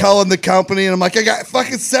 I'm calling the company and I'm like, I got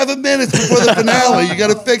fucking 7 minutes before the finale. You got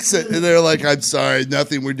to fix it. And they're like, I'm sorry,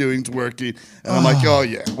 nothing we're doing's working. And I'm like, oh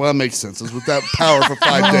yeah, well that makes sense. I was without power for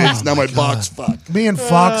 5 days. Now my box fucked. Me and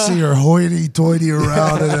Foxy are hoity-toity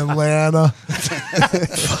around in Atlanta.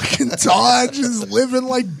 Fucking Todd just living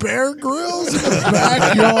like Bear Grylls in the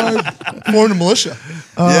backyard. More than militia.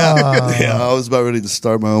 Yeah, I was about ready to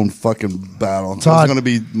start my own fucking battle. I was Todd. going to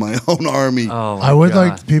be my own army. Oh, my I would God.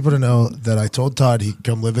 like people to know that I told Todd he could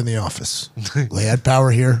come live in the office. We had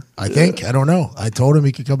power here. I think. I don't know. I told him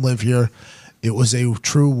he could come live here. It was a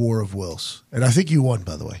true war of wills. And I think you won,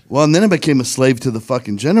 by the way. Well, and then I became a slave to the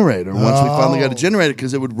fucking generator. Once we finally got a generator,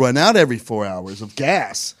 because it would run out every 4 hours of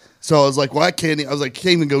gas. So I was like, well, I can't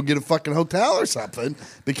even go get a fucking hotel or something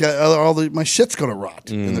because my shit's going to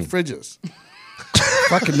rot in the fridges.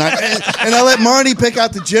 Fucking night. And I let Marty pick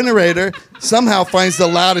out the generator. Somehow finds the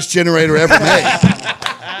loudest generator ever made.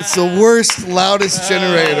 It's the worst, loudest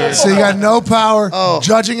generator. So you got no power, Oh.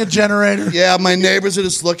 judging a generator. Yeah, my neighbors are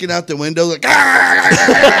just looking out the window like, they're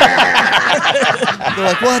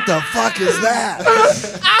like, what the fuck is that?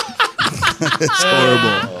 It's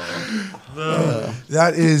horrible.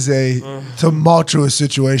 That is a tumultuous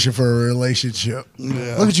situation for a relationship.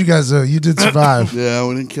 Yeah. Look at you guys, though. You did survive. Yeah,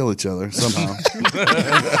 we didn't kill each other somehow.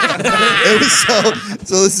 It was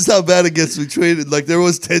so this is how bad it gets between. Like there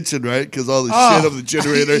was tension, right? Because all the shit of the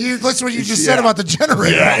generator. Listen what you just said about the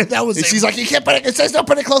generator. Yeah. Right? That was. And she's like, you can't put it. It says don't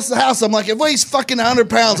put it close to the house. I'm like, it weighs fucking 100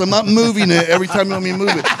 pounds. I'm not moving it every time you want me to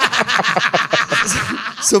move it.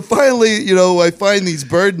 So finally, I find these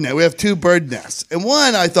bird nests. We have 2 bird nests. And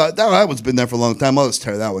one, I thought, that one's been there for a long time. I'll just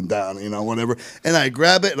tear that one down, whatever. And I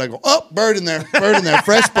grab it and I go, oh, bird in there,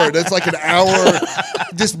 fresh bird. That's like an hour,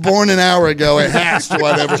 just born an hour ago. It hatched,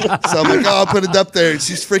 whatever. So I'm like, oh, I'll put it up there. And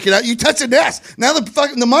she's freaking out. You touch a nest. Now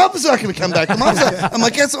the mom's not going to come back. I'm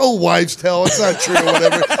like, that's old wives' tale. It's not true or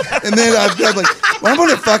whatever. And then I'm like, well, I'm going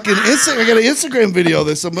to fucking I got an Instagram video of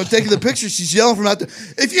this. I'm taking the picture. She's yelling from out there.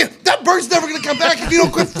 That bird's never going to come back if you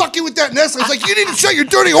don't quit fucking with that nest. I was like, you need to shut your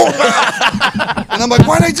dirty whore mouth. And I'm like,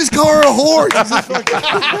 why'd I just call her a whore? I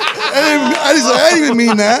didn't even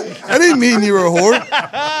mean that. I didn't mean you were a whore.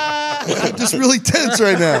 I'm just really tense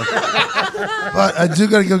right now. But I do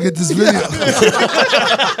got to go get this video.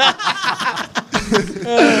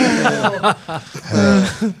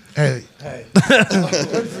 Hey.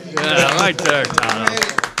 Yeah, right there, Todd.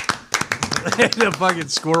 The fucking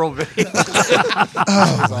squirrel video.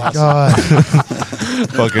 Oh my god.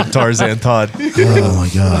 Fucking Tarzan Todd. Oh my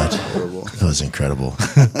god. That was incredible.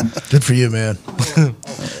 Good for you, man.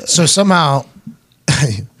 So somehow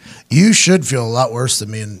you should feel a lot worse than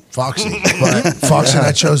me and Foxy, but Foxy and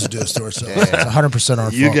I chose to do a story, so it's 100% our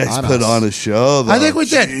fault. You guys put on a show, though. I think we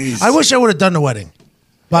did. Jeez. I wish I would have done the wedding.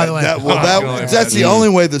 By the way, that's the only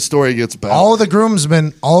way the story gets better. all the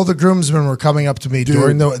groomsmen were coming up to me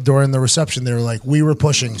during the reception. They were like, "We were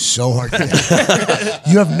pushing so hard.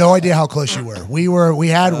 You have no idea how close you were. We were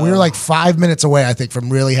like 5 minutes away, I think, from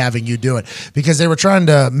really having you do it because they were trying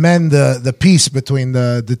to mend the peace between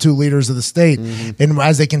the 2 leaders of the state. Mm-hmm. And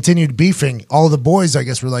as they continued beefing, all the boys, I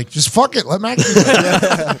guess, were like, "Just fuck it, let McAfee do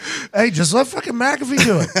it. Hey, just let fucking McAfee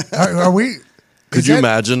do it. Are we?" Could you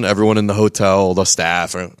imagine everyone in the hotel, the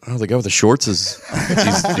staff, the guy with the shorts he's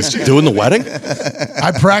doing the wedding?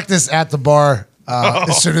 I practiced at the bar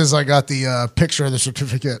as soon as I got the picture of the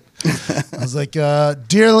certificate. I was like,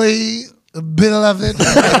 dearly beloved.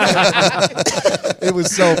 It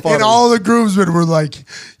was so funny. And all the groomsmen were like,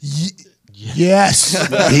 yes,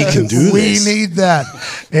 He can do we this. need that.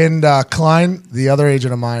 And Klein, the other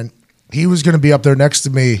agent of mine, he was going to be up there next to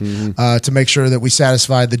me to make sure that we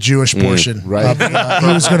satisfied the Jewish portion. Right.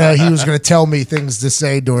 He was going to tell me things to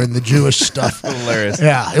say during the Jewish stuff. Hilarious.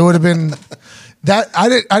 Yeah, it would have been that. I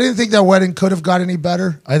didn't think that wedding could have got any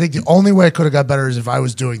better. I think the only way it could have got better is if I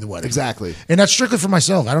was doing the wedding. Exactly. And that's strictly for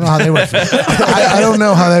myself. I don't know how they would have. I don't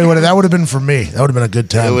know how they would have. That would have been for me. That would have been a good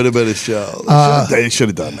time. It would have been a show. They should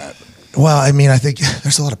have done that. Well, I mean, I think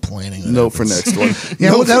there's a lot of planning. No for next one. Yeah,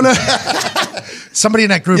 no. Somebody in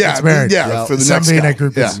that group gets married. Yeah, for the next somebody in guy. that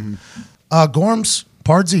group. Yeah. Is. Gorms,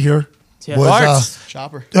 Pardsy here. Yeah. Was,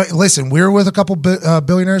 Chopper. listen, we were with a couple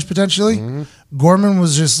billionaires potentially. Gorman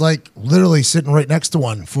was just like literally sitting right next to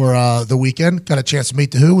one for the weekend. Got a chance to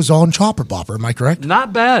meet the Who. Was all in Chopper Bopper. Am I correct?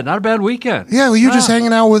 Not bad. Not a bad weekend. Yeah, well, you're just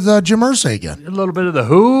hanging out with Jim Irsay again. A little bit of the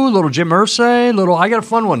Who, a little Jim Irsay, I got a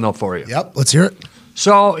fun one though for you. Yep, let's hear it.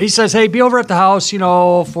 So he says, hey, be over at the house,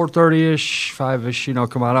 4:30-ish, 5-ish,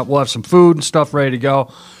 come on up. We'll have some food and stuff ready to go.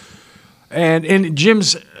 And in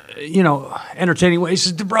Jim's, entertaining way, he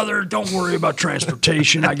says, brother, don't worry about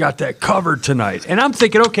transportation. I got that covered tonight. And I'm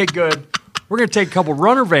thinking, okay, good. We're going to take a couple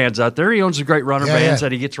runner vans out there. He owns a great runner vans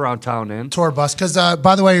that he gets around town in. Tour bus. Because,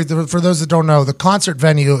 by the way, for those that don't know, the concert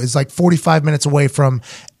venue is like 45 minutes away from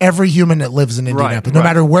every human that lives in Indianapolis. No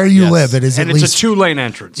matter where you live, it is and at it's least a 2-lane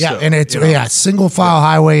entrance. Yeah, too, and it's single file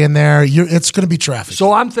highway in there. It's going to be traffic.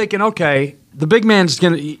 So I'm thinking, okay, the big man's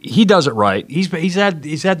he does it right. He's had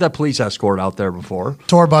that police escort out there before.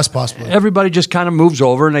 Tour bus, possibly. Everybody just kind of moves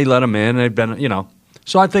over and they let him in. They've been,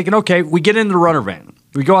 So I'm thinking, okay, we get into the runner van.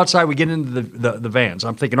 We go outside, we get into the vans.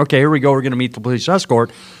 I'm thinking, okay, here we go. We're going to meet the police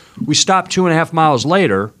escort. We stop 2.5 miles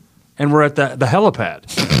later, and we're at the helipad.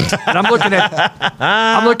 And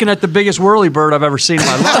I'm looking at the biggest whirlybird I've ever seen in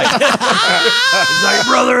my life. He's like,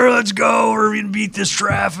 brother, let's go. We're going to beat this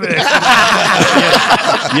traffic.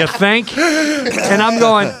 You think? And I'm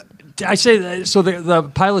going, I say, so the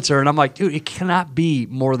pilot's there, and I'm like, dude, it cannot be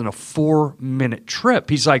more than a 4-minute trip.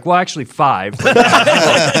 He's like, well, actually 5.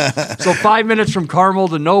 So 5 minutes from Carmel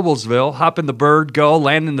to Noblesville, hop in the bird, go,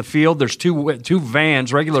 land in the field. There's two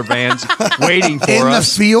vans, regular vans, waiting for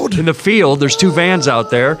us. In the field? In the field. There's 2 vans out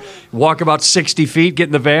there. Walk about 60 feet, get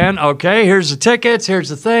in the van. Okay, here's the tickets, here's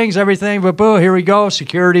the things, everything. But boo, here we go.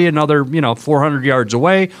 Security, another 400 yards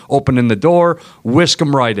away. Opening the door, whisk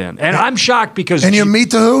them right in. And I'm shocked because... And you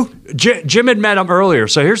meet the who? Jim had met him earlier.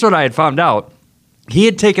 So here's what I had found out. He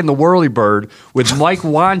had taken the whirlybird with Mike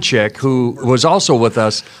Wanchik, who was also with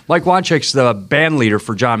us. Mike Wanchik's the band leader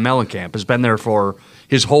for John Mellencamp, has been there for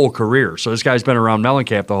his whole career. So this guy's been around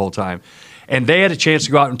Mellencamp the whole time. And they had a chance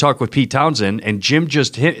to go out and talk with Pete Townsend, and Jim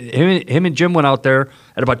him and Jim went out there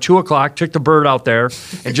at about 2 o'clock, took the bird out there,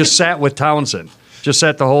 and just sat with Townsend. Just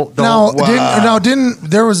sat the whole. Didn't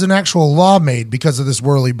there was an actual law made because of this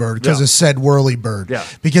whirlybird, because it said whirlybird. Yeah.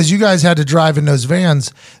 Because you guys had to drive in those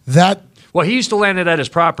vans. Well, he used to land it at his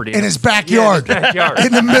property. In his backyard. Yeah, in his backyard.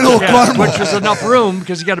 In the middle of Carmel. Which was enough room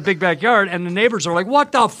because he got a big backyard. And the neighbors are like,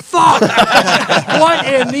 what the fuck? What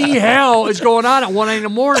in the hell is going on at 1 a.m. in the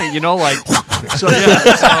morning? So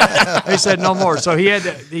they said no more. So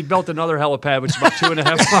he built another helipad, which is about 2.5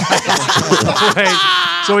 miles away.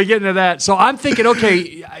 So we get into that. So I'm thinking,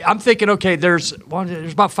 okay, there's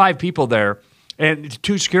about 5 people there and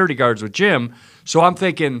 2 security guards with Jim. So I'm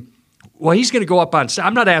thinking, well, he's going to go up on stage.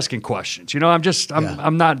 I'm not asking questions.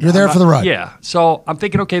 I'm not. You're there for the ride. Yeah. So I'm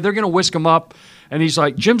thinking, okay, they're going to whisk him up. And he's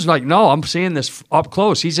like, Jim's like, no, I'm seeing this up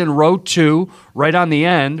close. He's in row 2, right on the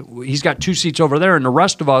end. He's got 2 seats over there. And the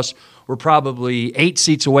rest of us were probably 8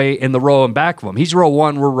 seats away in the row in back of him. He's row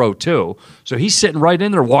 1, we're row 2. So he's sitting right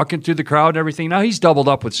in there, walking through the crowd and everything. Now he's doubled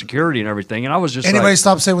up with security and everything. And I was just Anybody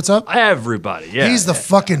stop and say what's up? Everybody, yeah. He's the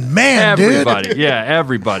fucking man, everybody, yeah,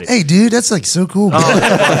 everybody. Hey, dude, that's like so cool. He's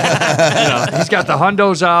got the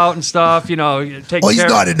hundos out and stuff, he's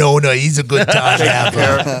not an owner. He's a good time.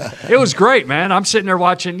 It was great, man. I'm sitting there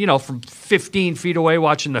watching, from 15 feet away,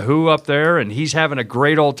 watching the Who up there, and he's having a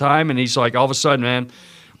great old time. And he's like, all of a sudden, man,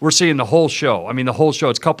 we're seeing the whole show. I mean, the whole show.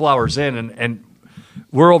 It's a couple hours in, and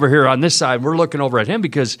we're over here on this side. We're looking over at him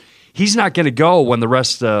because he's not going to go when the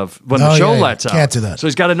show lets out. Can't do that. So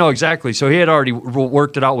he's got to know exactly. So he had already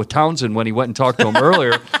worked it out with Townsend when he went and talked to him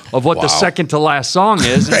earlier of what the second to last song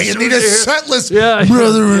is. You need a set list,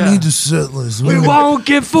 brother. We need a set list. We won't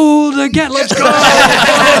get fooled again. Let's go.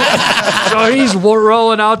 So he's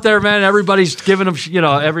rolling out there, man. Everybody's giving him,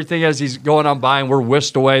 everything as he's going on by, and we're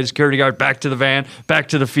whisked away. The security guard back to the van, back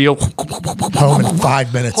to the field. Home in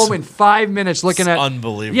 5 minutes. Home in 5 minutes. Looking at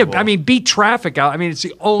unbelievable. Yeah, I mean, beat traffic out. I mean, it's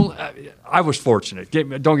the only. I was fortunate.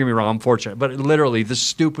 Don't get me wrong, I'm fortunate. But literally, the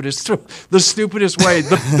stupidest way,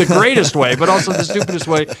 the greatest way, but also the stupidest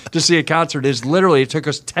way to see a concert is literally it took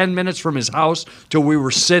us 10 minutes from his house till we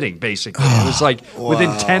were sitting. Basically, it was like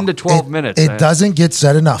within 10 to 12 minutes. It doesn't get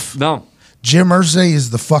said enough. No. Jim Irsay is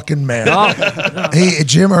the fucking man.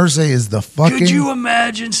 Jim Irsay is the fucking... Could you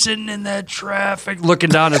imagine sitting in that traffic, looking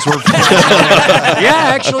down as we're...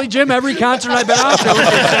 Yeah, actually, Jim, every concert I've been out to,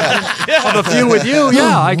 of a few with you,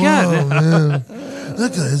 yeah, I can.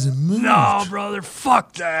 That guy hasn't moved. No, brother,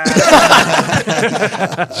 fuck that.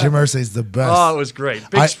 Jim Irsay's the best. Oh, it was great.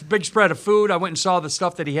 Big spread of food. I went and saw the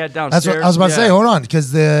stuff that he had downstairs. That's what I was about to say. Hold on,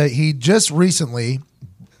 because he just recently...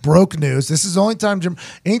 broke news. This is the only time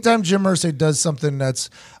anytime Jim Irsay does something that's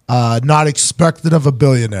not expected of a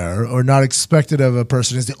billionaire or not expected of a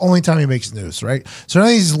person is the only time he makes news, right? So none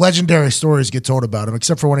of these legendary stories get told about him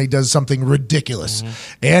except for when he does something ridiculous.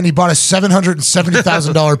 Mm-hmm. And he bought a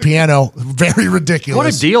 $770,000 piano. Very ridiculous.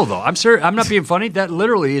 What a deal, though. I'm serious. I'm not being funny. That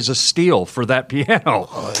literally is a steal for that piano.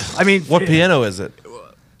 I mean, what piano is it?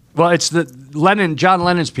 Well, it's John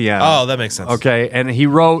Lennon's piano. Oh, that makes sense. Okay, and he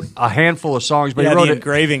wrote a handful of songs, but he wrote the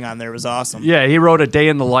engraving on there was awesome. Yeah, he wrote A Day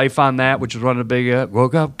in the Life on that, which was one of the big.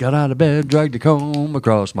 Woke up, got out of bed, dragged a comb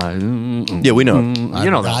across my. Yeah, we know.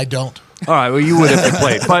 You know that. I don't. All right, well, you would if you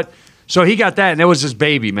played, but. So he got that, and it was his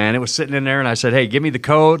baby, man. It was sitting in there, and I said, "Hey, give me the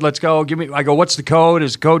code. Let's go. I go, what's the code?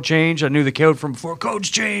 Is the code changed? I knew the code from before. Code's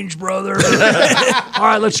changed, brother. All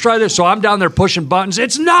right, let's try this." So I'm down there pushing buttons.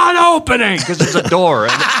 It's not opening because there's a door.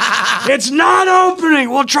 And it's not opening.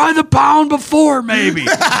 We'll try the pound before, maybe.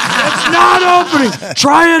 It's not opening.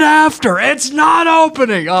 Try it after. It's not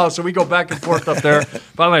opening. Oh, so we go back and forth up there.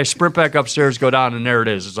 Finally, I sprint back upstairs, go down, and there it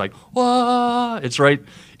is. It's like, what? It's right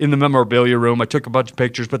in the memorabilia room. I took a bunch of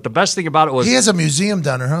pictures, but the best thing about it was... He has a museum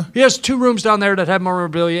down there, huh? He has 2 rooms down there that have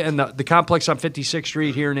memorabilia, and the complex on 56th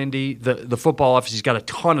Street here in Indy, the football office, he's got a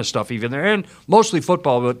ton of stuff even there, and mostly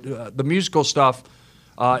football, but the musical stuff,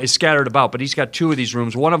 is scattered about. But he's got 2 of these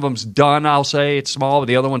rooms. One of them's done, I'll say. It's small, but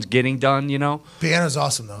the other one's getting done, you know. Piano's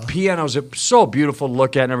awesome, though. Piano's so beautiful to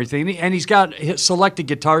look at and everything. And he's got selected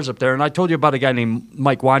guitars up there. And I told you about a guy named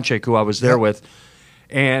Mike Wanchek who I was there with.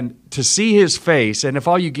 And to see his face, and if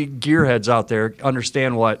all you gearheads out there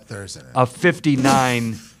understand what a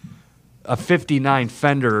 59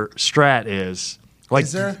 Fender Strat is. Like,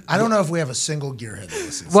 is there? I don't know if we have a single gearhead that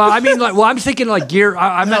listens. Well, I mean, I'm thinking like gear.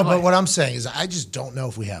 But what I'm saying is I just don't know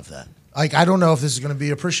if we have that. Like, I don't know if this is going to be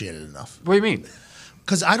appreciated enough. What do you mean?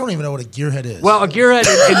 Because I don't even know what a gearhead is. Well, a gearhead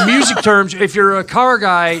in music terms, if you're a car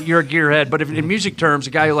guy, you're a gearhead. But if in music terms, a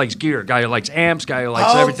guy who likes gear, a guy who likes amps, guy who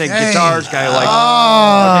likes everything, guitars, guy who likes.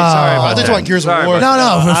 Okay, sorry about that. I want Gears of War.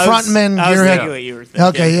 No, for frontman gearhead. What you were thinking.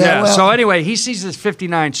 Okay, yeah. Well, so anyway, he sees this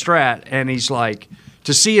 59 Strat, and he's like,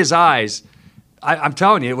 to see his eyes, I'm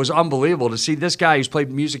telling you, it was unbelievable to see this guy who's played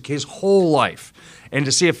music his whole life. And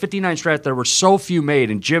to see a 59 Strat, there were so few made,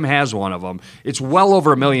 and Jim has one of them. It's well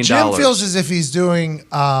over $1 million. Jim feels as if he's doing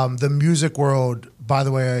the music world, by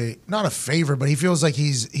the way, not a favor, but he feels like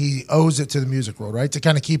he owes it to the music world, right? To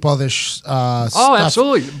kind of keep all this stuff. Oh,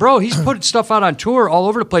 absolutely. Bro, he's put stuff out on tour all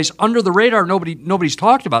over the place, under the radar, nobody's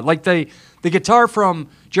talked about. Like the guitar from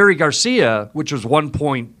Jerry Garcia, which was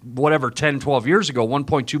 10, 12 years ago,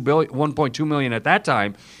 1.2 million at that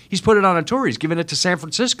time. He's put it on a tour. He's given it to San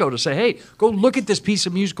Francisco to say, hey, go look at this piece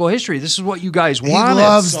of musical history. This is what you guys wanted. He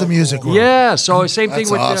loves the music world. Yeah, so same thing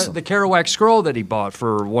with awesome. the Kerouac scroll that he bought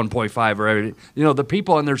for 1.5 or, you know, the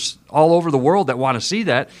people, and there's all over the world that want to see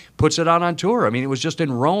that, puts it on tour. I mean, it was just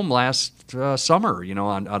in Rome last summer, you know,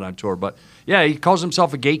 on tour. But yeah, he calls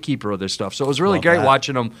himself a gatekeeper of this stuff. So it was really great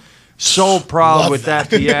watching him. So proud with that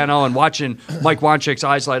piano, and watching Mike Wanchek's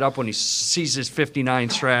eyes light up when he sees his 59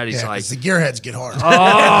 Strat. He's like, the gearheads get hard.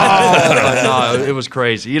 oh, no, it was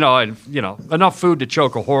crazy. You know, and enough food to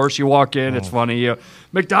choke a horse. You walk in, it's funny.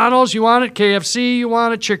 McDonald's, you want it? KFC, you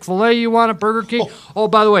want it? Chick-fil-A, you want it? Burger King. Oh,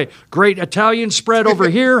 by the way, great Italian spread over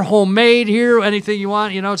here, homemade here, anything you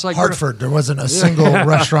want. You know, it's like Hartford. There wasn't a single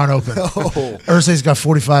restaurant open. Irsay's got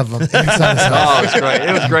 45 of them inside his house. Oh, it was great.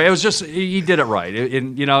 It was great. It was just he did it right.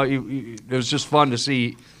 It was just fun to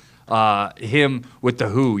see him with the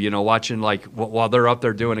Who, you know, watching like while they're up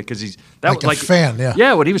there doing it, because he's like a fan, yeah.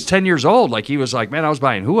 Yeah, when he was 10 years old, like he was like, man, I was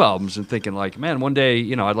buying Who albums and thinking like, man, one day,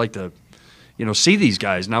 you know, I'd like to, you know, see these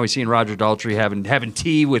guys. Now he's seeing Roger Daltrey having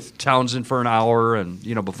tea with Townsend for an hour, and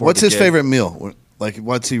you know, before. What's his favorite meal? Like,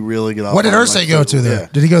 what's he really get off? What did Irsay go to there? Yeah.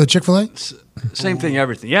 Did he go to Chick-fil-A? Same thing,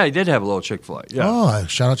 everything. Yeah, he did have a little Chick-fil-A. Yeah. Oh,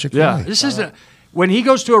 shout out Chick-fil-A. Yeah, this is when he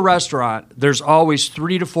goes to a restaurant, there's always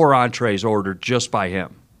 3 to 4 entrees ordered just by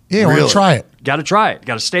him. Yeah, we're going to try it. Got to try it.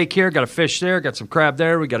 Got a steak here, got a fish there, got some crab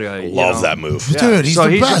there. We got to Love that move. Yeah. Dude, he's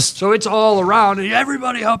the best. So it's all around.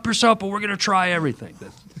 Everybody help yourself, but we're going to try everything.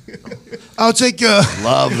 I'll take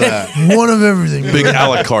Love that. one of everything. Big a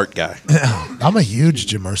la carte guy. I'm a huge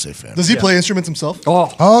Jim Irsay fan. Does he play instruments himself?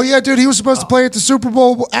 Oh, yeah, dude. He was supposed to play at the Super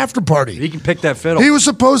Bowl after party. He can pick that fiddle. He was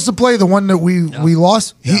supposed to play the one that we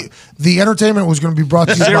lost. Yeah. The entertainment was going to be brought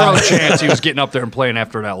to you Zero by... chance he was getting up there and playing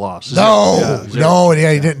after that loss. No, he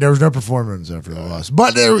didn't. There was no performance after the loss.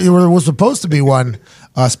 But there was supposed to be one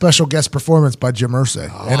special guest performance by Jim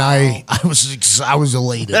Irsay. And I was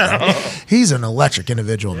elated. He's an electric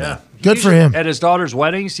individual, man. Good for him. At his daughter's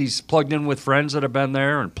weddings, he's plugged in with friends that have been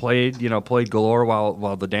there and played galore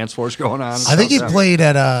while the dance floor's going on. I think he played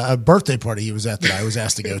at a birthday party he was at that I was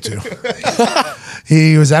asked to go to.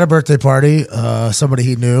 He was at a birthday party, somebody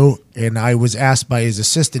he knew, and I was asked by his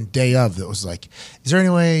assistant day of that was like, is there any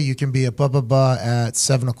way you can be at blah, blah, blah at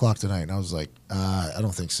 7 o'clock tonight? And I was like, I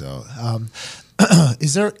don't think so.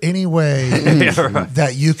 Is there any way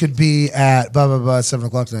that you could be at blah, blah, blah at 7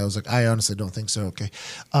 o'clock tonight? I was like, I honestly don't think so. Okay.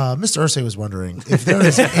 Mr. Irsay was wondering if there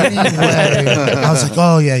is any way. I was like,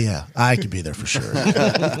 oh, yeah, I could be there for sure.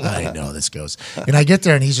 I know how this goes. And I get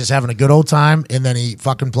there, and he's just having a good old time, and then he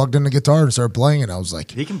fucking plugged in the guitar and started playing, and I was like,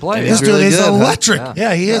 he can play. This dude really is good, electric. huh?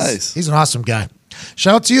 Yeah, he is. Nice. He's an awesome guy.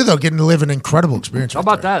 Shout out to you, though, getting to live an incredible experience. How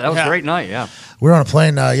about that? That was a great night, yeah. We were on a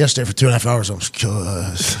plane yesterday for 2.5 hours. I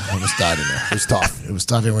almost died in there. It was tough. It was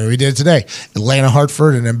tough. And we did it today. Atlanta,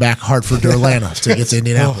 Hartford, and then back Hartford to Atlanta to get to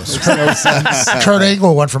Indianapolis. Kurt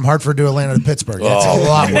Angle went from Hartford to Atlanta to Pittsburgh. That's a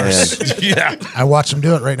lot worse. Yeah. I watched him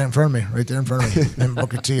do it right there in front of me. And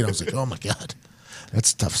Booker T. And I was like, oh, my God.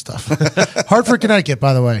 That's tough stuff. Hartford, Connecticut,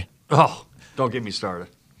 by the way. Oh, don't get me started.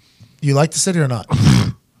 You like the city or not?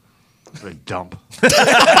 What a dump.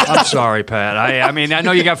 I'm sorry, Pat. I mean, I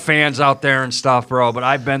know you got fans out there and stuff, bro, but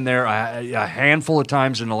I've been there a handful of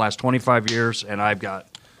times in the last 25 years, and I've got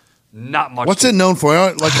Not much. What's it known for?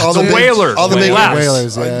 Like all The big- Whalers. all the big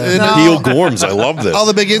Whalers. Whalers, yeah. Heel Gorms. I love this. all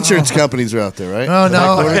the big insurance companies are out there, right? Oh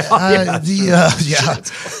no!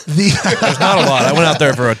 There's not a lot. I went out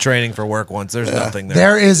there for a training for work once. There's nothing there.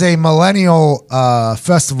 There is a millennial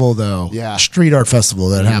festival though, street art festival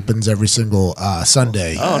that happens every single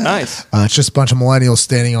Sunday. Oh, nice. It's just a bunch of millennials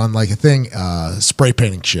standing on like a thing, spray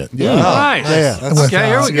painting shit. Nice. That's Okay,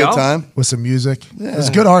 here that's we a good go. time. With some music. It was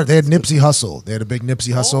good art. They had Nipsey Hussle. They had a big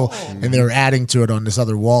Nipsey Hussle, and they were adding to it on this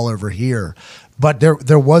other wall over here. But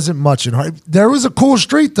there wasn't much in Hartford. There was a cool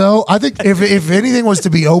street though. I think if anything was to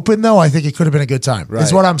be open though, I think it could have been a good time. Right.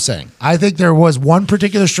 Is what I'm saying. I think there was one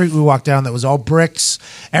particular street we walked down that was all bricks.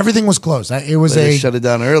 Everything was closed. It was They shut it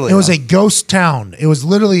down early. It was a ghost town. It was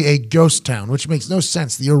literally a ghost town, which makes no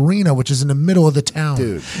sense. The arena, which is in the middle of the town,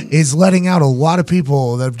 is letting out a lot of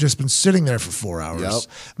people that have just been sitting there for 4 hours. Yep.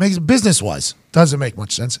 Makes business wise. Doesn't make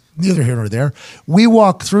much sense. Neither here nor there. We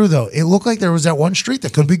walked through though. It looked like there was that one street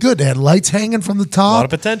that could be good. They had lights hanging from the top. A lot of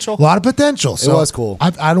potential. A lot of potential. So was cool.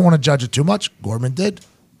 I don't want to judge it too much. Gorman did.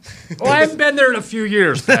 Well, I haven't been there in a few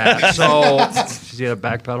years, Pat. So, see that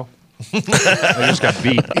back pedal? I just got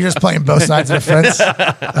beat. You're just playing both sides of the fence.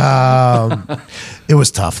 It was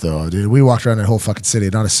tough though, dude. We walked around that whole fucking city.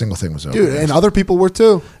 Not a single thing was open. Dude, and other people were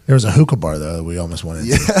too. There was a hookah bar though that we almost went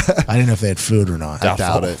into. I didn't know if they had food or not. I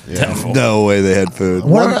doubt it. Yeah. no way they had food. I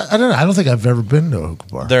don't know. I don't think I've ever been to a hookah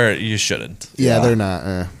bar. There, you shouldn't. Yeah, they're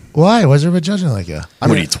not. Why? Why is everybody judging like that?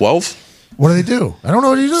 What are you, 12? What do they do? I don't know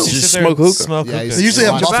what you do. Just Sit there smoke and hookah. Smoke Yeah, hookah. They usually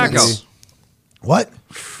have Tobacco. muffins. What?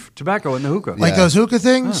 Tobacco in the hookah. Like those hookah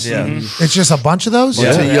things? Yeah. It's just a bunch of those?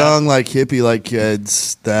 Bunch of young, like hippie, like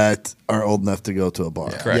kids that are old enough to go to a bar.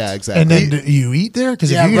 Correct. Yeah, exactly. And then do you eat there?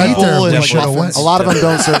 Because Yeah, if you Red eat there, Bull and we like should have went. muffins. a lot of them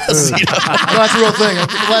don't serve food. No, that's a real thing.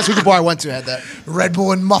 The last hookah bar I went to had that. Red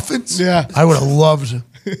Bull and muffins? Yeah. I would have loved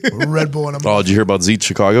a Red Bull and a muffin. Oh, did you hear about Zito's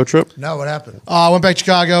Chicago trip? No, what happened? I went back to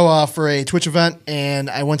Chicago for a Twitch event,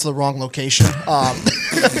 and I went to the wrong location.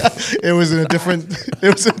 It was in a different.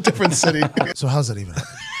 It was in a different city. So how's that even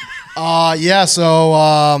happen? Yeah. So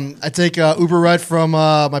I take Uber ride from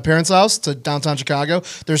my parents' house to downtown Chicago.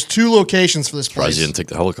 There's 2 locations for this Surprised place. you didn't take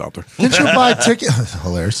the helicopter. Didn't you buy tickets?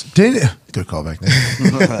 Hilarious. Good callback,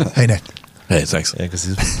 Nick. Hey, Nick. Hey, thanks. Yeah, because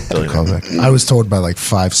he's Good callback. I was told by like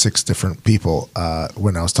 5-6 different people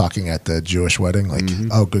when I was talking at the Jewish wedding, like,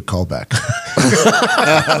 oh, good callback.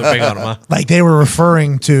 They're big on him, huh? Like they were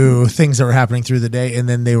referring to things that were happening through the day, and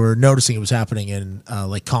then they were noticing it was happening and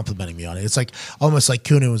like complimenting me on it. It's like almost like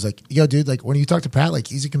Kunin was like, "Yo, dude, like when you talk to Pat, like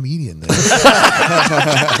he's a comedian."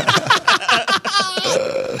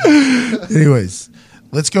 Anyways,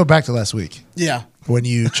 let's go back to last week Yeah. when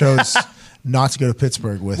you chose not to go to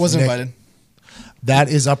Pittsburgh with Wasn't Nick. invited. That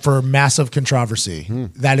is up for massive controversy.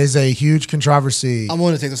 That is a huge controversy. I'm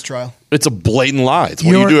willing to take this trial. It's a blatant lie. It's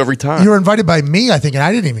what you do every time. You were invited by me, I think, and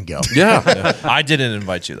I didn't even go. Yeah. I didn't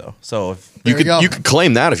invite you though, so if You There you go. could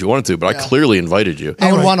claim that if you wanted to, but I clearly invited you. I would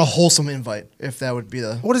Anyway. want a wholesome invite if that would be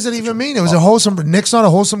the. What does it even mean? It was a wholesome. Nick's not a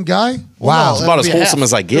wholesome guy. Wow. It's about as wholesome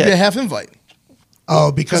as I get. It'd be a half invite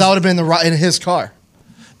Oh, because because I would have been in his car.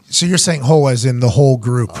 so you're saying whole as in the whole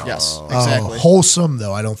group. Yes, exactly. Wholesome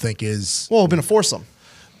though, I don't think is Well, it'd been a foursome.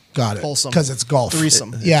 got it Wholesome. because it's golf.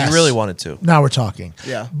 Threesome. Yeah, you really wanted to. Now we're talking.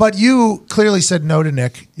 Yeah. But you clearly said no to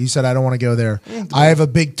Nick. You said, I don't want to go there. I have a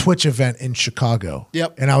big Twitch event in Chicago.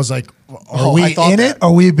 Yep. And I was like, are Oh, we I thought in that. it?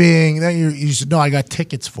 Are we being, then you said, no, I got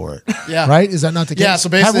tickets for it. Yeah. Right? Is that not the case? Yeah, so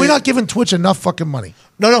Have we basically- not given Twitch enough fucking money?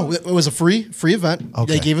 No, it was a free event.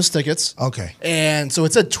 Okay. They gave us tickets. Okay. And so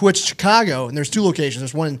it said Twitch Chicago, and there's 2 locations.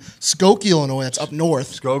 There's one in Skokie, Illinois, that's up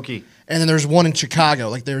north. Skokie. And then there's one in Chicago.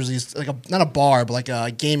 Like there's these, like not a bar, but like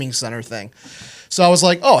a gaming center thing. So I was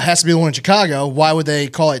like, oh, it has to be the one in Chicago. Why would they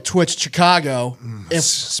call it Twitch Chicago if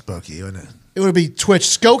Spooky, wasn't it? it would be Twitch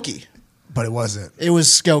Skokie? But it wasn't. It was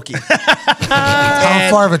Skokie. How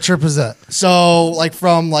far of a trip is that? So like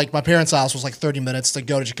from like my parents' house was like 30 minutes to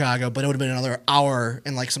go to Chicago, but it would have been another hour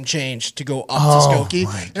and like some change to go up to Skokie.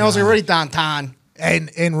 my And I was like already downtown. And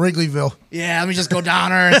in Wrigleyville. Yeah, let me just go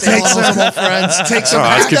down there and say hello to some old friends. Take Oh, some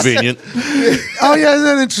that's hacks. convenient. Oh, yeah, isn't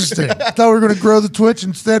that interesting? I thought we were going to grow the Twitch.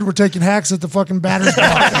 Instead, we're taking hacks at the fucking batter's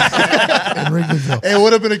box in Wrigleyville. It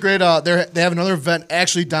would have been a great. They have another event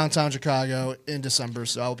actually downtown Chicago in December,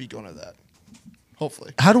 so I'll be going to that.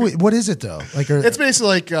 Hopefully, How do we, what is it though? Like, it's basically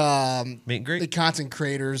like Meet and greet? the content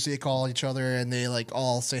creators. They call each other and they like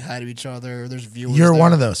all say hi to each other. There's viewers. you're there.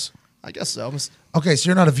 one of those. I guess so. Okay, so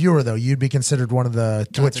you're not a viewer though. You'd be considered one of the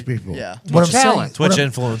Twitch people. yeah. What I'm talent. saying, Twitch what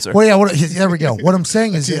I'm- influencer. Well, yeah. There we go. What I'm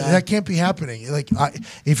saying is that Yeah. can't be happening. Like,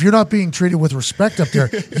 if you're not being treated with respect up there,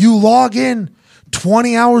 you log in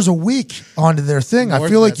 20 hours a week onto their thing. I More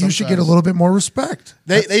feel than like that you should get a sometimes. little bit more respect.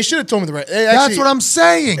 They should have told me the right. That's what I'm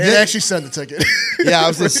saying. They actually sent the ticket. Yeah, I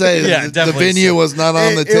was gonna say Yeah, the definitely venue was not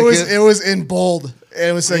on the it ticket. was in bold.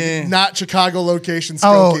 It was like Yeah. not Chicago location.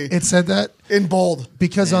 Oh, Skokie. it said that? in bold.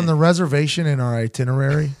 Because on the reservation in our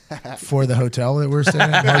itinerary for the hotel that we're staying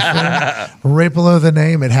at, in Hartford, right below the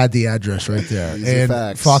name, it had the address right there. Easy And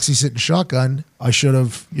facts. Foxy sitting shotgun, I should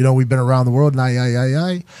have, we've been around the world, and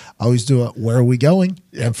I always do it, where are we going?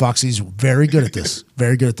 And Foxy's very good at this,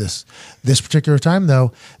 very good at this. This particular time,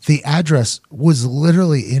 though, the address was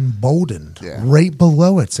literally emboldened right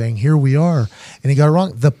below it, saying, here we are. And he got it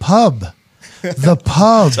wrong. The pub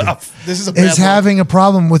This is a bad is luck. having a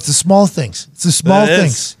problem with the small things. It's the small It is.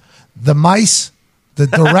 things. The mice, the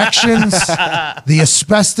directions, the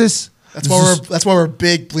asbestos. That's why we're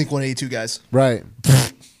big Blink 182 guys. Right.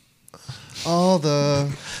 All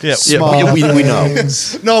the Yeah, we know.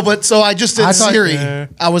 no, but so I just did I thought- Siri.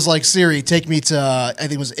 I was like, Siri, take me to I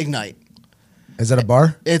think it was Ignite. Is that a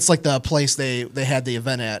bar? It's like the place they had the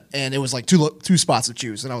event at, and it was like two spots to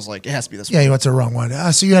choose, and I was like, it has to be this Yeah, one. you went to the wrong one.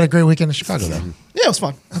 So you had a great weekend in Chicago, though. Yeah, it was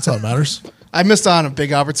fun. That's all that matters. I missed on a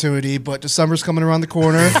big opportunity, but December's coming around the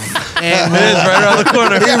corner, and It is right around the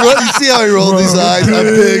corner. You see how he rolled his eyes? A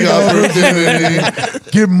big opportunity.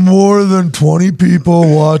 Get more than 20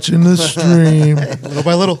 people watching the stream. little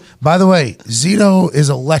by little. By the way, Zito is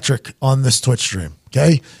electric on this Twitch stream.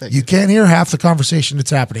 Okay, you can't hear half the conversation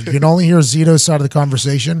that's happening. You can only hear Zito's side of the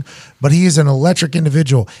conversation, but he is an electric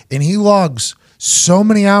individual, and he logs so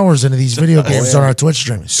many hours into these video games on our Twitch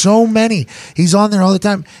stream. So many. He's on there all the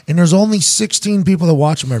time, and there's only 16 people that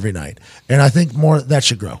watch him every night. And I think that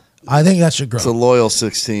should grow. I think that should grow. It's a loyal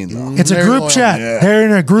 16, though. It's a Very group loyal. chat. Yeah. They're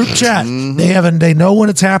in a group chat. They know when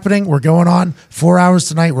it's happening. We're going on 4 hours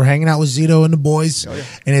tonight. We're hanging out with Zito and the boys,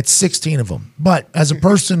 and it's 16 of them. But as a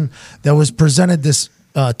person that was presented this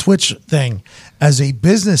Twitch thing as a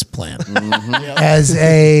business plan, as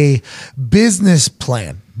a business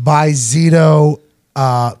plan by Zito,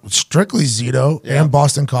 strictly Zito and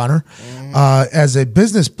Boston Connor, as a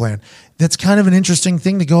business plan. That's kind of an interesting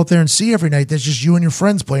thing to go up there and see every night. That's just you and your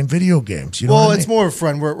friends playing video games. You know Well, what I it's mean? more of a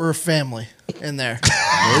friend. We're a family in there.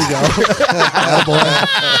 There you go.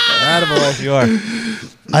 Attaboy. You are.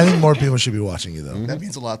 I think more people should be watching you, though. That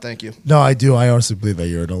means a lot. Thank you. No, I do. I honestly believe that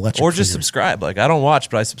you're an electric. Or just figure. subscribe. Like, I don't watch,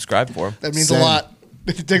 but I subscribe for him. That means Same. a lot.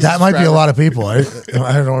 That might be a lot of people. I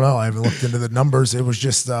don't know. I haven't looked into the numbers. It was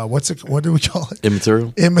just what do we call it?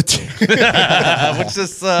 Immaterial. Immaterial. Which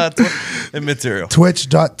is immaterial.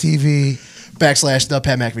 Twitch.tv. / the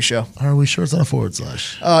Pat McAfee Show. Are we sure it's not a forward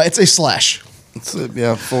slash? It's a slash. It's,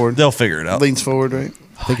 forward. They'll figure it out. Leans forward, right?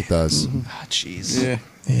 I think it does. Ah, jeez. Yeah.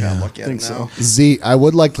 Yeah. Look at I think it now. so. Z, I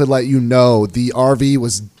would like to let you know the RV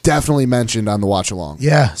was definitely mentioned on the watch along.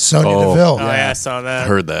 Yeah, Sonia Oh. Deville. Oh yeah, I saw that.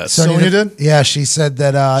 Heard that. Sonia did? Yeah, she said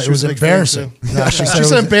that it was was a big fan, embarrassing. too. No, she said, She it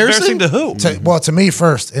said was- embarrassing? To who? to me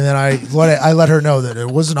first, and then I let her know that it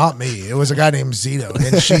was not me. It was a guy named Zito,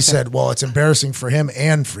 and she said, "Well, it's embarrassing for him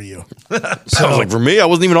and for you." I was like, for me, I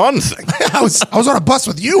wasn't even on the thing. I was on a bus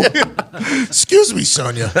with you. Excuse me,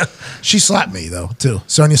 Sonia. She slapped me though too.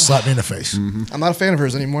 Sonia slapped me in the face. I'm not a fan of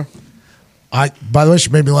hers anymore. By the way, she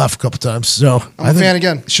made me laugh a couple times. So I'm a fan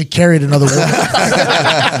again. She carried another woman.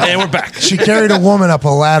 And we're back. She carried a woman up a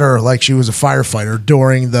ladder like she was a firefighter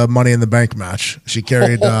during the Money in the Bank match. She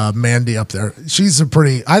carried Mandy up there.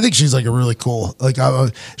 I think she's like a really cool,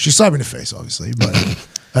 she slapped me in the face, obviously, but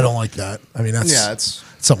I don't like that. I mean, that's It's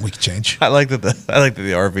something we could change. I like that the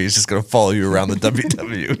RV is just going to follow you around the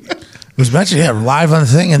WWE. It was mentioned, live on the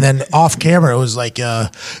thing, and then off camera, it was like,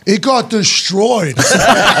 it got destroyed.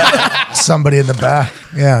 Somebody in the back.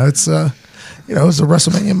 Yeah, it's, it was a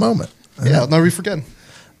WrestleMania moment. I'll never be forgetting.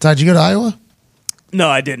 Todd, did you go to Iowa? No,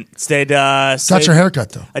 I didn't. Stayed. Got your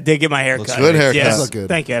haircut, though. I did get my hair cut. good haircut. Yes. Look good.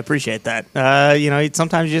 Thank you. I appreciate that.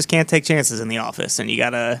 Sometimes you just can't take chances in the office, and you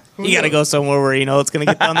gotta go somewhere where it's gonna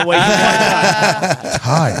get done the way you want.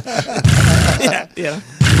 Hi. Yeah.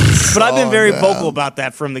 But I've been very vocal about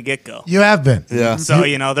that from the get go. You have been. Yeah. So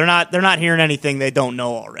they're not hearing anything they don't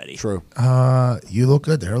know already. True. You look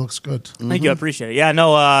good. The hair looks good. Thank you. I appreciate it. Yeah.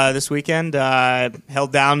 No. This weekend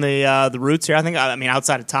held down the roots here. I mean,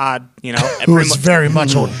 outside of Todd, Who was very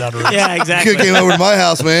much holding down her. yeah, You exactly. could have came over to my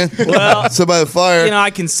house, man. Well, Sit by the fire. I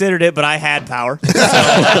considered it, but I had power.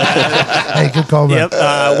 Hey, good call, man.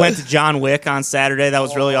 Yep. Went to John Wick on Saturday. That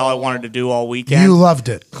was really all I wanted to do all weekend. You loved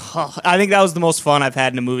it. I think that was the most fun I've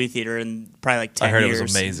had in a movie theater in probably like 10 I heard years. it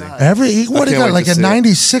was amazing. What he can't got? wait Like to a see it.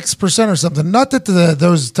 96% or something. Not that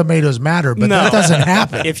those tomatoes matter, but No. that doesn't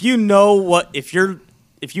happen. If you know if you're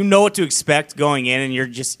if you know what to expect going in, and you're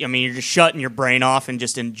just shutting your brain off and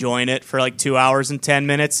just enjoying it for like 2 hours and 10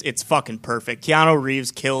 minutes, it's fucking perfect. Keanu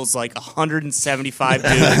Reeves kills like 175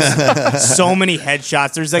 dudes, so many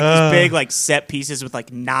headshots. There's like these big like set pieces with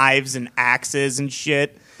like knives and axes and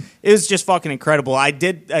shit. It was just fucking incredible. I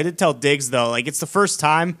did tell Diggs though, like it's the first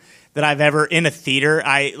time that I've ever in a theater.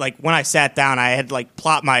 When I sat down, I had like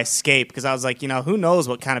plot my escape because I was like, who knows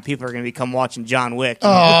what kind of people are going to be come watching John Wick. You see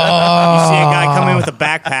a guy come in with a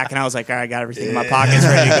backpack, and I was like, all right, I got everything in my pockets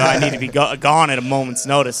ready to go. I need to be gone at a moment's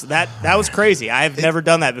notice. That was crazy. I have never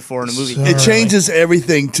done that before in a movie. It changes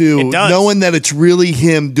everything too. It does. Knowing that it's really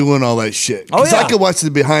him doing all that shit. Oh, Because yeah. I could watch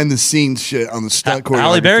the behind the scenes shit on the stunt choreography.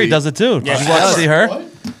 Halle Berry does it too. Yeah, Did you watch to see her?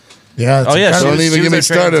 Yeah. Oh, yeah, Don't she even was get me there training,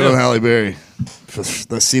 started too. on Halle Berry.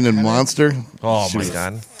 The scene in Monster. Oh, She my was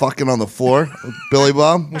God. Fucking on the floor with Billy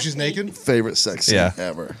Bob. When she's naked. Favorite sex scene Yeah.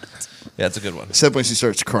 ever. Yeah, it's a good one. Except when she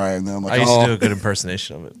starts crying. Then I'm like, I used to do a good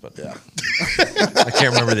impersonation of it, but Yeah. I can't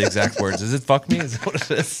remember the exact words. Is it "fuck me"? Is that what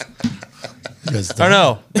it is? You guys Or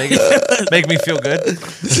no, make me feel good.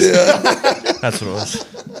 That's what it was.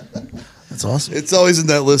 That's awesome. It's always in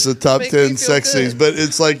that list of top Make me 10 feel sex good. scenes, but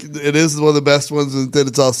it's like it is one of the best ones, and then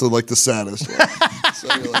it's also like the saddest one. So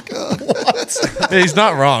you're like, oh. He's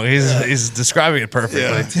not wrong. He's describing it perfectly.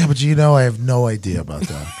 Yeah, but I have no idea about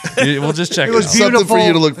that. We'll just check it, was out. Something for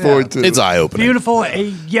you to look Beautiful. forward to. It's eye opening. Beautiful,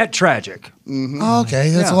 yet tragic. Oh, okay,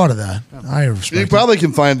 that's Yeah. a lot of that. I respect You it. probably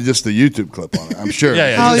can find just the YouTube clip on it. I'm sure.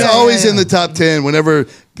 Yeah, It's yeah, always yeah, in the top 10 whenever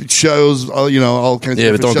it shows. All kinds Yeah,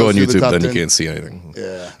 of but don't different go on shows through the YouTube, top then you 10. can't see anything.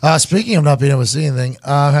 Yeah. Speaking of not being able to see anything,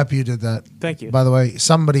 I'm happy you did that. Thank you. By the way,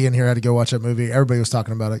 somebody in here had to go watch that movie. Everybody was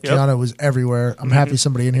talking about it. Yep. Keanu was everywhere. I'm happy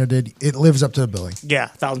somebody in here did. It lives up to the billing. Yeah,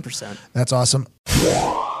 1000%. That's awesome.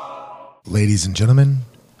 Ladies and gentlemen,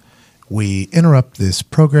 we interrupt this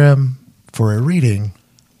program for a reading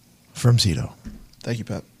from Zito. Thank you,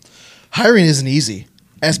 Pat. Hiring isn't easy,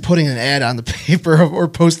 as putting an ad on the paper or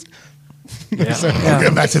post. Yeah.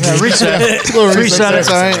 Back to Reset. Reset. It's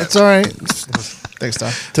all right. It's all right. Thanks,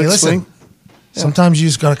 Todd. Hey, listen. Sometimes you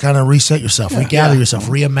just got to kind of reset yourself, regather yourself,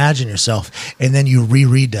 reimagine yourself, and then you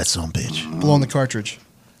reread that son of a bitch. Blow on the cartridge.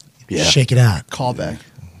 Yeah. Shake it out Call back.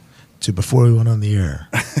 to before we went on the air.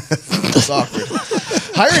 It's awkward.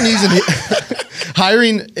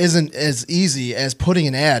 Hiring isn't as easy as putting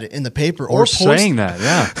an ad in the paper or Or saying that,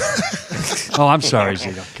 yeah. Oh, I'm sorry,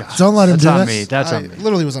 Zito. God. Don't let him That's do on that. me. That's I on me.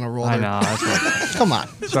 literally was on a roll. I there. know. That's right. Come on.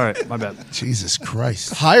 Sorry, my bad. Jesus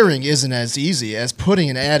Christ. Hiring isn't as easy as putting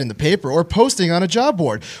an ad in the paper or posting on a job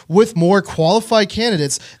board. With more qualified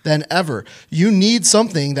candidates than ever, you need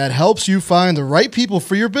something that helps you find the right people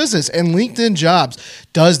for your business, and LinkedIn Jobs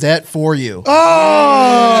does that for you.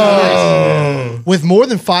 Oh! With more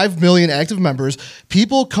than 5 million active members,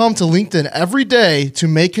 people come to LinkedIn every day to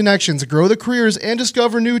make connections, grow their careers, and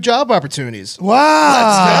discover new job opportunities.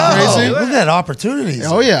 Wow. crazy. Look at that opportunities.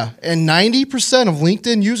 Oh, yeah. And 90% of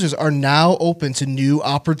LinkedIn users are now open to new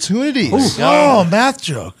opportunities. Oh, math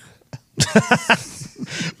joke.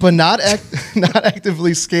 But not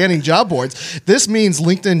actively scanning job boards. This means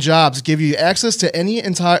LinkedIn Jobs give you access to an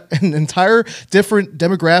entire different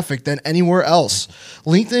demographic than anywhere else.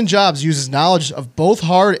 LinkedIn Jobs uses knowledge of both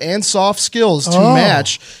hard and soft skills to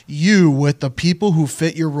match you with the people who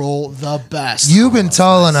fit your role the best. You've been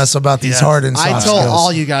telling us about these hard and soft I tell skills.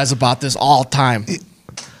 all you guys about this all the time.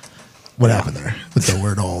 What happened there? With the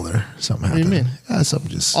word all there? Something What do happened. you mean? Something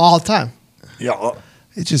just... All the time. Yeah.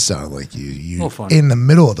 It just sounded like you little funny. in the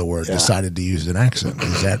middle of the word decided to use an accent.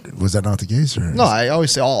 Was that not the case? Or No, I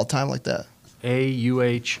always say all the time like that.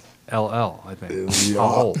 AUHLL, I think.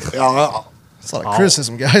 Oh. It's a lot of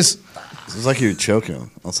criticism, guys. It's like you're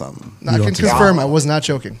choking or something. I can confirm I was not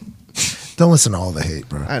joking. Don't listen to all the hate,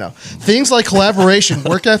 bro. I know. Things like collaboration,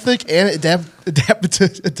 work ethic, and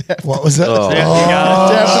What was that?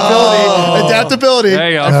 adaptability. There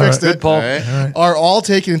you go. I fixed Good it. pull. Are all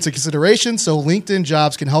taken into consideration, so LinkedIn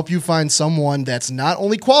Jobs can help you find someone that's not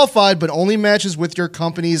only qualified but only matches with your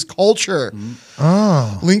company's culture.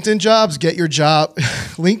 LinkedIn Jobs get your job.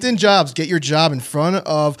 LinkedIn Jobs get your job in front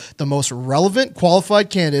of the most relevant, qualified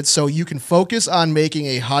candidates, so you can focus on making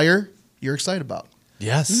a hire you're excited about.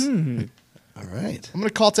 Yes. All right. I'm going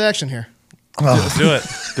to call to action here. Do it.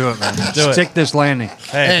 Do it, man. Do it. Stick this landing.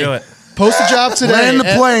 Hey, do it. Post a job today. Land the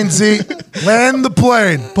plane, Z. Land the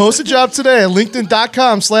plane. Post a job today at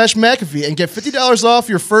linkedin.com/McAfee and get $50 off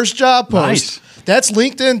your first job post. Nice. That's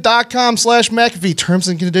linkedin.com/McAfee. Terms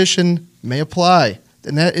and condition may apply.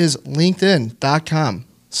 And that is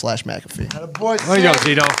linkedin.com/McAfee. There you go,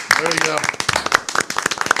 Zito. There you go.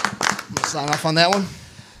 I'm gonna sign off on that one.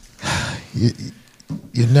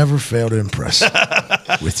 You never fail to impress.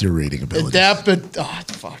 with your reading abilities.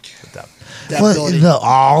 Fuck.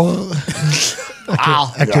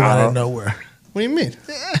 Well, that came out of nowhere. What do you mean?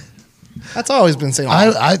 That's always been saying.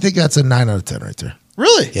 I think that's a 9 out of 10 right there.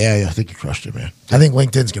 Really? Yeah, I think you crushed it, man. I think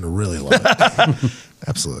LinkedIn's going to really love it.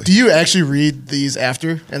 Absolutely. Do you actually read these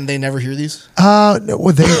after, and they never hear these? No,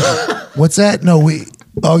 what's that? No,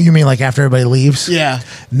 Oh, you mean like after everybody leaves? Yeah.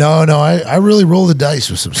 No, I really roll the dice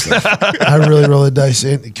with some stuff. I really roll the dice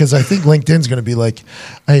in because I think LinkedIn's going to be like,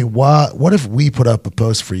 hey, what if we put up a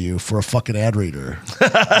post for you for a fucking ad reader?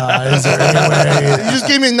 Is there any way? You just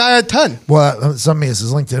gave me a 9 out of 10. Well, some of this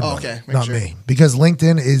is LinkedIn, money, okay, make not sure. me. Because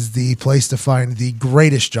LinkedIn is the place to find the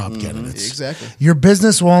greatest job candidates. Exactly. Your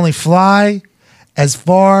business will only fly as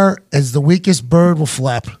far as the weakest bird will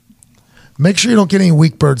flap. Make sure you don't get any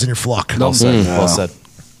weak birds in your flock. Well said. Well said.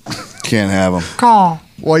 Can't have them.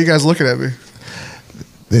 Why are you guys looking at me?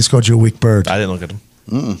 They just called you a weak bird. I didn't look at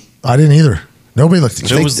him. I didn't either. Nobody looked at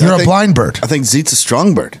you. You're a blind bird. I think Zeet's a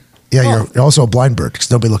strong bird. Yeah, you're also a blind bird because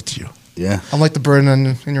nobody looked at you. Yeah. I'm like the bird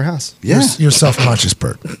in your house. Yeah. You're a self-conscious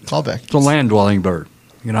bird. Call back. It's a land-dwelling bird,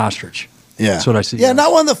 an ostrich. Yeah. That's what I see. Yeah,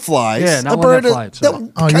 not one that flies. Yeah, not a one bird that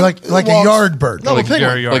flies. Oh, you're like a walks. yard bird. No, I'm a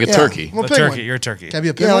penguin. You're Like a turkey. I'm a a penguin. turkey. You're a turkey. Can I be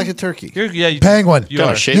a penguin? Yeah, like a turkey. You Penguin. You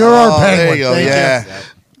are. shape. You're our There penguin. you go. Thank you. Yeah.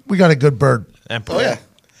 We got a good bird. Emperor. Oh, yeah.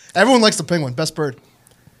 Everyone likes the penguin. Best bird.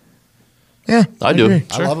 Yeah, I do. agree.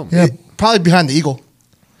 I love them. Yeah, Probably behind the eagle.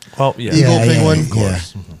 Well, yeah. Eagle, yeah, penguin. of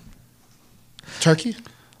course. Turkey?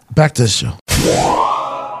 Back to the show.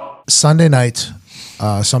 Sunday night,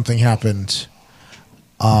 something happened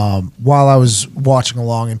while I was watching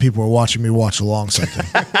along and people were watching me watch along something.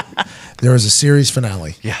 There was a series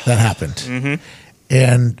finale that happened.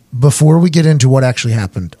 And before we get into what actually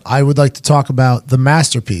happened, I would like to talk about the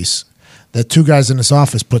masterpiece that two guys in this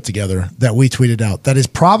office put together that we tweeted out that is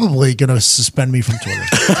probably going to suspend me from Twitter.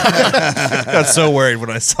 I got so worried when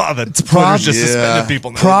I saw that Twitter's prob- just Yeah. suspended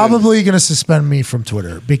people. now. Probably going to suspend me from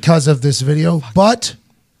Twitter because of this video, but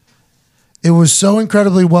it was so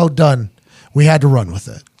incredibly well done. We had to run with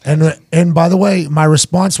it. And by the way, my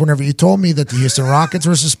response whenever you told me that the Houston Rockets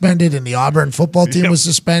were suspended and the Auburn football team was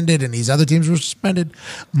suspended and these other teams were suspended,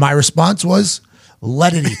 my response was,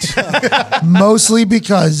 let it eat. Mostly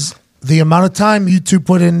because the amount of time you two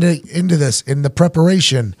put into this, in the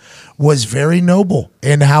preparation, was very noble.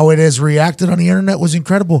 And how it has reacted on the internet was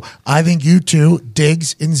incredible. I think you two,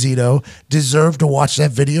 Diggs and Zito, deserve to watch that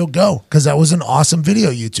video go. Because that was an awesome video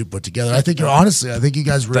you two put together. I think you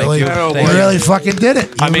guys really, you. Thank you. really fucking did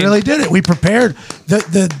it. You really did it. We prepared.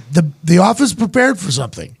 The office prepared for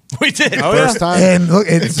something. We did. First time. And look,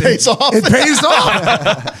 it pays off. It pays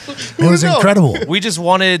off. It was incredible. We just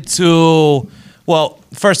wanted to. Well,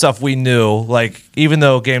 first off, we knew, like, even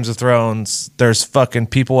though Games of Thrones, there's fucking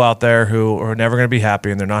people out there who are never going to be happy,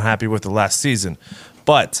 and they're not happy with the last season.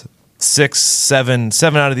 But 7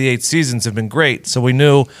 out of the 8 seasons have been great, so we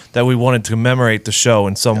knew that we wanted to commemorate the show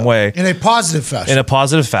in some way. In a positive fashion. In a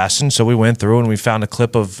positive fashion, so we went through and we found a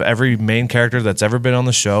clip of every main character that's ever been on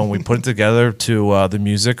the show, and we put it together to the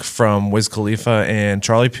music from Wiz Khalifa and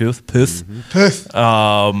Charlie Puth.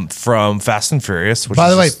 From Fast and Furious. Which By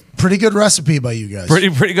the way, is pretty good recipe by you guys. Pretty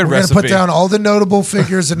good We're recipe. We're going to put down all the notable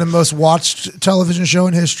figures in the most watched television show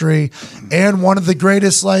in history and one of the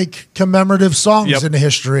greatest like commemorative songs in the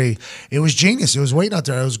history. It was genius. It was waiting out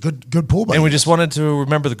there. It was good pull by and you we guys. just wanted to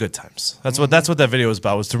remember the good times. That's what that video was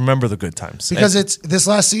about, was to remember the good times. Because And- it's this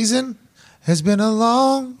last season has been a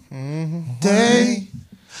long day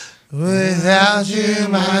without you,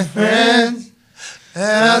 my friend. And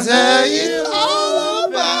I'll tell you all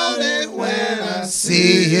about it when I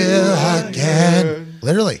see you again.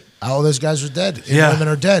 Literally, all those guys are dead. And women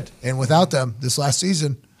are dead. And without them, this last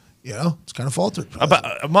season, it's kind of faltered.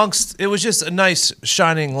 it was just a nice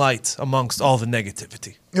shining light amongst all the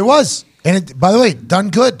negativity. It was. And by the way,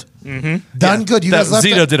 done good. Done good. You guys left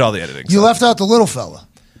Zito out, did all the editing. You left out the little fella.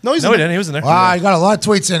 No, he's No, in he there. didn't. He was in there. Wow, you got a lot of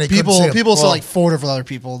tweets in it. People still like forward for other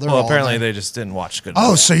people. They're Well, all apparently there. they just didn't watch good.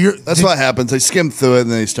 Oh, so That's what happens. They skim through it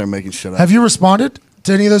and then they start making shit up. have you responded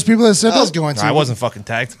to any of those people that said I was that? going to. I wasn't fucking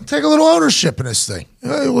tagged. Take a little ownership in this thing.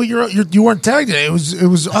 Well, you weren't tagged in it. It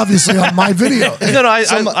was obviously on my video. No,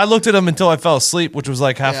 I looked at him until I fell asleep, which was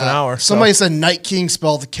like half an hour. so- Somebody said Night King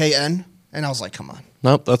spelled KN, and I was like, come on.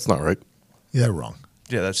 Nope, that's not right. Yeah, wrong.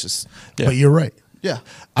 Yeah, that's just. But you're right. Yeah.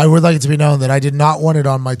 I would like it to be known that I did not want it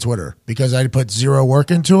on my Twitter because I put zero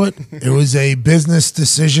work into it. It was a business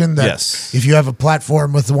decision that Yes. if you have a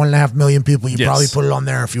platform with 1.5 million people, you Yes. probably put it on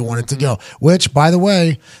there if you want it to go. Which, by the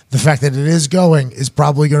way, the fact that it is going is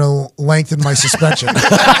probably going to lengthen my suspension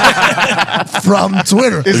from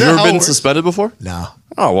Twitter. Have you ever been suspended before? No.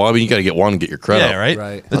 Oh, well, I mean, you got to get one and get your credit. Yeah, right.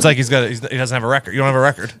 Right. It's like he doesn't have a record. You don't have a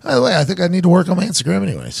record. By the way, I think I need to work on my Instagram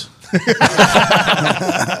anyways. You know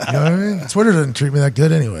what I mean? Twitter doesn't treat me that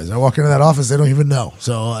good anyways. I walk into that office, they don't even know.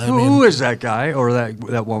 So I Who mean, is that guy or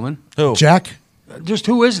that woman? Who? Jack? Just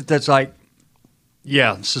who is it that's like,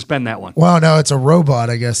 yeah, suspend that one. Well, no, it's a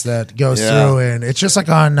robot, I guess, that goes through, and it's just like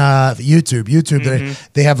on YouTube.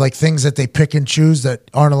 They have like things that they pick and choose that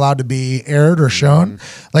aren't allowed to be aired or shown.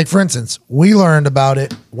 Like, for instance, we learned about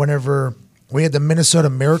it whenever we had the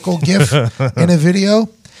Minnesota Miracle GIF in a video.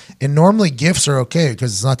 And normally GIFs are okay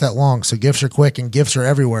because it's not that long. So GIFs are quick and GIFs are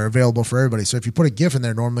everywhere, available for everybody. So if you put a GIF in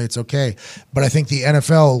there, normally it's okay. But I think the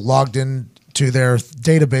NFL logged in to their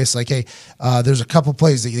database like, hey, there's a couple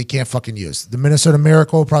plays that you can't fucking use. The Minnesota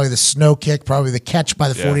Miracle, probably the snow kick, probably the catch by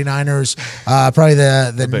the 49ers, probably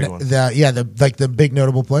the big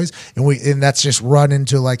notable plays. And that's just run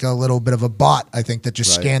into like a little bit of a bot, I think, that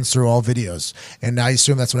just scans through all videos. And I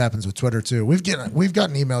assume that's what happens with Twitter too. We've gotten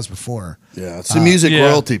emails before. Yeah, it's the music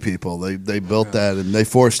royalty people. They built that and they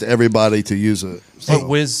forced everybody to use it. But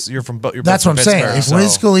Wiz, you're that's what I'm saying. If Pittsburgh,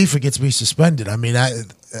 Wiz Khalifa gets me suspended, I mean,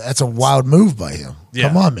 that's a wild move by him. Yeah.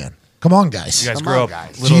 Come on, man. Come on, guys. you guys Come grew on, up.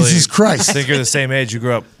 guys. literally- Jesus Christ. I think you're the same age. You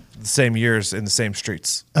grew up the same years in the same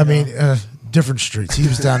streets. I mean, different streets. He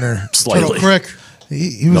was down there. Slightly. Turtle Creek.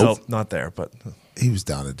 He was Nope, not there, but he was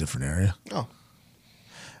down a different area. Oh.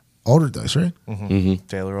 Older dice, right?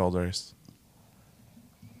 Taylor Alders.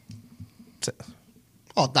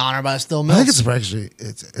 Oh, Donner by Still I Mills. think it's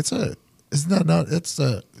actually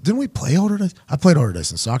didn't we play older dice? I played older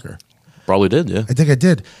dice in soccer. Probably did, yeah. I think I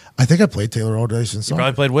did. I think I played Taylor older dice in You soccer.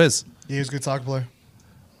 probably played Wiz. He was a good soccer player.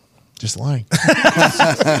 Just lying.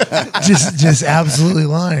 just absolutely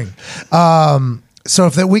lying. So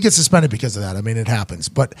if we get suspended because of that, I mean, it happens.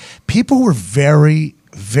 But people were very,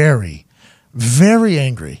 very, very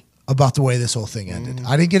angry about the way this whole thing ended.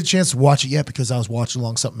 I didn't get a chance to watch it yet because I was watching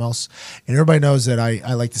along something else. And everybody knows that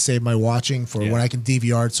I like to save my watching for when I can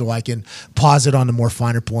DVR it so I can pause it on the more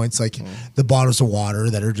finer points, like the bottles of water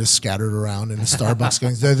that are just scattered around in the Starbucks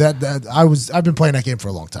games. I've been playing that game for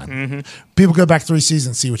a long time. People go back 3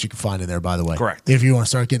 seasons, see what you can find in there, by the way. Correct. If you want to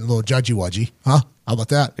start getting a little judgy-wudgy. Huh? How about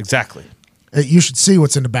that? Exactly. You should see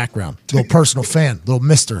what's in the background. Little personal fan, little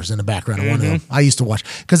misters in the background of one of them. I used to watch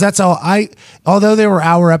because that's how although they were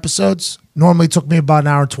hour episodes, normally took me about an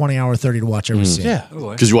hour 20, hour 30 to watch every scene. Yeah.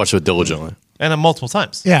 Because you watch it diligently. And multiple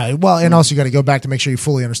times. Yeah, well, and also you got to go back to make sure you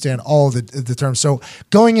fully understand all of the terms. So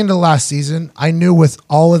going into last season, I knew with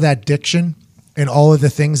all of that diction and all of the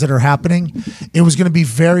things that are happening, it was going to be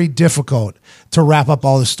very difficult to wrap up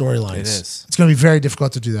all the storylines. It is. It's going to be very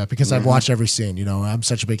difficult to do that because I've watched every scene. You know, I'm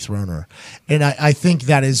such a big throner. And I think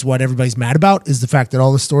that is what everybody's mad about is the fact that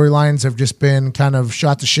all the storylines have just been kind of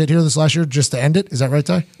shot to shit here this last year just to end it. Is that right,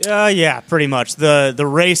 Ty? Yeah, pretty much. The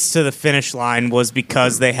race to the finish line was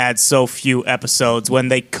because they had so few episodes when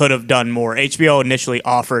they could have done more. HBO initially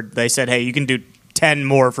offered, they said, hey, you can do 10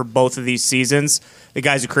 more for both of these seasons. The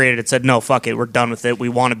guys who created it said, no, fuck it, we're done with it. We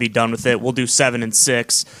want to be done with it. We'll do 7 and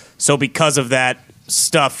 6. So because of that,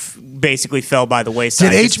 stuff basically fell by the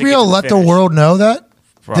wayside. Did HBO let the world know that?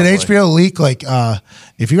 Probably. Did HBO leak like,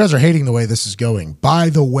 if you guys are hating the way this is going, by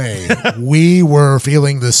the way, we were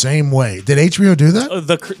feeling the same way. Did HBO do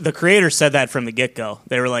that? The creator said that from the get-go.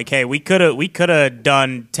 They were like, hey, we could have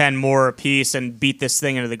done 10 more apiece and beat this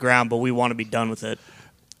thing into the ground, but we want to be done with it.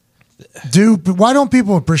 Why don't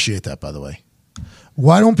people appreciate that, by the way?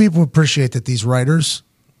 Why don't people appreciate that these writers,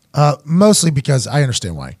 mostly because I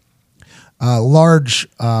understand why. Large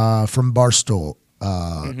from Barstool,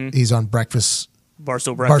 he's on Breakfast.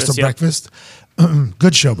 Barstool Breakfast. Breakfast.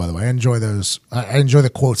 Good show, by the way. I enjoy those. I enjoy the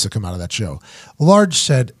quotes that come out of that show. Large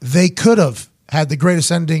said they could have had the greatest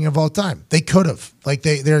ending of all time. They could have. Like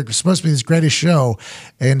they're supposed to be this greatest show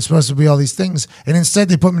and supposed to be all these things. And instead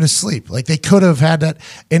they put me to sleep. Like they could have had that.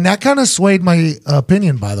 And that kind of swayed my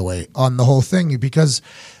opinion, by the way, on the whole thing, because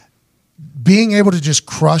being able to just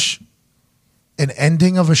crush an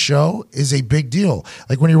ending of a show is a big deal.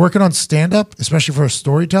 Like when you're working on stand-up, especially for a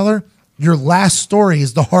storyteller, your last story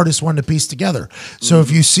is the hardest one to piece together. So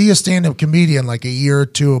if you see a stand-up comedian like a year or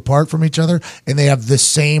two apart from each other and they have the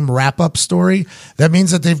same wrap-up story, that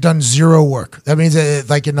means that they've done zero work. That means that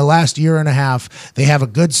like in the last year and a half, they have a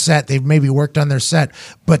good set. They've maybe worked on their set.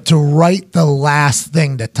 But to write the last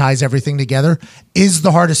thing that ties everything together is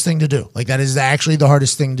the hardest thing to do. Like that is actually the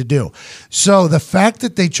hardest thing to do. So the fact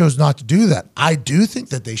that they chose not to do that, I do think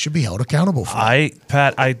that they should be held accountable for it.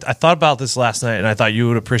 Pat, I thought about this last night, and I thought you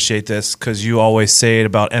would appreciate this because you always say it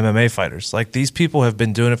about MMA fighters. Like, these people have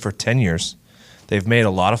been doing it for 10 years. They've made a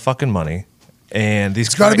lot of fucking money, And these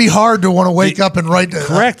It's got to be hard to want to wake up and write.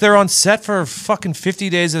 Correct. They're on set for fucking 50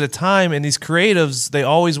 days at a time, and these creatives, they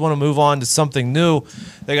always want to move on to something new.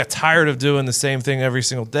 They got tired of doing the same thing every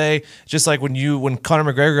single day. Just like when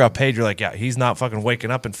Conor McGregor got paid, you're like, yeah, he's not fucking waking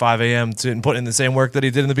up at 5 a.m. and putting in the same work that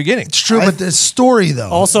he did in the beginning. It's true, but the story though.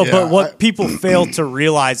 Also, but what people fail to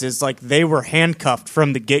realize is like they were handcuffed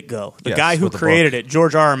from the get-go. The guy who created it,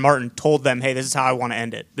 George R. R. Martin, told them, hey, this is how I want to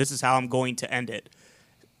end it. This is how I'm going to end it.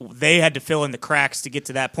 They had to fill in the cracks to get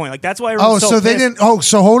to that point. Like that's why. So pissed. They didn't. Oh,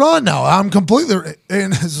 so hold on now. I'm completely.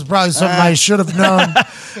 And this is probably something I should have known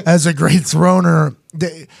as a great throner.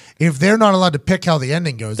 If they're not allowed to pick how the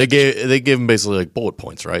ending goes, they gave them basically like bullet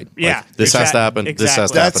points, right? Yeah, like, this has to happen. Exactly. This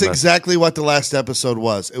has to happen. That's exactly what the last episode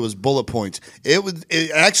was. It was bullet points. It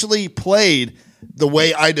actually played the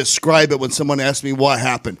way I describe it when someone asks me what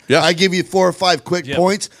happened. Yeah. I give you 4 or 5 quick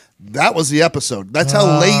points. That was the episode. That's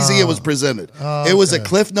how lazy it was presented. It was a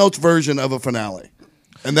Cliff Notes version of a finale.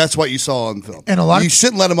 And that's what you saw on film. And you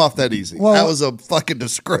shouldn't let him off that easy. Well, that was a fucking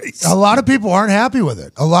disgrace. A lot of people aren't happy with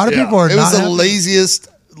it. A lot of people are. It was the laziest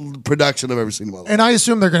production I've ever seen in my life. And I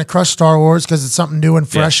assume they're going to crush Star Wars because it's something new and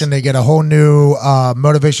fresh, and they get a whole new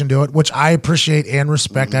motivation to it, which I appreciate and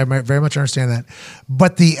respect. I very much understand that.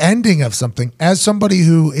 But the ending of something, as somebody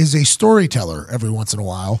who is a storyteller every once in a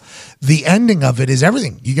while, the ending of it is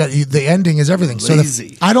everything. The ending is everything.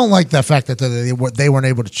 Lazy. So I don't like the fact that they weren't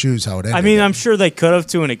able to choose how it ended. I mean, I'm sure they could have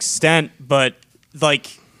to an extent, but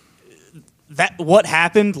like that, what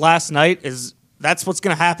happened last night is. That's what's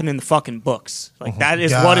going to happen in the fucking books. Like that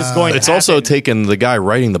is what is going to happen. It's also taken the guy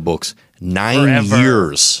writing the books 9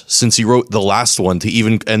 years since he wrote the last one to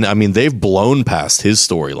even, and I mean, they've blown past his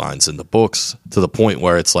storylines in the books to the point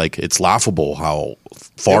where it's like, it's laughable how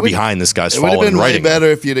far behind this guy's fallen in writing. It would have been way better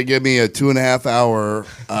if you'd have given me a 2.5 hour,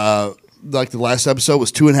 like the last episode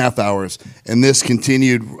was 2.5 hours, and this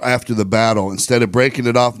continued after the battle. Instead of breaking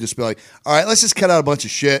it off and just be like, all right, let's just cut out a bunch of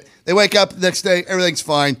shit. They wake up the next day, everything's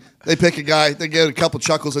fine. They pick a guy, they get a couple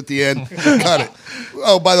chuckles at the end, cut it.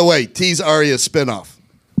 Oh, by the way, tease Arya's spinoff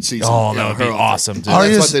season. Oh, that would be awesome, dude.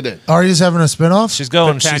 That's what they did. Arya's having a spinoff? She's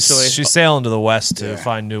going, she's sailing to the west to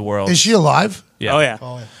find new worlds. Is she alive? Yeah. Oh,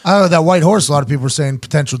 yeah. Oh, that white horse, a lot of people were saying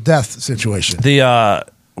potential death situation.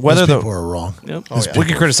 Whether Those people are wrong. Yep. We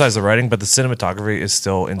can criticize the writing, but the cinematography is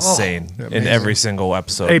still insane in every single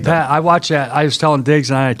episode. Hey, Pat, I watched that. I was telling Diggs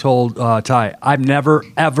and I told Ty, I've never,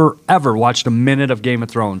 ever, ever watched a minute of Game of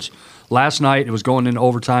Thrones. Last night, it was going into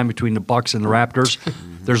overtime between the Bucks and the Raptors.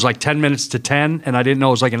 There's like 10 minutes to 10, and I didn't know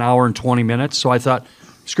it was like an hour and 20 minutes. So I thought,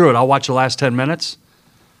 screw it, I'll watch the last 10 minutes.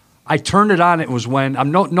 I turned it on. It was when,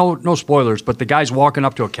 no spoilers, but the guy's walking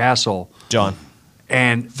up to a castle. John.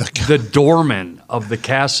 And the doorman of the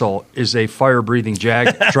castle is a fire-breathing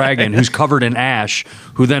dragon who's covered in ash,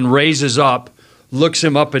 who then raises up, looks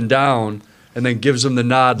him up and down, and then gives him the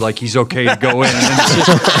nod like he's okay to go in.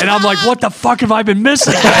 And I'm like, what the fuck have I been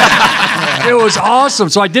missing? It was awesome.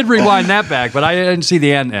 So I did rewind that back, but I didn't see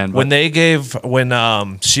the end. When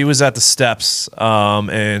she was at the steps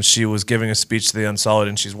and she was giving a speech to the Unsullied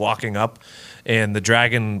and she's walking up, and the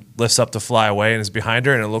dragon lifts up to fly away and is behind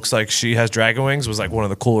her, and it looks like she has dragon wings, was like one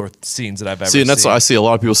of the cooler scenes that I've ever seen. And that's I see a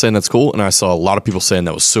lot of people saying that's cool, and I saw a lot of people saying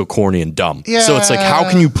that was so corny and dumb. Yeah. So it's like, how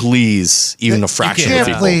can you please even a fraction of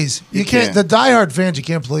people? You can't. The diehard fans, you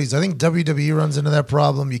can't please. I think WWE runs into that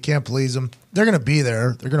problem. You can't please them. They're going to be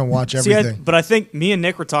there. They're going to watch everything. But I think me and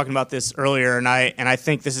Nick were talking about this earlier, and I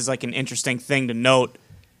think this is like an interesting thing to note.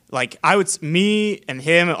 Like me and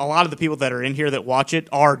him, a lot of the people that are in here that watch it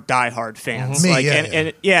are diehard fans.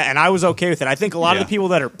 And I was okay with it. I think a lot of the people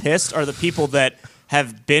that are pissed are the people that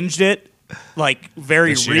have binged it like very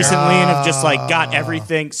recently and have just like got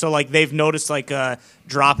everything. So like they've noticed like a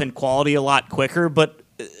drop in quality a lot quicker. But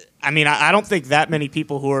I mean, I don't think that many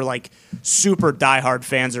people who are like super diehard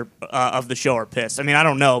fans of the show are pissed. I mean, I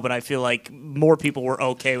don't know, but I feel like more people were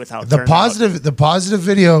okay with how it turned out. The positive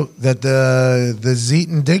video that the Zito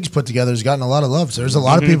and Diggs put together has gotten a lot of love. So there's a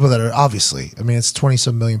lot of people that are obviously. I mean, it's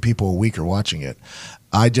 20-some million people a week are watching it.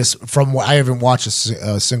 I haven't watched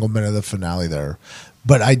a single minute of the finale there.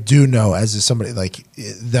 But I do know, as somebody, like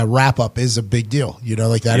the wrap up is a big deal. You know,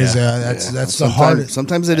 like that's the hardest.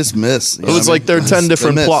 Sometimes they just miss. It was like there are 10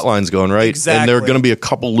 different plot lines going, right? Exactly. And there are going to be a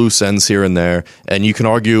couple loose ends here and there. And you can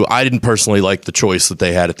argue, I didn't personally like the choice that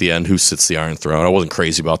they had at the end, who sits the Iron Throne. I wasn't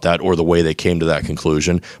crazy about that or the way they came to that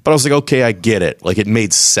conclusion. But I was like, okay, I get it. Like it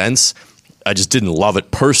made sense. I just didn't love it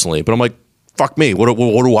personally. But I'm like, fuck me. What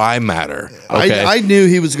do I matter? Okay. I knew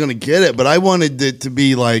he was going to get it, but I wanted it to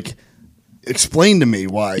be like. explain to me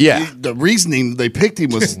why. Yeah. The reasoning they picked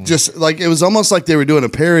him was just like it was almost like they were doing a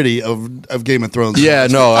parody of Game of Thrones. Yeah,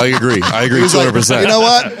 no, I agree. I agree He was 200%. like, you know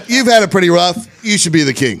what? You've had it pretty rough. You should be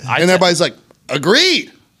the king. And everybody's like,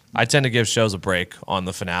 agreed. I tend to give shows a break on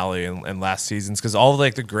the finale and last seasons because all of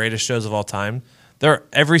like the greatest shows of all time,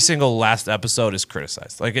 every single last episode is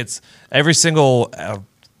criticized. Like it's every single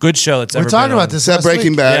good show that's We're ever talking been about on. this. Except last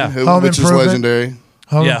Breaking week. Bad, Yeah. Home which is Improvement. legendary.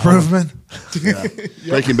 Home Yeah, Improvement.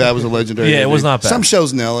 Breaking Bad was a legendary. Yeah, it ending. was not bad. Some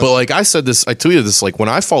shows nail it. But like I said this, I tweeted this, like when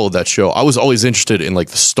I followed that show, I was always interested in like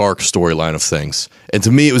the Stark storyline of things. And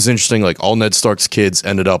to me, it was interesting, like all Ned Stark's kids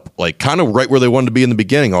ended up like kind of right where they wanted to be in the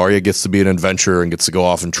beginning. Arya gets to be an adventurer and gets to go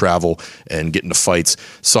off and travel and get into fights.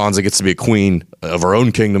 Sansa gets to be a queen of her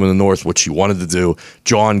own kingdom in the north, which she wanted to do.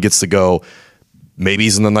 Jon gets to go. Maybe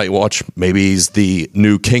he's in the Night Watch. Maybe he's the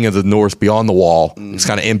new king of the North beyond the wall. It's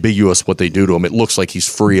kind of ambiguous what they do to him. It looks like he's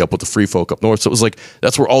free up with the free folk up north. So it was like,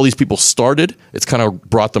 that's where all these people started. It's kind of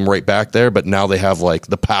brought them right back there, but now they have like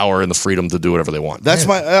the power and the freedom to do whatever they want. That's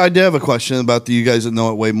I did have a question about you guys that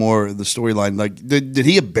know it way more, the storyline. Like, did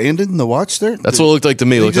he abandon the watch there? That's what it looked like to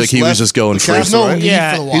me. It looked like he was just going free. There's no need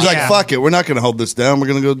Yeah. for the watch. He's like, Yeah. fuck it. We're not going to hold this down. We're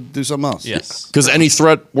going to go do something else. Yes. Because any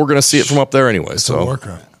threat, we're going to see it from up there anyway. It's a So war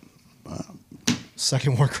crime.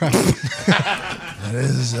 Second Warcraft.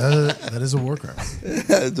 That is a war crime.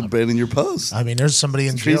 It's abandoning your post. I mean, there's somebody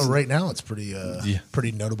in jail treason. right now. It's pretty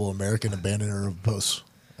notable American abandoner of posts.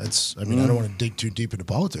 I don't want to dig too deep into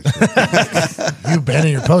politics. But you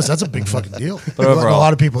abandon your post, that's a big fucking deal. But a overall-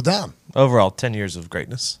 lot of people down. Overall, 10 years of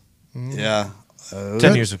greatness. Yeah.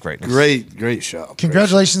 10 years of greatness. Great show.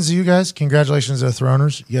 Congratulations to you guys. Congratulations to the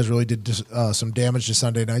Throners. You guys really did some damage to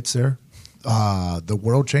Sunday nights there. The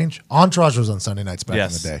world change. Entourage was on Sunday nights back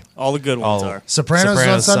Yes. in the day. All the good ones are. Sopranos was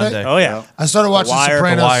on Sunday. Oh yeah. I started watching Wire.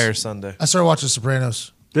 Sopranos. The Wire Sunday. I started watching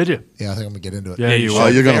Sopranos. Did you? Yeah, I think I'm gonna get into it. Yeah, you Oh,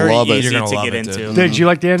 will. you're going to Very love it. easy You're gonna to love get it, into. dude. Did you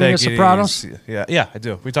like the ending of Take it Sopranos? easy. Yeah, I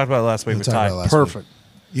do. We talked about it last week We with talked Ty. about it last Perfect.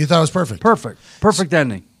 You thought it was perfect. Perfect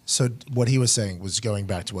ending. So what he was saying was going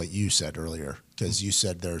back to what you said earlier, because you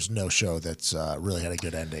said there's no show that's really had a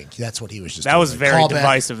good ending. That's what he was just. That doing, was like, very callback.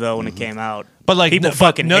 divisive though when it came out. But like people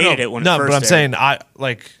fucking hated it when it first but I'm aired. saying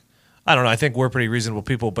I don't know. I think we're pretty reasonable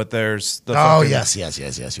people, but there's the Oh fucking- yes. You're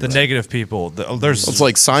the right. negative people. There's it's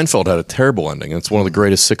like Seinfeld had a terrible ending. It's one of the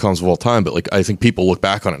greatest sitcoms of all time. But like, I think people look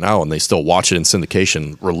back on it now and they still watch it in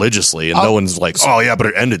syndication religiously, and no one's like, "Oh yeah, but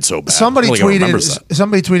it ended so bad." Somebody Nobody remembers that.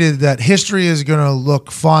 tweeted that history is going to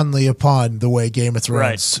look fondly upon the way Game of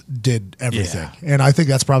Thrones did everything, and I think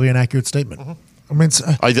that's probably an accurate statement. I mean, it's,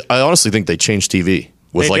 I honestly think they changed TV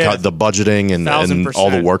with They like did. how the budgeting and 1000%.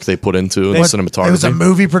 all the work they put into the cinematography. it was a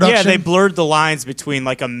movie production. Yeah, they blurred the lines between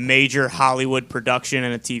like a major Hollywood production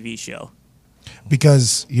and a TV show.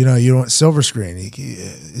 because you want silver screen.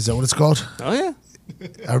 Is that what it's called? Oh yeah.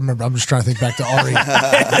 I remember. I'm just trying to think back to Ari.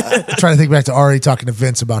 trying to think back to Ari talking to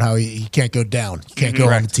Vince about how he can't go down. You can't go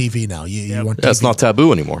on the TV now. You want Yeah, it's TV. not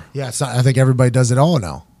taboo anymore. Yeah, it's not. I think everybody does it all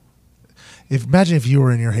now. Imagine if you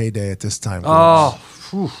were in your heyday at this time. Oh,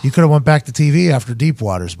 you could have went back to TV after Deep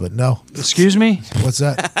Waters, but no. excuse me. What's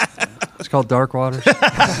that? It's called Dark Waters.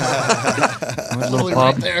 My little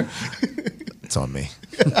pub. It's on me,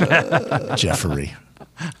 Jeffrey.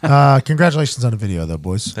 Congratulations on the video, though,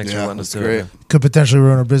 boys. thanks for Yeah, letting us that's do great. it. Could potentially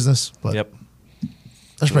ruin our business, but Yep.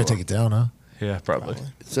 I should probably take it down, huh? Yeah, probably.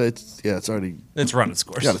 So it's already It's running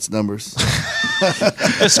scores. got its numbers.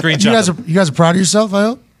 Just screenshot. You guys are proud of yourself, I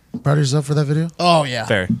hope? Proud of yourself for that video? Oh yeah.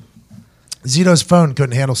 Fair. Zito's phone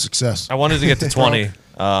couldn't handle success. I wanted to get to 20.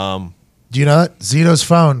 Do you know that? Zito's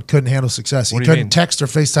phone couldn't handle success. He What do you couldn't mean? text or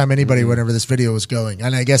FaceTime anybody whenever this video was going.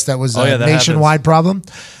 And I guess that was Oh, yeah, a that nationwide problem.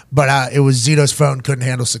 But it was Zito's phone couldn't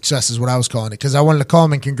handle success is what I was calling it. Because I wanted to call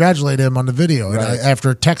him and congratulate him on the video. And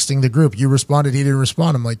after texting the group, you responded, he didn't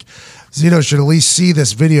respond. I'm like, Zito should at least see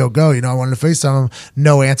this video go. I wanted to FaceTime him.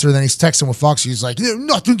 No answer. Then he's texting with Fox. He's like,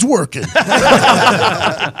 nothing's working.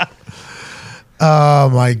 Oh,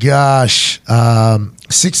 my gosh.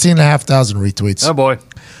 16,500 retweets. Oh boy.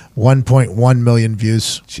 1.1 million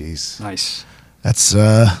views. Jeez. Nice. That's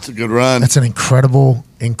It's a good run. that's an incredible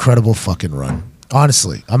fucking run.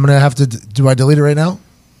 Honestly, I'm gonna have to. Do I delete it right now?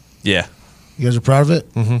 Yeah. You guys are proud of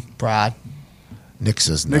it? Mm-hmm. Brad. Nick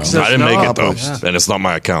says no. Nick says- I didn't make no. it though, Yeah. and it's not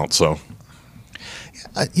my account. So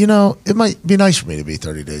It might be nice for me to be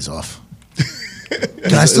 30 days off.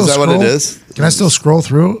 Can I Is still that scroll? what it is? Can I still scroll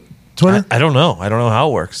through Twitter? I don't know. I don't know how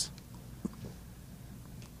it works.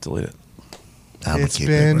 Delete it. I'm gonna It's keep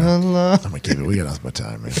been it. a Bro. long. I'm gonna keep it. We got nothing but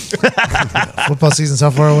time, man. Football season's how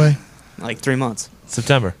far away? Like 3 months.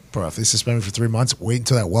 September. Bro, if they suspend me for 3 months, wait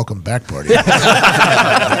until that welcome back party.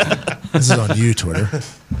 This is on you, Twitter.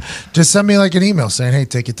 Just send me like an email saying, hey,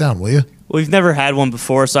 take it down, will you? We've never had one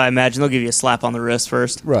before, so I imagine they'll give you a slap on the wrist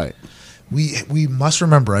first. Right. We must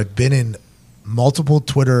remember I've been in multiple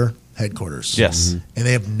Twitter headquarters. Yes. And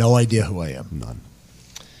they have no idea who I am. None.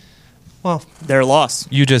 Well, Their loss.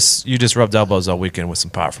 you just rubbed elbows all weekend with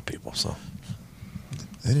some powerful people. So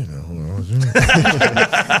They didn't know who I was.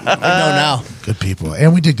 I know now. Good people.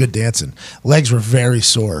 And we did good dancing. Legs were very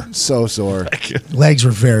sore. So sore. Legs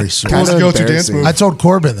were very sore. Kinda Go-to dance embarrassing. move. I told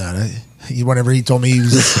Corbin that. Whenever he told me he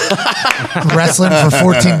was wrestling for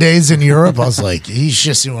 14 days in Europe, I was like, you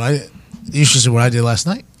should see what I did last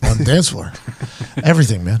night on the dance floor.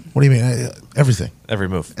 Everything, man. What do you mean? Everything. every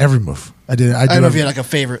move. Every move. I do I don't know if you every, had like a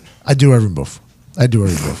favorite. I do every move. I do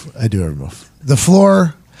every move. I do every move. The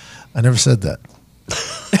floor, I never said that.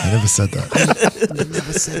 I never said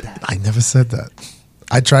that. I never said that.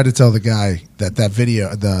 I tried to tell the guy that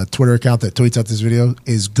video, the Twitter account that tweets out this video,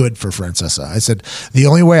 is good for Francesa. I said, the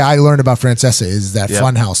only way I learned about Francesa is that Yep.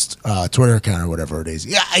 Funhouse Twitter account or whatever it is.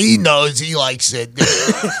 Yeah, he knows. He likes it.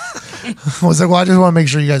 I was like, well, I just want to make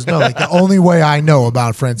sure you guys know. Like, the only way I know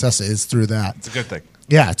about Francesa is through that. It's a good thing.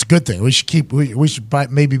 Yeah, it's a good thing. We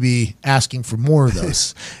should maybe be asking for more of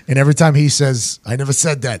those. And every time he says, I never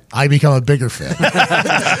said that, I become a bigger fan.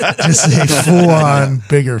 Just a full-on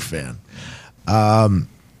bigger fan.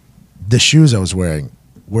 The shoes I was wearing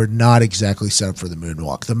were not exactly set up for the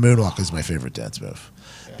moonwalk. The moonwalk is my favorite dance move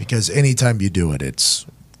because anytime you do it, it's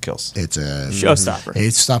Kills. a Showstopper.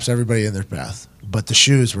 It stops everybody in their path. But the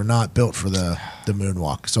shoes were not built for the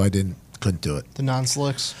moonwalk, so I couldn't do it. The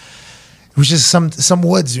non-slicks. It was just some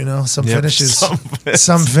woods, some Yep, finishes, some fits.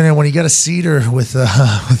 some finish. When you got a cedar with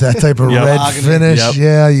that type of Yep. red Mahogany. finish, Yep.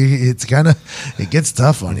 yeah, it gets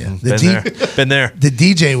tough on you. Been there. The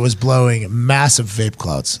DJ was blowing massive vape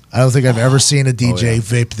clouds. I don't think I've ever seen a DJ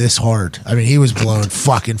vape this hard. I mean, he was blowing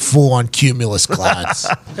fucking full on cumulus clouds.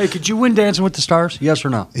 Hey, could you win Dancing with the Stars? Yes or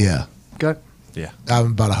no? Yeah. Okay. Yeah. I'm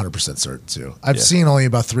about 100% certain too. I've seen only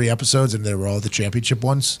about 3 episodes, and they were all the championship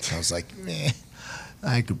ones. I was like, meh.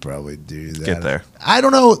 I could probably do that. Get there. I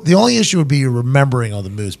don't know. The only issue would be remembering all the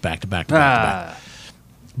moves back to back to back to back.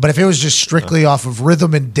 But if it was just strictly off of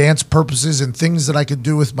rhythm and dance purposes and things that I could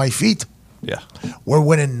do with my feet, Yeah. we're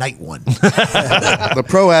winning night one. The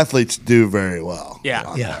pro athletes do very well. Yeah.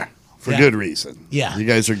 on Yeah. there, for Yeah. good reason. Yeah. You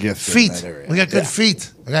guys are gifted Feet. in that area. We got good Yeah. feet.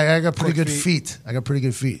 I got pretty good feet. I got pretty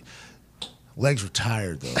good feet. Legs were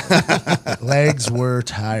tired, though. Legs were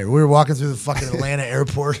tired. We were walking through the fucking Atlanta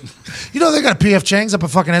airport. You know they got a PF Chang's up a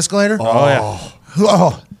fucking escalator? Oh, yeah.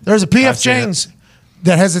 Oh, there's a PF I've seen Chang's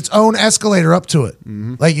that has its own escalator up to it.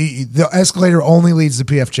 Like the escalator only leads to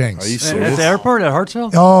PF Chang's. Are you At serious? the airport at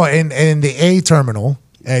Hartsville? Oh, and in the A terminal,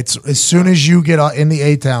 it's as soon as you get in the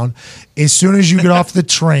A town, as soon as you get off the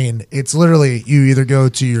train, it's literally you either go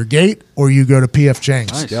to your gate or you go to PF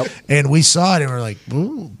Chang's. Nice. Yep. And we saw it and we're like,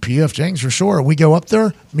 ooh, PF Chang's for sure. We go up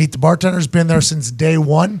there, meet the bartender's been there since day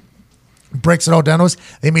one. Breaks it all down to us.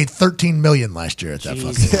 They made $13 million last year at that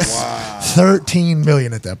fucking. Wow. $13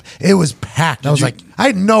 million at that. It was packed. I was like, I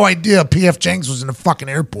had no idea PF Chang's was in a fucking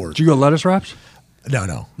airport. Did you go lettuce wraps?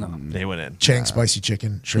 No. They went in. Chang spicy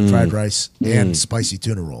chicken, shrimp fried rice, and spicy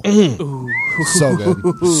tuna roll. So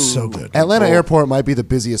good. So good. Atlanta Airport might be the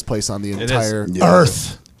busiest place on the is. entire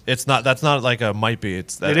Earth. It's not. That's not like a might be.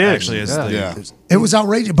 It's that It is. actually is. Yeah. the- Yeah. It was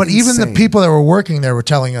outrageous. But even the Insane. people that were working there were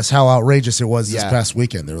telling us how outrageous it was this Yeah. past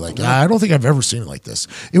weekend. They were like, I don't think I've ever seen it like this.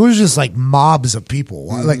 It was just like mobs of people.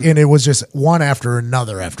 Like, and it was just one after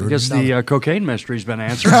another after I guess another. the cocaine mystery's been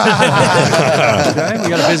answered. Okay, we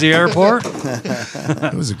got a busy airport.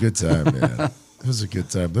 It was a good time, man. It was a good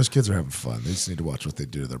time. Those kids are having fun. They just need to watch what they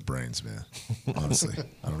do to their brains, man. Honestly,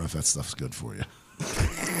 I don't know if that stuff's good for you.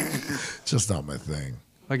 Just not my thing.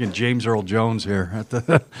 Fucking James Earl Jones here. At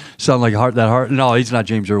the, sound like heart. No, he's not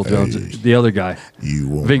James Earl Jones. The other guy. You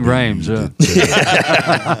won't Ving be Rhames.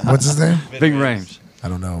 What's his name? Ving Rhames. I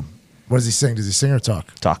don't know. What does he sing? Does he sing or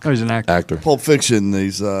talk? Talk. Oh, he's an actor. Actor. Pulp Fiction.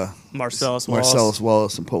 He's Marcellus Wallace. Marcellus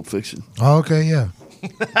Wallace in Pulp Fiction. Oh, okay, yeah.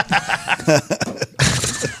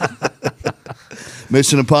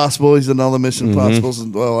 Mission Impossible. He's in all the Mission Impossibles,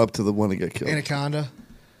 and well, up to the one that got killed. Anaconda.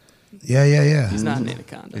 Yeah. He's not an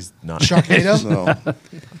anaconda. He's not. Sharknado. No.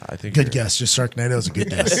 I think. Good you're- guess. Just Sharknado is a good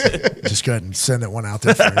guess. Just go ahead and send that one out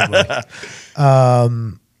there for everybody.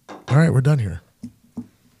 All right, we're done here.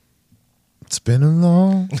 It's been a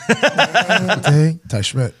long day. Ty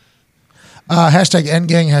Schmidt. Hashtag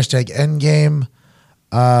Endgang, hashtag Endgame.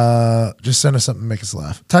 Just send us something to make us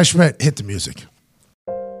laugh. Ty Schmidt, hit the music.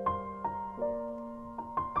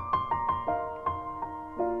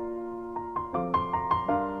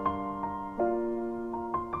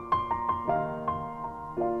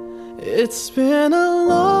 It's been a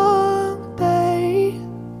long day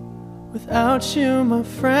without you, my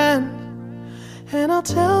friend. And I'll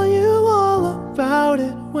tell you all about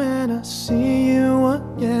it when I see you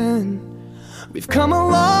again. We've come a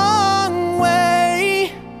long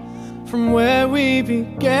way from where we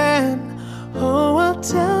began. Oh, I'll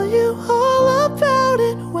tell you all about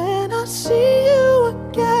it when I see you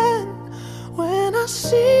again. When I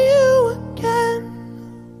see you again.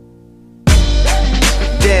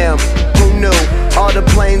 Damn, who knew? All the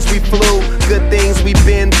planes we flew, good things we've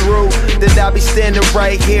been through. That I'll be standing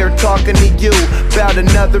right here talking to you about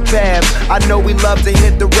another path. I know we love to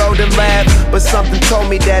hit the road and laugh, but something told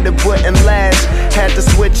me that it wouldn't last. Had to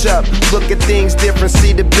switch up, look at things different,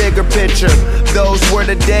 see the bigger picture. Those were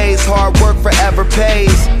the days, hard work forever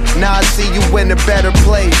pays. Now I see you in a better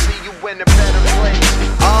place.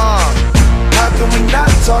 How can we not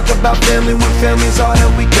talk about family when family's all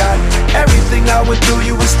that we got? Everything I went through,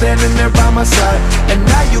 you were standing there by my side. And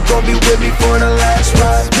now you gon' be with me for the last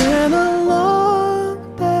ride. It's been a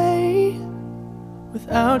long day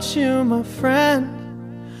without you, my friend.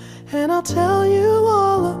 And I'll tell you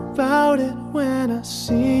all about it when I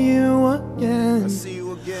see you again.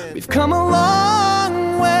 We've come a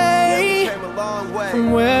long way,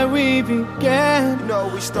 from where we began. You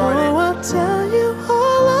know, we started. Oh, I'll tell you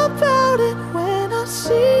all about it when I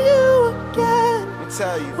see you again. Let me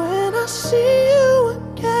tell you. When I see you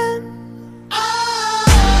again.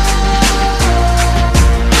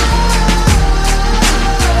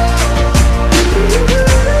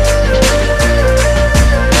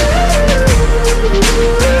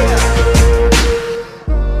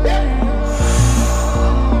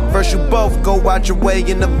 First you both go out your way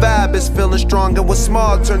and the vibe is feeling strong. And what's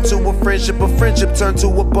small turn to a friendship turn to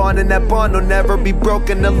a bond. And that bond will never be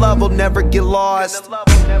broken, the love will never get lost.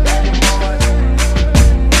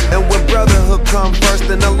 And when brotherhood come first,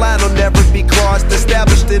 then the line will never be crossed.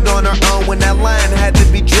 Established it on our own when that line had to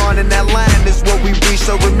be drawn. And that line is what we reach,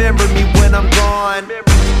 so remember me when I'm gone.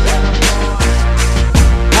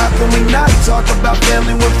 How can we not talk about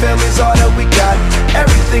family when family's all that we got?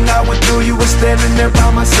 Everything I went through, you were standing there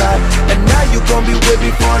by my side. And now you gon' be with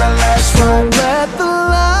me for the last ride. Let the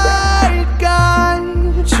light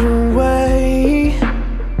guide your way.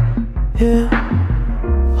 Yeah.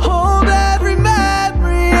 Hold every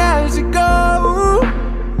memory as you go.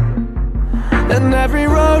 And every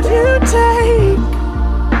road you take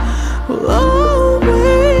will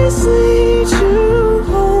always lead you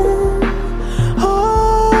home.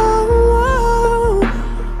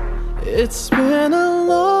 It's been a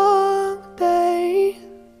long day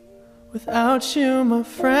without you, my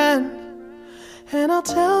friend. And I'll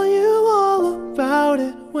tell you all about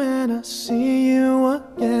it when I see you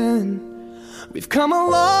again. We've come a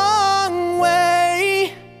long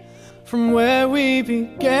way from where we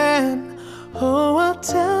began. Oh, I'll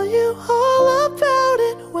tell you all about